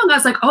doing it wrong? I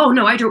was like, oh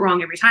no, I do it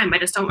wrong every time.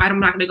 I'm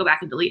not going to go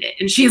back and delete it.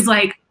 And she's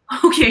like,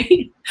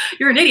 okay,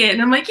 you're an idiot.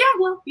 And I'm like, yeah,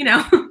 well, you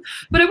know,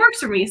 but it works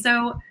for me.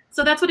 So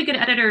that's what a good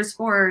editor is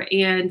for.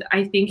 And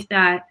I think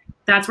that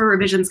that's where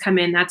revisions come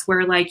in. That's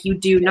where like you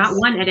do not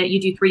one edit, you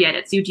do 3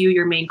 edits. You do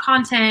your main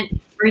content,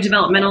 your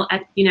developmental,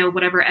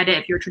 whatever edit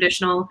if you're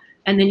traditional,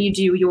 and then you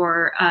do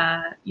your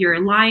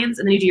lines,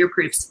 and then you do your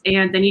proofs,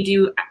 and then you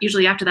do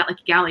usually after that like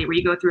a galley where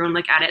you go through and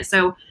look at it.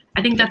 So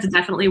I think that's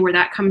definitely where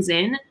that comes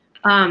in.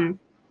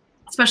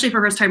 Especially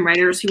for first-time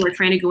writers who are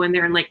trying to go in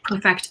there and like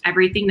perfect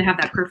everything to have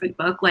that perfect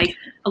book. Like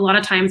a lot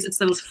of times it's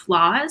those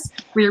flaws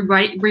where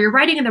you're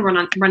writing in the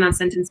run-on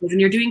sentences and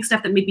you're doing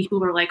stuff that maybe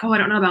people are like, oh, I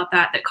don't know about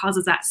that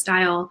causes that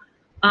style.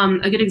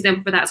 A good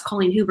example for that is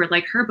Colleen Hoover.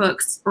 Like her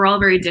books are all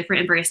very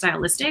different and very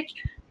stylistic.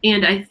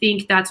 And I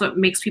think that's what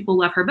makes people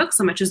love her books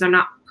so much is they're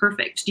not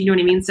perfect. Do you know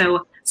what I mean?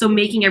 So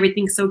making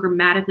everything so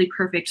grammatically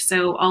perfect.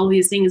 So all of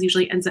these things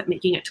usually ends up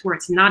making it to where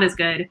it's not as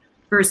good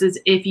versus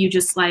if you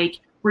just like,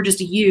 were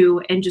just you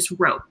and just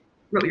wrote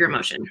your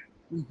emotion.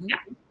 Mm-hmm. Yeah.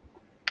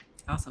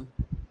 Awesome.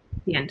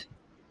 The end.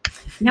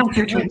 Now it's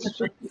your turn.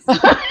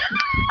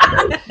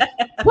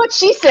 What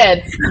she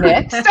said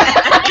next.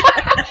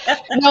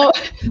 No,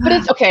 but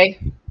it's okay.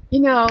 You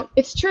know,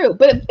 it's true,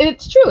 but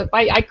it's true. If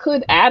I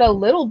could add a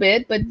little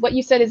bit, but what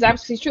you said is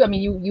absolutely true. I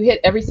mean, you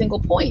hit every single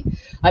point.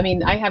 I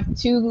mean, I have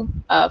 2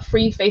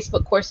 free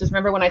Facebook courses.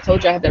 Remember when I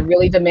told you I had a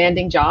really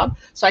demanding job?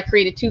 So I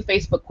created 2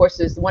 Facebook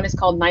courses. One is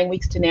called 9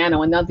 Weeks to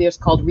Nano. Another is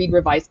called Read,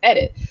 Revise,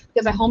 Edit,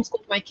 because I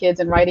homeschooled my kids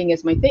and writing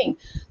is my thing.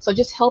 So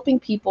just helping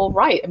people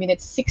write. I mean,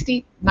 it's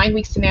 9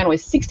 Weeks to Nano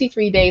is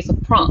 63 days of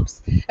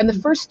prompts. And the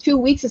first 2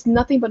 weeks is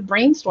nothing but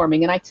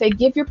brainstorming. And I'd say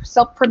give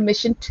yourself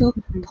permission to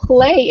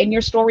play in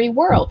your story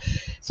world,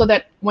 so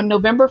that when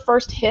November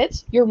 1st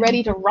hits, you're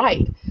ready to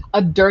write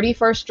a dirty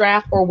first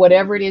draft or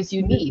whatever it is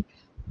you need.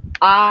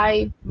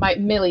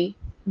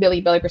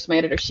 Millie Bellickers, my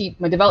editor,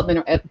 my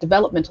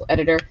developmental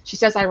editor, she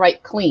says I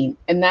write clean,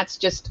 and that's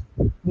just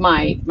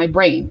my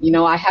brain. You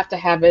know, I have to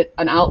have an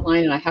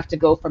outline, and I have to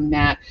go from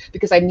that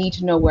because I need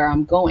to know where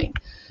I'm going.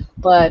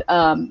 But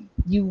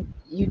you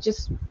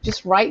just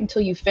write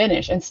until you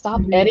finish and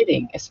stop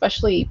editing,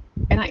 especially.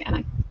 And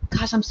I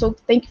gosh, I'm so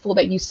thankful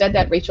that you said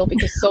that, Rachel,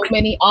 because so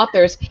many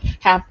authors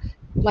have,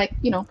 like,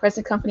 you know,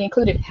 present company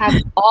included, have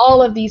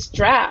all of these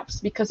drafts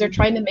because they're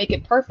trying to make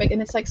it perfect.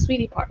 And it's like,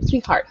 sweetheart,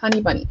 honey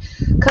bunny,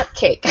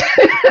 cupcake.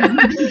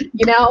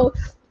 You know,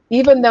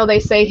 even though they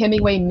say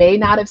Hemingway may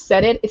not have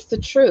said it, it's the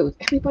truth.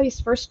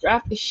 Everybody's first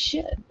draft is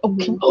shit.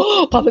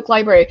 Oh, public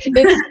library.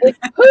 It's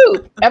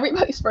poop.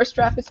 Everybody's first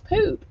draft is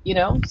poop, you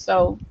know?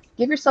 So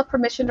give yourself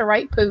permission to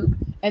write poop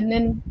and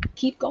then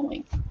keep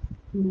going.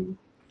 Mm-hmm.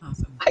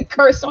 Awesome. I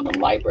curse on the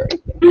library.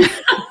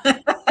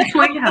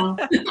 Right now.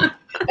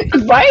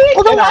 Right?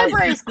 Well, the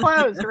library's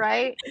closed,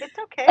 right? It's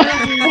okay.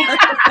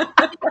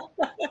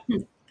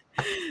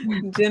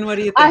 Jen, what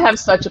do you think? I have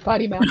such a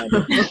potty mouth.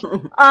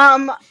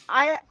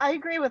 I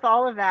agree with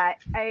all of that.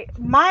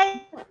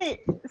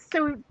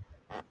 So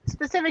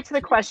specific to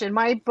the question,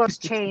 my books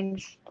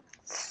change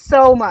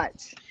so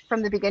much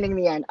from the beginning to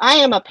the end. I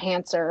am a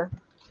pantser.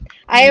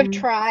 I have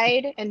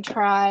tried and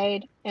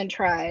tried and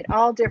tried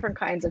all different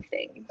kinds of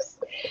things,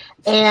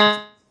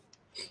 and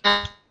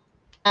I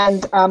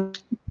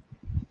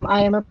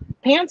am a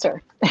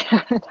pantser.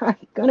 I'm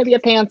going to be a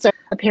pantser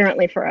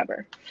apparently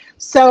forever.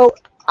 So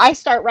I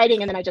start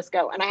writing and then I just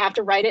go, and I have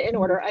to write it in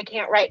order. I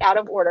can't write out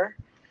of order,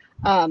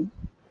 and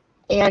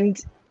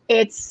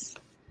it's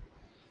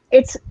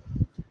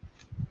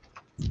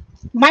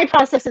my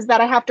process is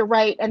that I have to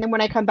write, and then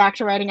when I come back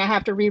to writing, I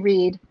have to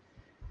reread.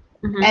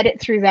 Mm-hmm. Edit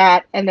through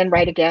that and then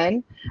write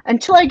again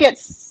until I get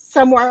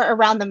somewhere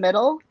around the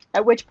middle,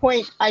 at which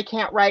point I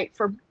can't write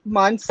for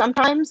months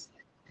sometimes.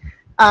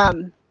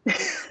 I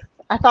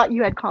thought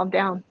you had calmed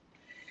down.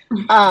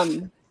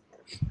 I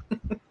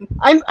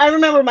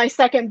remember my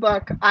second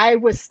book, I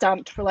was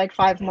stumped for like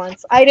 5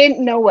 months. I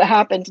didn't know what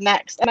happened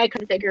next and I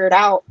couldn't figure it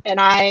out.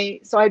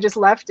 So I just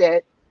left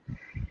it.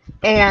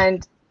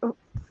 And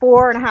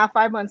 4.5,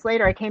 5 months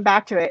later, I came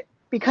back to it.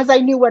 Because I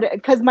knew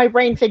because my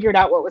brain figured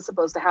out what was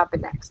supposed to happen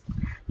next.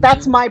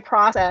 That's my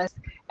process.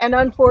 And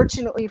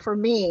unfortunately for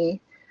me,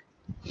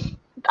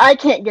 I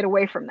can't get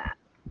away from that.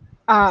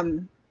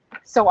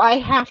 So I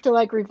have to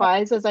like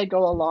revise as I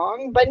go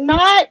along, but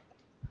not,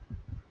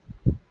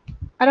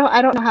 I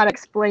don't know how to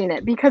explain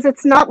it because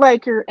it's not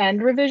like your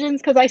end revisions,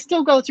 because I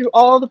still go through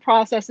all the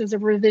processes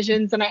of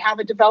revisions and I have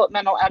a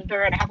developmental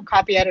editor and I have a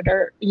copy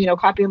editor, you know,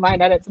 copy and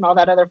line edits and all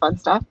that other fun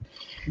stuff.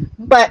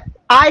 But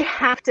I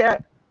have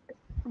to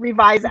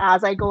revise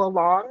as I go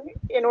along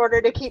in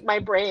order to keep my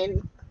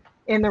brain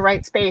in the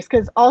right space,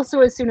 because also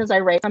as soon as I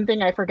write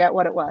something, I forget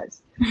what it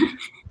was.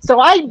 So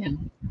I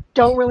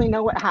don't really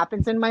know what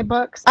happens in my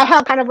books. I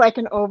have kind of like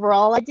an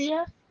overall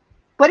idea,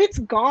 but it's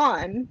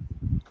gone.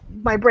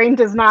 My brain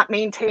does not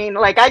maintain,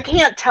 like, I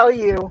can't tell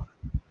you,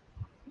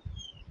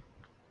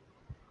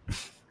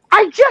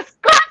 I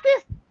just got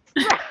this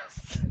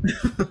dress.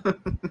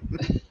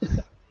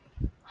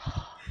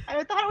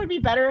 I thought it would be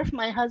better if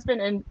my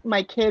husband and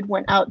my kid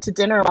went out to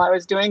dinner while I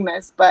was doing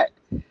this, but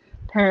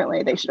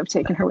apparently they should have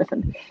taken her with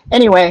them.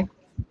 Anyway,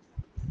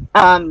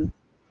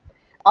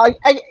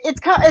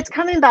 it's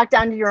coming back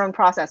down to your own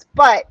process,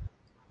 but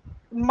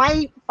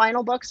my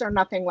final books are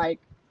nothing like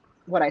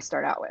what I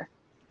start out with.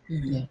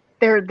 Yeah.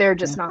 They're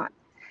just not.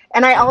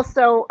 And I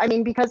also, I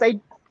mean, because I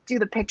do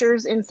the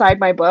pictures inside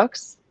my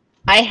books,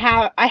 I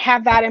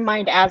have that in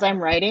mind as I'm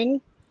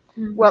writing.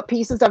 What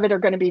pieces of it are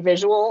going to be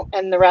visual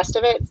and the rest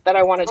of it that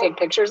I want to take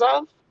pictures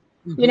of,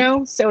 you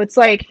know? So it's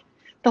like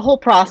the whole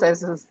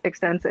process is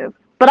extensive,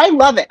 but I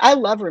love it. I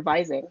love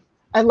revising.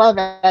 I love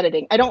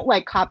editing. I don't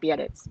like copy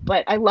edits,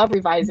 but I love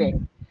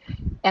revising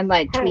and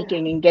like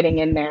tweaking and getting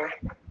in there.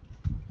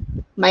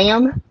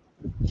 Ma'am?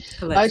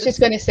 I was just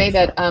going to say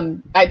that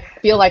I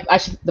feel like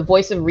the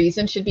voice of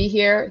reason should be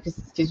here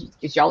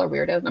because y'all are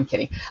weirdos. I'm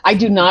kidding. I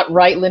do not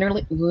write linear.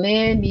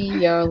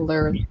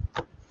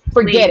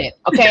 Forget it.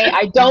 Okay.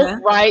 I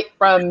don't write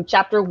from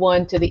chapter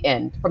 1 to the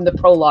end, from the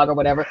prologue or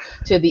whatever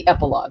to the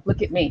epilogue.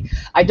 Look at me.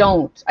 I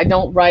don't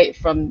write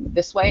from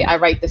this way. I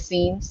write the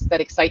scenes that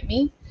excite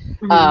me.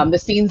 The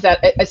scenes that,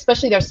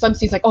 especially there's some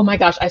scenes like, oh my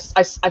gosh,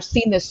 I've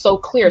seen this so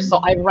clear. So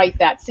I write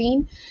that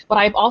scene. But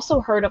I've also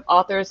heard of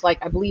authors like,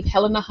 I believe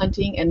Helena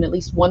Hunting and at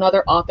least one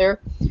other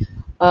author,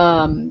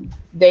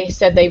 they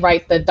said they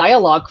write the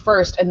dialogue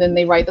first and then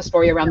they write the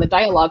story around the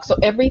dialogue. So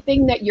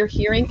everything that you're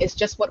hearing is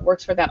just what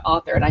works for that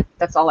author. And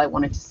that's all I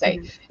wanted to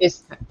say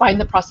is find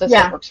the process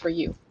that works for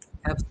you.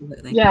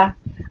 Absolutely. Yeah.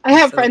 I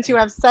have friends who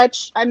have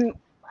such, I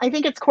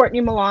think it's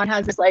Courtney Milan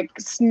has this like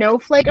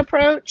snowflake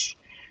approach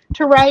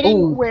to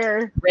writing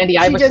where Randy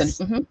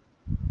Iverson.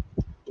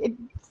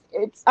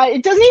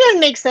 It doesn't even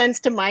make sense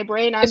to my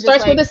brain. It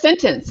starts with a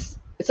sentence.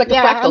 It's like a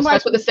fractal.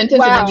 Starts with a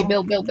sentence and then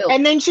you build.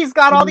 And then she's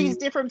got all these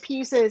different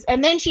pieces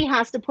and then she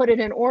has to put it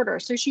in order.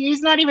 So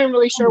she's not even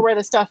really sure where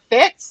the stuff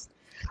fits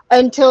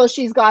until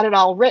she's got it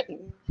all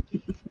written.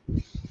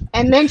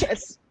 And then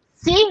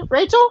see,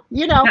 Rachel,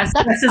 you know. That's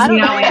I don't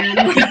know. I'm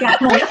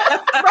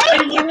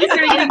really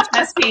started getting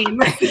chest pain.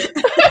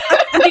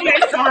 You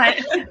guys saw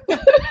it.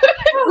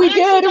 We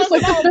did. It was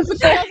like the physical.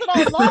 She does it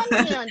all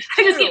longhand.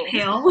 I just get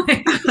pale.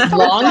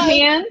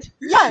 Longhand?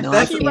 Yes,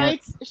 No,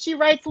 she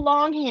writes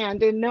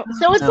longhand, and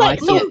so it's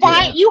like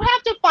you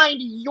have to find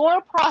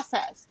your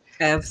process.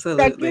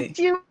 Absolutely. That gets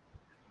you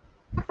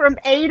from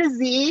A to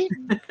Z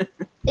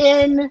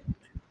in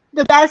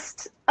the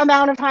best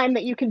amount of time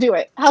that you can do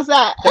it. How's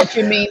that? What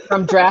you mean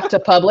from draft to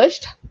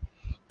published?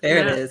 There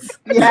it is.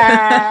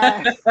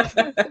 Yeah.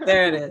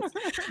 There it is.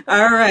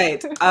 All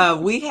right.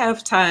 We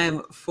have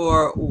time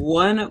for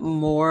one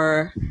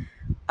more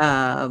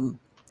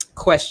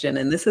question.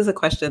 And this is a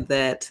question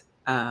that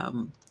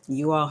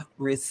you all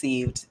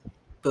received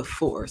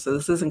before. So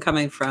this isn't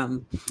coming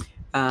from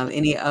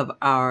any of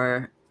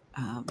our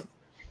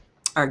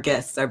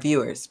guests, our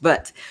viewers.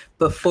 But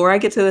before I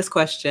get to this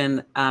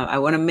question, I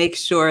want to make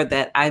sure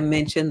that I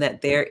mention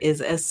that there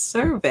is a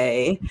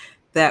survey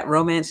that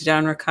Romance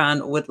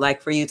GenreCon would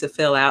like for you to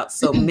fill out.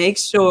 So make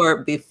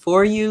sure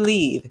before you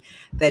leave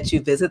that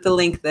you visit the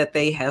link that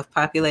they have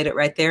populated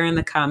right there in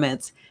the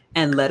comments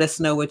and let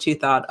us know what you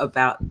thought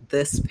about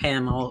this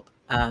panel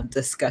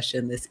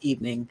discussion this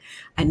evening.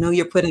 I know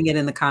you're putting it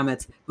in the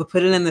comments, but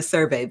put it in the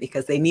survey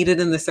because they need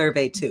it in the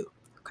survey too.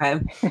 Okay.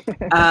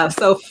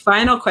 So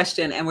final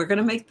question, and we're going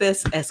to make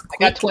this as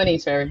quick. I got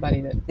 20s for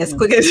everybody. As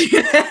quick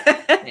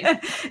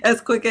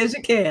as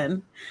you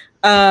can.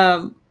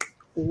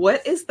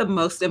 What is the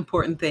most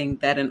important thing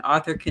that an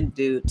author can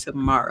do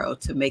tomorrow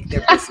to make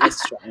their business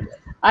stronger?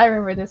 I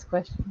remember this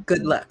question.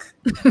 Good luck.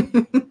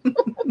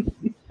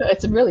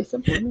 It's really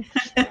simple.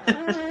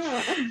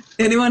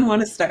 Anyone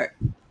want to start?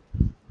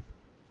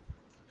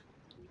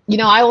 You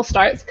know, I will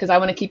start because I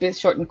want to keep it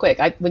short and quick.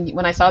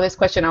 When I saw this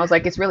question, I was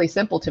like, it's really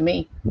simple to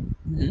me.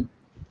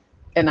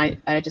 And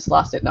I just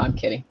lost it. No, I'm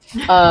kidding.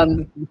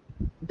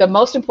 The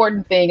most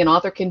important thing an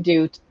author can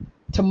do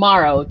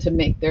tomorrow to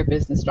make their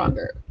business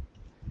stronger.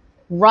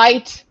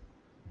 Write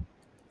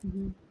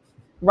a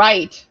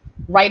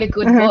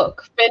good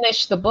book.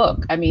 Finish the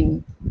book. I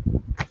mean,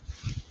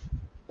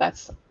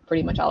 that's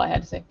pretty much all I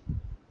had to say.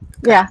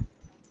 Yeah.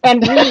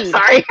 And read.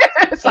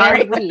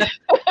 Sorry. And read.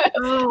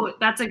 Oh,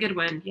 that's a good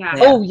one. Yeah.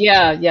 Oh,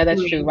 yeah.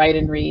 That's true. Write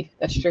and read.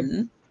 That's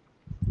true.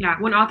 Yeah.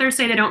 When authors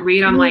say they don't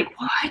read, I'm like,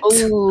 what?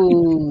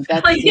 Oh,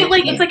 that's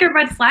it's like a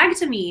red flag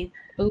to me.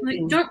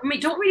 Like, don't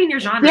read in your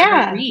genre.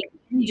 Yeah. Read.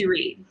 You need to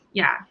read.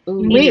 Yeah.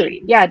 You need to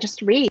read. Yeah.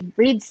 Just read.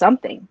 Read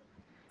something.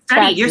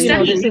 Study. You're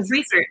studying. It's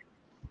research.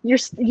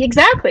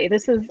 Exactly.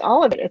 This is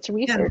all of it. It's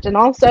research. And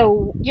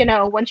also, you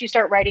know, once you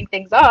start writing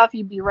things off,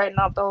 you'd be writing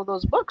off all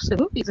those books and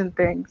movies and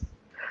things.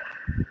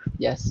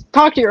 Yes.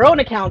 Talk to your own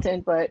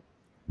accountant, but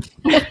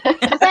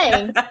Just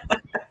saying.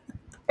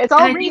 It's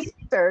all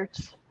research.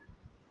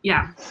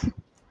 Yeah. I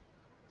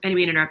didn't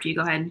mean to interrupt you.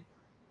 Go ahead,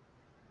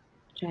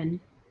 Jen.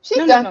 She's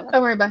done. No.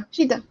 Don't worry about it.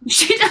 She's done.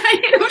 She done.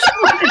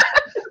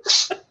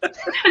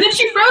 And then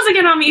she froze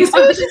again on me.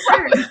 So this is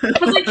hard. I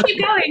was like, keep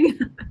going.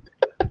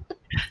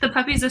 The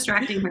puppy's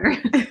distracting her.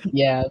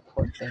 Yeah,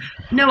 poor thing.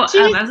 No,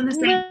 She's I was going to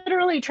say.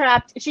 Literally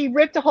trapped. She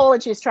ripped a hole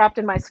and she's trapped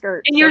in my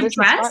skirt. In your this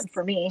dress? is hard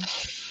for me.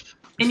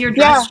 In your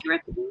dress? Yeah.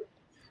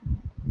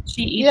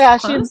 She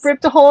eats clothes? She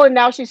ripped a hole and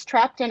now she's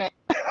trapped in it.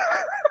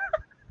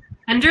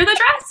 Under the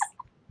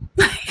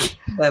dress?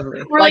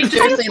 Lovely. Like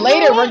seriously,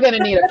 later we're gonna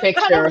need a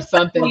picture or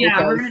something.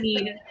 Yeah, we're gonna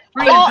need.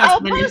 We're gonna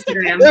post on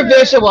Instagram. We're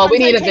visual. We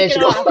need a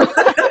visual.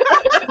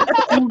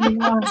 Oh my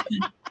gosh.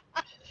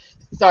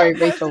 Sorry,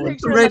 Rachel.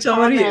 Rachel,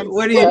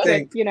 what do you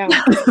think? You know.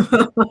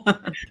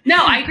 No,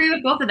 I agree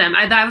with both of them.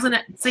 That was the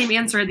same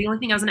answer. The only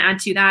thing I was gonna add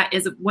to that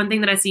is one thing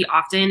that I see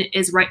often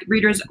is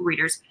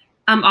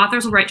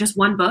authors will write just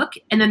one book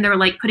and then they're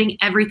like putting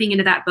everything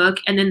into that book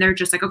and then they're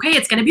just like, okay,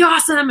 it's going to be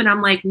awesome. And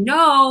I'm like,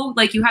 no,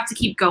 like you have to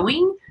keep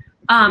going.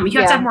 You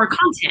have to have more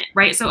content,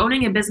 right? So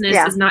owning a business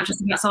is not just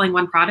about selling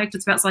one product.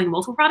 It's about selling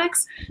multiple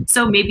products.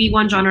 So maybe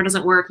one genre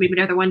doesn't work. Maybe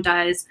another one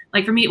does.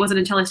 Like for me, it wasn't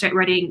until I started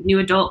writing new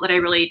adult that I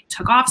really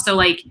took off. So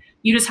like,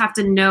 you just have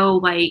to know,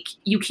 like,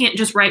 you can't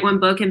just write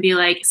one book and be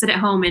like, sit at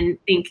home and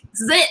think,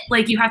 this is it.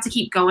 Like you have to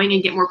keep going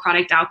and get more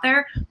product out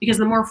there because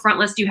the more front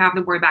list you have,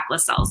 the more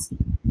backlist sells.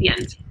 The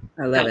end.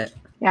 I love it.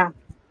 Yeah.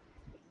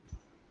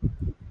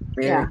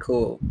 Very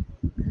cool.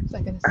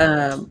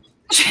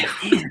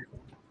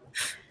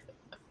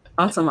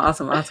 Awesome.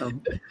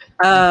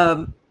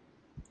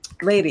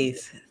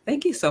 Ladies,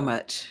 thank you so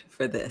much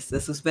for this.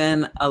 This has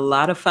been a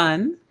lot of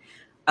fun.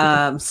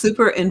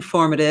 Super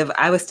informative.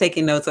 I was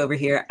taking notes over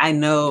here. I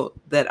know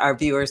that our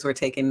viewers were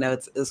taking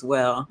notes as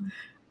well.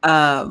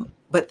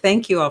 But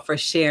thank you all for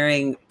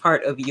sharing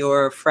part of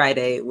your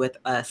Friday with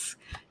us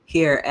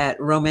here at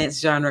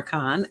Romance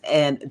GenreCon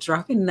and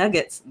dropping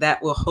nuggets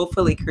that will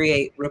hopefully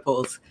create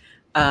ripples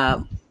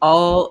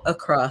all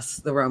across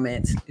the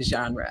romance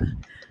genre.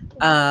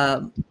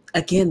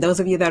 Again, those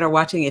of you that are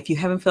watching, if you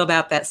haven't filled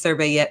out that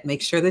survey yet,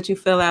 make sure that you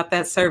fill out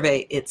that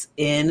survey. It's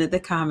in the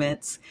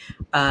comments.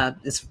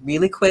 It's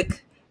really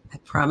quick. I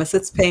promise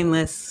it's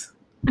painless.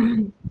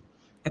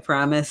 I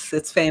promise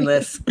it's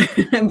painless,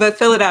 but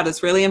fill it out.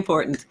 It's really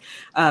important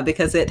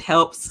because it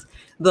helps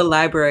the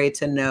library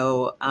to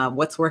know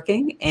what's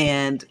working,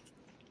 and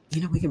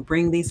we can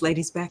bring these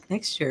ladies back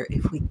next year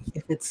if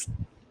it's.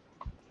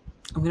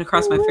 I'm going to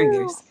cross my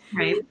fingers,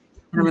 right?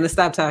 And I'm going to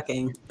stop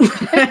talking, and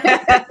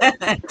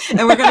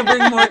we're going to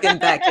bring Morgan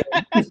back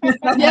in.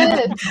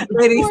 Yes,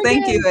 ladies, Morgan.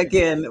 Thank you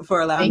again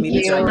for allowing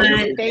me to join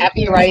you.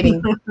 Happy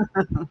writing.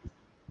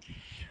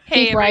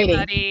 Hey, Keep writing.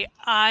 everybody.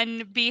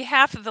 On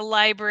behalf of the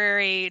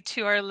library,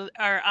 to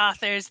our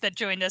authors that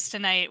joined us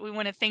tonight, we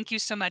want to thank you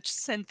so much,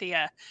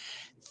 Cynthia.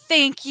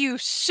 Thank you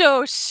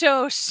so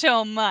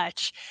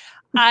much.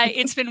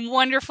 It's been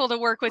wonderful to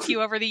work with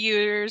you over the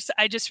years.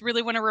 I just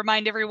really want to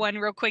remind everyone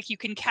real quick, you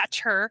can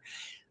catch her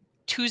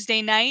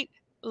Tuesday night,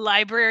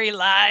 Library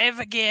Live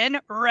again,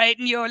 right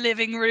in your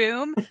living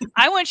room.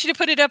 I want you to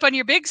put it up on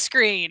your big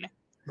screen.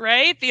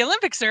 Right? The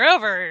Olympics are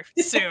over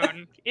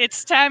soon.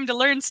 It's time to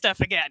learn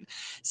stuff again.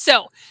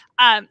 So,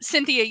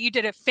 Cynthia, you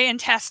did a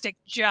fantastic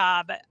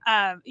job.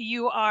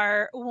 You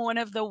are one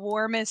of the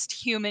warmest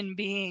human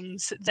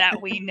beings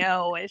that we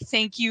know.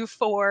 Thank you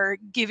for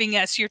giving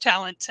us your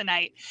talent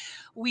tonight.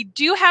 We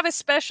do have a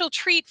special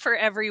treat for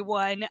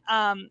everyone.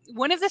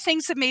 One of the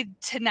things that made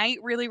tonight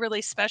really,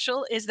 really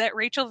special is that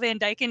Rachel Van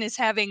Dyken is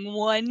having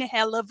one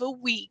hell of a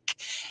week.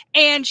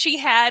 And she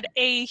had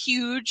a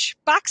huge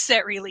box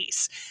set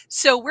release.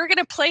 So we're going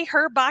to play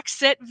her box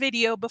set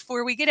video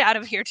before we get out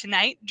of here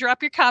tonight.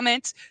 Drop your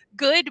comments.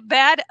 Good,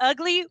 bad,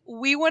 ugly.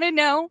 We want to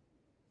know.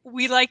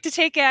 We like to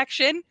take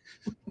action.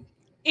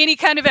 Any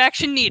kind of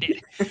action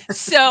needed.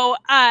 So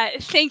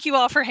thank you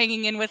all for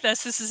hanging in with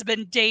us. This has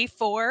been day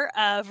 4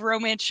 of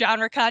Romance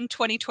GenreCon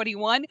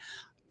 2021.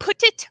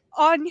 Put it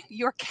on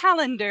your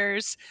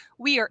calendars.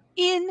 We are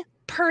in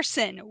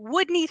person,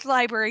 Woodneath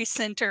Library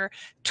Center,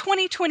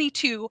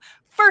 2022,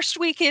 first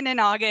weekend in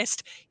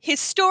August.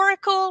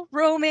 Historical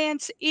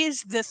romance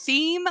is the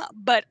theme,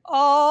 but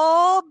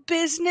all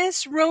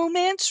business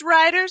romance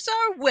writers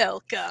are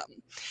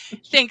welcome.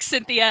 Thanks,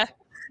 Cynthia.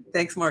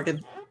 Thanks,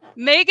 Morgan.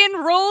 Megan,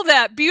 roll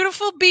that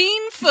beautiful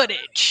bean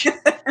footage.